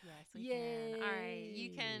 we can. All right,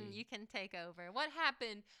 you can take over. What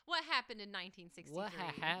happened in 1963? What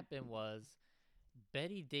happened was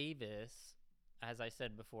Betty Davis, as I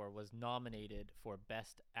said before, was nominated for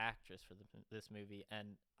Best Actress for this movie, and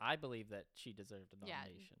I believe that she deserved a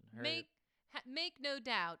nomination. Make no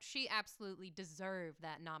doubt, she absolutely deserved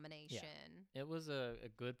that nomination. Yeah. It was a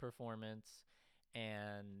good performance,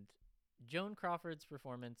 and Joan Crawford's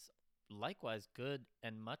performance, likewise good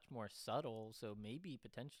and much more subtle, so maybe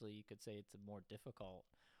potentially you could say it's a more difficult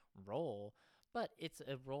role, but it's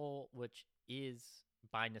a role which is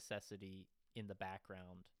by necessity in the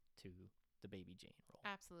background to the Baby Jane role.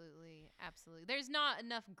 Absolutely. There's not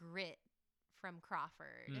enough grit from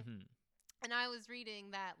Crawford. Mm-hmm. And I was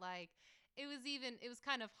reading that, it was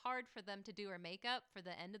kind of hard for them to do her makeup for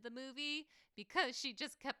the end of the movie because she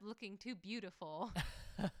just kept looking too beautiful.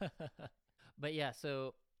 But yeah,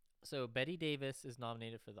 so Betty Davis is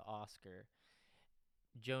nominated for the Oscar.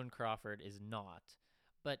 Joan Crawford is not.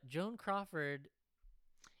 But Joan Crawford...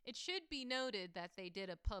 It should be noted that they did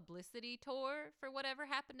a publicity tour for whatever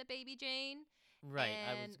happened to Baby Jane. Right,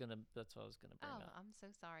 that's what I was gonna bring up. Oh, I'm so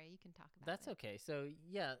sorry. You can talk about That's it. okay. So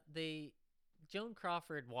yeah, Joan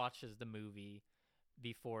Crawford watches the movie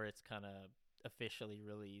before it's kind of officially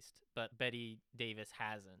released, but Betty Davis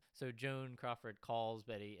hasn't. So Joan Crawford calls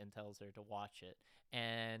Betty and tells her to watch it.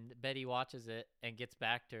 And Betty watches it and gets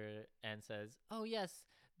back to her and says, "Oh yes,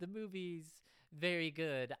 the movie's very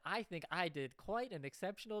good. I think I did quite an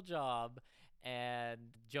exceptional job." And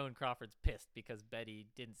Joan Crawford's pissed because Betty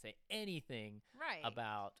didn't say anything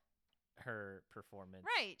about her performance.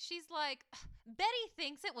 Right. She's like, Betty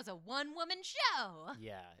thinks it was a one-woman show.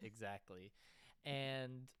 Yeah, exactly.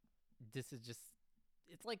 And this is just,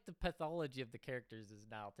 it's like the pathology of the characters is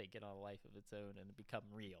now taken on a life of its own and become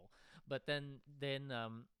real. But then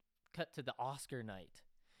cut to the Oscar night.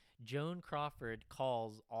 Joan Crawford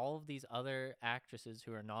calls all of these other actresses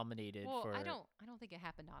who are nominated for... I don't think it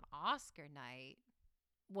happened on Oscar night.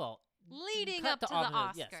 Well, leading up to the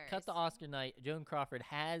Oscars. Yes, cut the Oscar night. Joan Crawford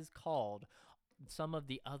has called some of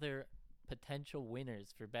the other potential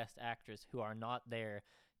winners for Best Actress who are not there,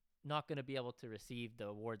 not going to be able to receive the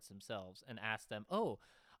awards themselves, and asked them, "Oh,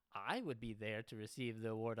 I would be there to receive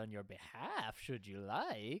the award on your behalf, should you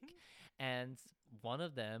like?" And one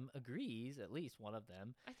of them agrees, at least one of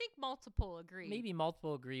them. I think multiple agree. Maybe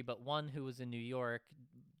multiple agree, but one who was in New York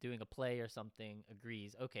doing a play or something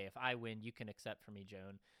agrees, "Okay, if I win, you can accept for me,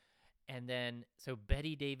 Joan." And then, so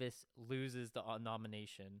Betty Davis loses the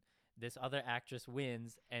nomination. This other actress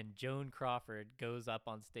wins, and Joan Crawford goes up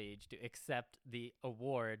on stage to accept the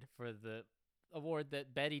award for the award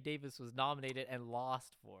that Betty Davis was nominated and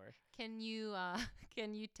lost for. Can you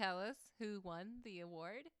tell us who won the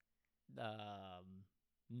award?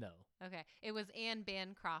 No. Okay. It was Anne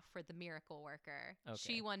Bancroft for The Miracle Worker. Okay.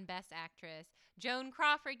 She won Best Actress. Joan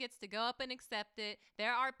Crawford gets to go up and accept it.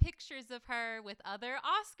 There are pictures of her with other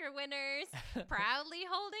Oscar winners proudly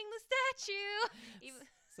holding the statue.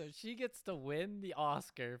 So she gets to win the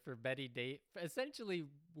Oscar for Betty Davis, essentially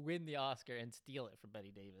win the Oscar and steal it from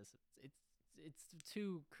Betty Davis. It's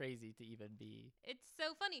too crazy to even be. It's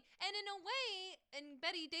so funny. And in a way, and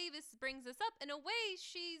Betty Davis brings this up, in a way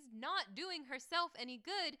she's not doing herself any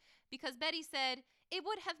good, because Betty said, "It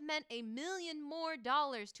would have meant $1 million more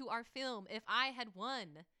to our film if I had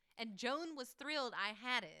won." And Joan was thrilled I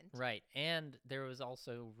hadn't. Right. And there was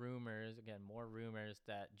also rumors, again, more rumors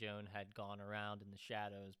that Joan had gone around in the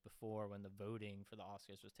shadows before when the voting for the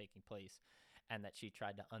Oscars was taking place, and that she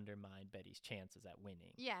tried to undermine Betty's chances at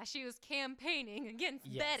winning. Yeah, she was campaigning against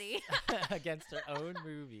Betty. Against her own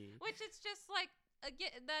movie. Which it's just like,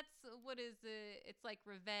 again, that's what is it? It's like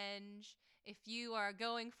revenge. If you are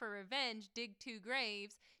going for revenge, dig two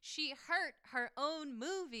graves. She hurt her own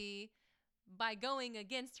movie by going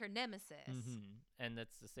against her nemesis. Mm-hmm. And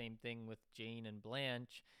that's the same thing with Jane and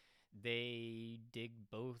Blanche. They dig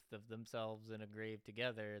both of themselves in a grave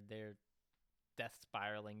together. They're death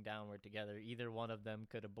spiraling downward together. Either one of them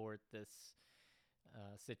could abort this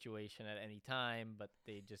situation at any time, but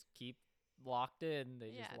they just keep locked in.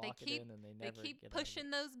 They just lock it in, and they never They keep get pushing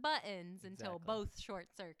out of it. those buttons until both short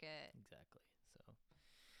circuit. Exactly. So,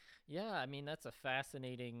 yeah, I mean, that's a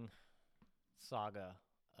fascinating saga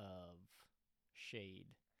of shade.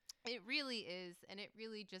 It really is, and it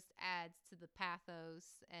really just adds to the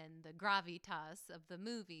pathos and the gravitas of the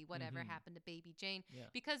movie, whatever Mhm. happened to Baby Jane, Yeah.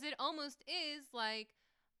 because it almost is like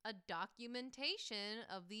a documentation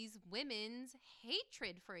of these women's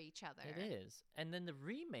hatred for each other. It is. And then the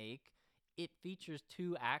remake, it features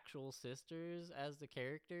 2 actual sisters as the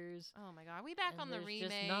characters. Oh my god, are we back and on the there's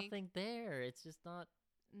remake? just nothing there. It's just not.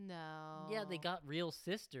 No. Yeah, they got real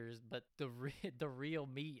sisters, but the the real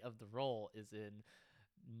meat of the role is in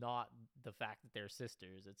not the fact that they're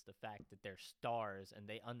sisters. It's the fact that they're stars and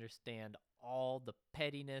they understand all the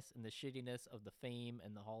pettiness and the shittiness of the fame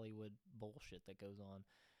and the Hollywood bullshit that goes on.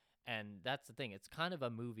 And that's the thing. It's kind of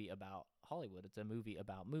a movie about Hollywood. It's a movie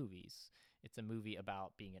about movies. It's a movie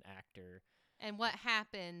about being an actor. And what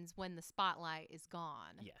happens when the spotlight is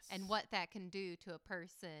gone. Yes. And what that can do to a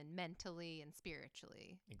person mentally and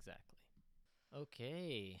spiritually. Exactly.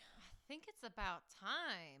 Okay. I think it's about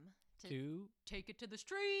time to 2. take it to the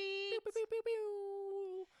streets. Pew, pew, pew, pew,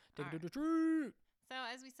 pew. Take it to Alright. the street. So,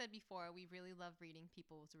 as we said before, we really love reading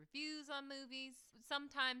people's reviews on movies.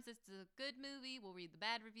 Sometimes it's a good movie, we'll read the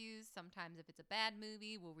bad reviews. Sometimes, if it's a bad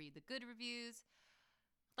movie, we'll read the good reviews.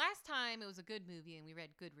 Last time, it was a good movie and we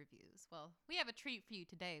read good reviews. Well, we have a treat for you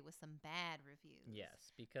today with some bad reviews.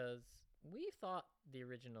 Yes, because we thought the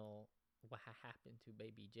original What Happened to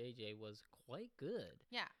Baby JJ was quite good.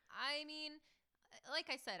 Yeah, I mean, like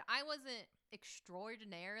I said, I wasn't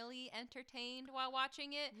extraordinarily entertained while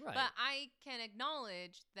watching it, Right. but I can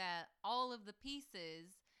acknowledge that all of the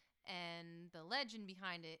pieces and the legend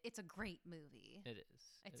behind it, it's a great movie. It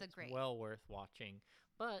is. It's It a is great- well worth watching,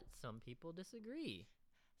 but some people disagree.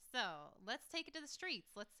 So let's take it to the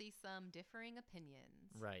streets. Let's see some differing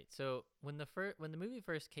opinions. Right. So when the movie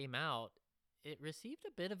first came out, it received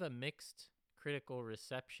a bit of a mixed critical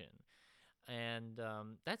reception, and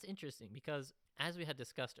that's interesting because, as we had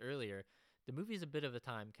discussed earlier, the movie is a bit of a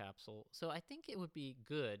time capsule. So I think it would be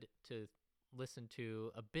good to listen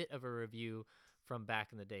to a bit of a review from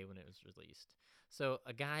back in the day when it was released. So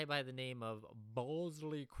a guy by the name of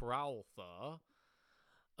Bosley Crowther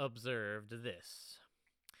observed this.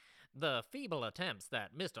 The feeble attempts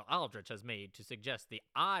that Mr. Aldrich has made to suggest the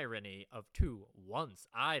irony of 2 once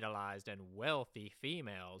idolized and wealthy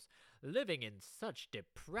females living in such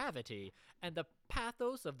depravity, and the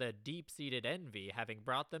pathos of their deep-seated envy having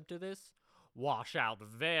brought them to this, wash out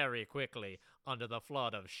very quickly under the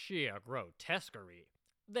flood of sheer grotesquerie.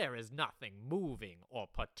 There is nothing moving or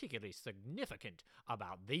particularly significant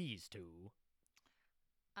about these 2.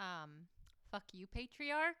 Fuck you,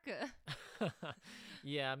 patriarch.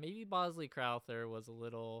 Yeah, maybe Bosley Crowther was a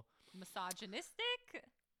little Misogynistic.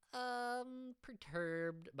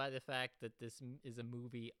 perturbed by the fact that this is a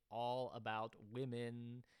movie all about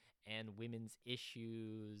women and women's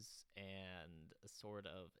issues and a sort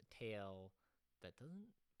of tale that doesn't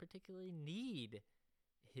particularly need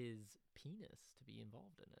his penis to be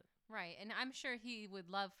involved in it. Right, and I'm sure he would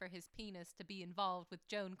love for his penis to be involved with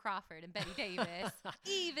Joan Crawford and Betty Davis,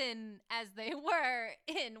 even as they were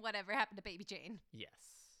in Whatever Happened to Baby Jane. Yes.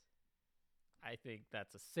 I think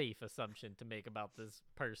that's a safe assumption to make about this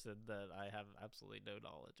person that I have absolutely no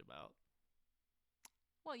knowledge about.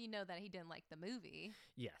 Well, you know that he didn't like the movie.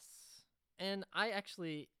 Yes. And I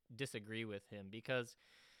actually disagree with him because,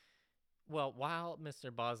 well, while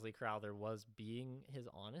Mr. Bosley Crowther was being his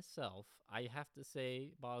honest self, I have to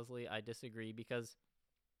say, Bosley, I disagree because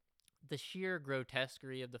the sheer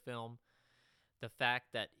grotesquerie of the film, the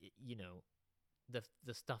fact that,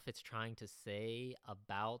 the stuff it's trying to say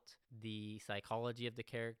about the psychology of the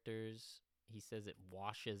characters, he says it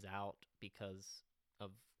washes out because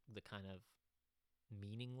of the kind of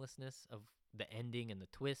meaninglessness of the ending and the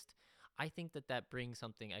twist. I think that brings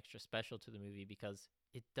something extra special to the movie because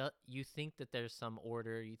you think that there's some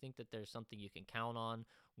order, you think that there's something you can count on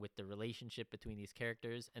with the relationship between these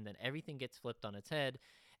characters, and then everything gets flipped on its head,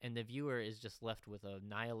 and the viewer is just left with a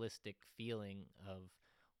nihilistic feeling of,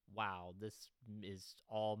 wow, this is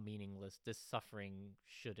all meaningless. This suffering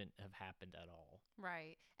shouldn't have happened at all.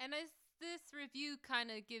 Right. And as this review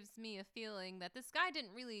kind of gives me a feeling that this guy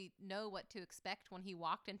didn't really know what to expect when he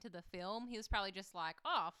walked into the film. He was probably just like,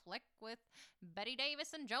 oh, a flick with Betty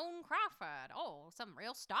Davis and Joan Crawford. Oh, some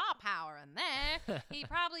real star power in there. He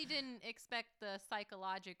probably didn't expect the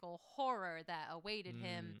psychological horror that awaited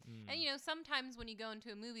him. And, sometimes when you go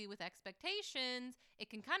into a movie with expectations,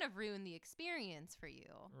 it can kind of ruin the experience for you.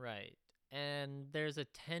 Right. And there's a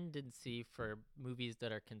tendency for movies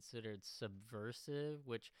that are considered subversive,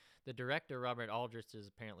 which the director, Robert Aldrich, is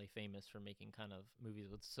apparently famous for making kind of movies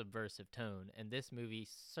with subversive tone. And this movie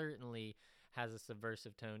certainly has a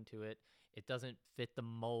subversive tone to it. It doesn't fit the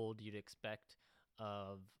mold you'd expect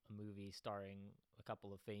of a movie starring a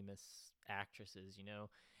couple of famous actresses, you know?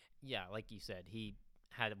 Yeah, like you said, he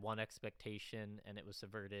had one expectation and it was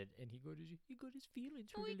subverted, and he got his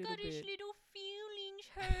feelings hurt a little bit. little feelings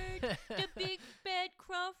hurt. The big bad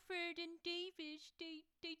Crawford and Davis,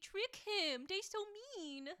 they trick him. They so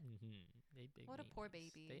mean. Mm-hmm. What a poor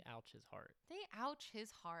baby. They ouch his heart. They ouch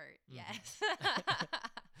his heart. Mhm. Yes.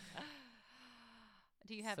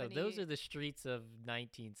 Do you have so any? those are the streets of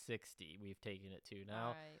 1960 we've taken it to. Now, All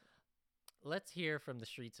right. let's hear from the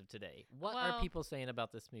streets of today. What Well, are people saying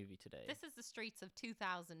about this movie today? This is the streets of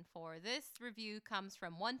 2004. This review comes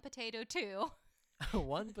from One Potato 2.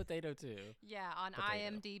 One potato too. Yeah, on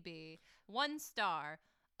Potato. IMDb. 1 star.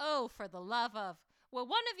 Oh, for the love of. Will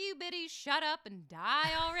one of you biddies shut up and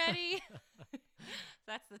die already?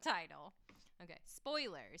 That's the title. Okay,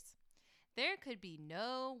 spoilers. There could be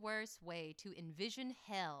no worse way to envision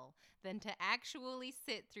hell than to actually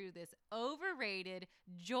sit through this overrated,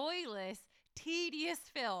 joyless, tedious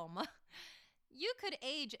film. You could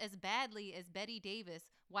age as badly as Betty Davis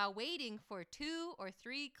while waiting for 2 or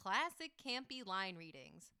 3 classic campy line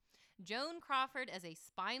readings. Joan Crawford as a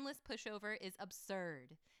spineless pushover is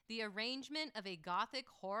absurd. The arrangement of a gothic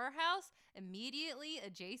horror house immediately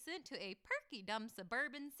adjacent to a perky dumb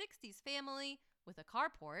suburban 60s family with a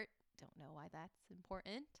carport, don't know why that's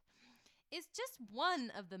important, is just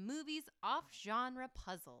one of the movie's off-genre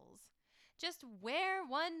puzzles. Just where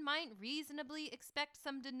one might reasonably expect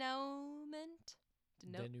some denouement.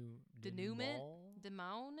 Denouement.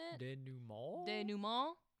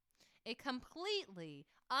 A completely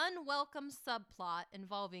unwelcome subplot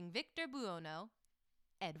involving Victor Buono,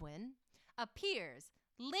 Edwin, appears,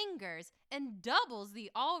 lingers, and doubles the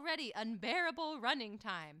already unbearable running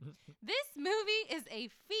time. This movie is a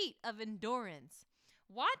feat of endurance.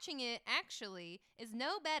 Watching it, actually, is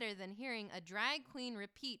no better than hearing a drag queen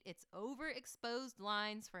repeat its overexposed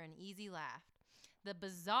lines for an easy laugh. The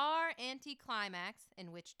bizarre anticlimax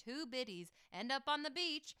in which 2 biddies end up on the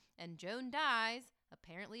beach and Joan dies,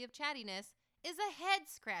 apparently of chattiness, is a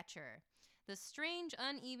head-scratcher. The strange,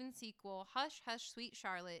 uneven sequel, Hush, Hush, Sweet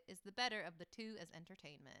Charlotte, is the better of the 2 as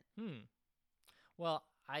entertainment. Well,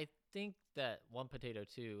 I think that One Potato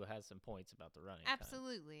 2 has some points about the running time.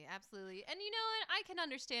 Absolutely. And you know what? I can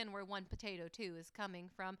understand where One Potato 2 is coming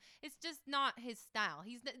from. It's just not his style.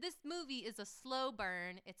 This movie is a slow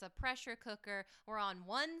burn. It's a pressure cooker. We're on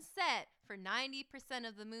one set for 90%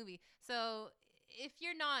 of the movie. So if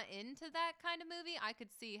you're not into that kind of movie, I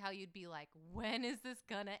could see how you'd be like, when is this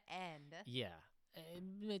gonna end? Yeah.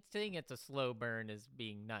 Saying it's a slow burn is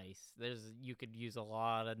being nice. You could use a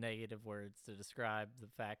lot of negative words to describe the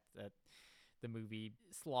fact that the movie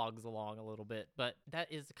slogs along a little bit, but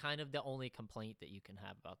that is kind of the only complaint that you can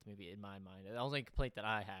have about the movie in my mind. The only complaint that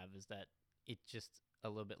I have is that it's just a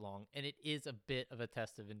little bit long, and it is a bit of a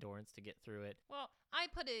test of endurance to get through it. Well, I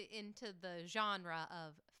put it into the genre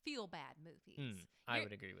of feel-bad movies. I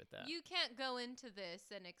would agree with that. You can't go into this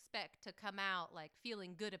and expect to come out like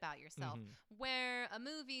feeling good about yourself. Where a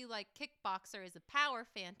movie like Kickboxer is a power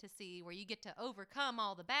fantasy where you get to overcome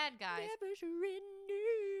all the bad guys. Never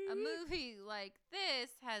surrender. A movie like this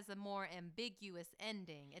has a more ambiguous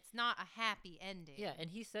ending. It's not a happy ending. Yeah, and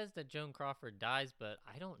he says that Joan Crawford dies, but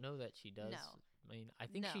I don't know that she does. No. I mean, I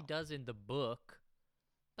think she No. does in the book.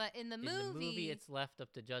 But in the In the movie, it's left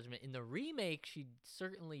up to judgment. In the remake, she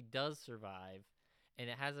certainly does survive, and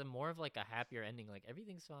it has a more of like a happier ending. Like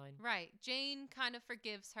everything's fine. right. Jane kind of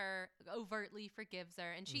forgives her, overtly forgives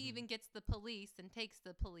her, and she even gets the police and takes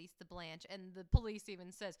the police to Blanche, and the police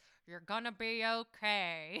even says, "You're gonna be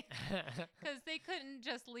okay," because they couldn't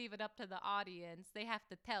just leave it up to the audience. They have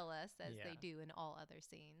to tell us, as they do in all other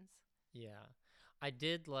scenes. Yeah, I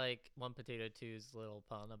did like One Potato 2's little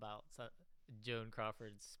pun about Joan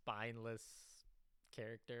Crawford's spineless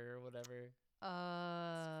character or whatever.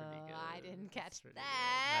 pretty good. I didn't catch That's pretty good.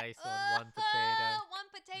 that. Nice one, One Potato. One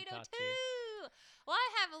Potato Got 2. you. Well, I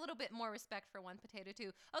have a little bit more respect for One Potato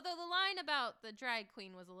 2. Although the line about the drag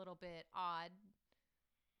queen was a little bit odd.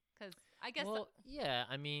 Because I guess yeah,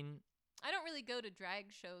 I mean, I don't really go to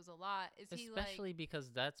drag shows a lot. Is he like... especially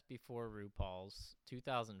because that's before RuPaul's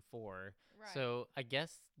 2004. Right. So I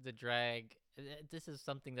guess the drag, this is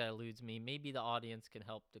something that eludes me. Maybe the audience can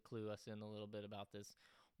help to clue us in a little bit about this.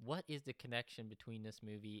 What is the connection between this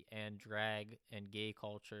movie and drag and gay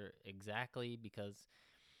culture exactly? Because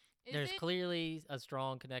there's clearly a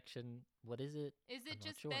strong connection. What is it? Is it I'm not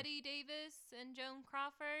just sure. Betty Davis and Joan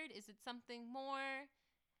Crawford? Is it something more?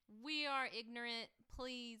 We are ignorant.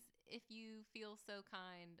 Please if you feel so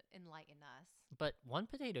kind, enlighten us. But One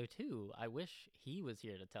Potato Two, I wish he was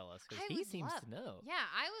here to tell us because I he would seems love- to know. Yeah,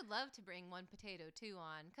 I would love to bring One Potato 2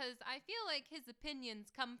 on because I feel like his opinions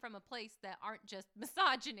come from a place that aren't just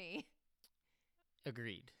misogyny.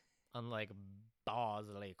 Agreed. Unlike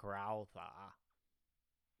Bosley Crowther.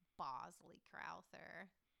 Bosley Crowther.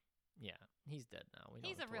 Yeah, he's dead now. We don't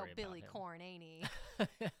He's have a to real worry about Billy him. Corn, ain't he?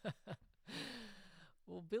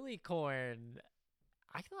 Well, Billy Corn,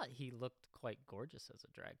 I thought he looked quite gorgeous as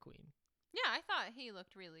a drag queen. Yeah, I thought he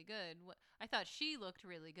looked really good. I thought she looked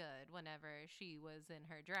really good whenever she was in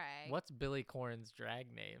her drag. What's Billy Corn's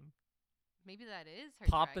drag name? Maybe that is her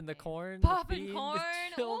Poppin' drag the name. Corn? to Poppin' feed the Corn.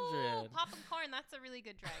 children. Ooh, Poppin' Corn. That's a really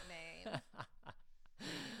good drag name.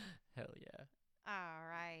 Hell yeah. All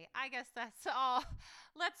right. I guess that's all.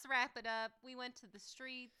 Let's wrap it up. We went to the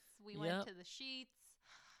streets. We Yep. went to the sheets.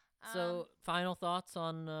 So, final thoughts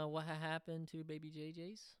on what happened to Baby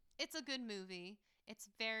JJ's? It's a good movie. It's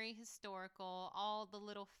very historical. All the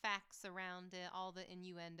little facts around it, all the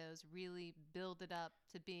innuendos really build it up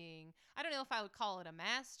to being, I don't know if I would call it a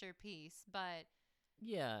masterpiece, but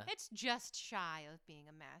Yeah. it's just shy of being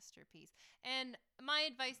a masterpiece. And my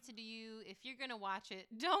advice to you, if you're going to watch it,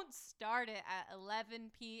 don't start it at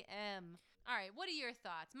 11 p.m. All right, what are your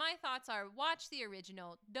thoughts? My thoughts are watch the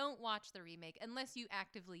original, don't watch the remake unless you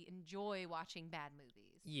actively enjoy watching bad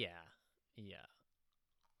movies. Yeah. Yeah.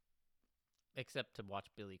 Except to watch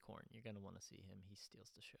Billy Corn. You're going to want to see him. He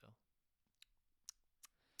steals the show.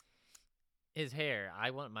 His hair.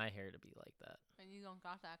 I want my hair to be like that. And you don't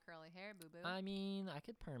got that curly hair, boo-boo. I mean, I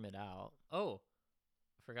could perm it out. Oh,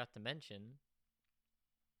 I forgot to mention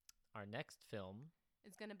our next film.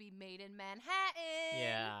 It's going to be Made in Manhattan.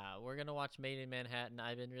 Yeah, we're going to watch Made in Manhattan.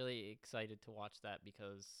 I've been really excited to watch that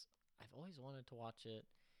because I've always wanted to watch it.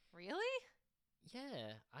 Really?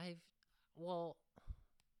 Yeah, well,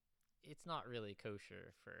 it's not really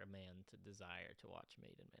kosher for a man to desire to watch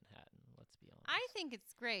Made in Manhattan, let's be honest. I think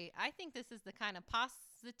it's great. I think this is the kind of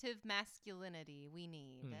positive masculinity we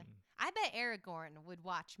need. I bet Aragorn would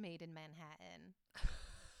watch Made in Manhattan.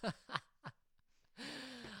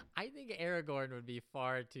 I think Aragorn would be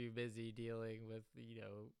far too busy dealing with,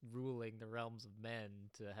 ruling the realms of men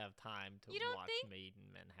to have time to You don't watch think? Made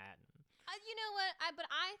in Manhattan. You know what? But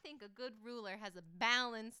I think a good ruler has a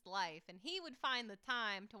balanced life, and he would find the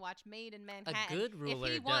time to watch Made in Manhattan A good ruler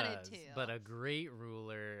if he wanted does, to. but a great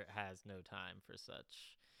ruler has no time for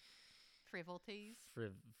such Frivolities.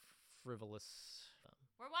 frivolous.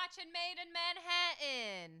 We're watching Made in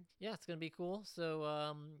Manhattan. Yeah, it's gonna be cool.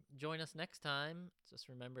 So join us next time. Just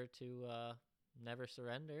remember to never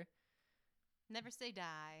surrender, Never say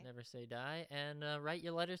die. never say die, and write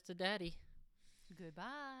your letters to Daddy.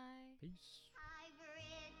 Goodbye. Peace.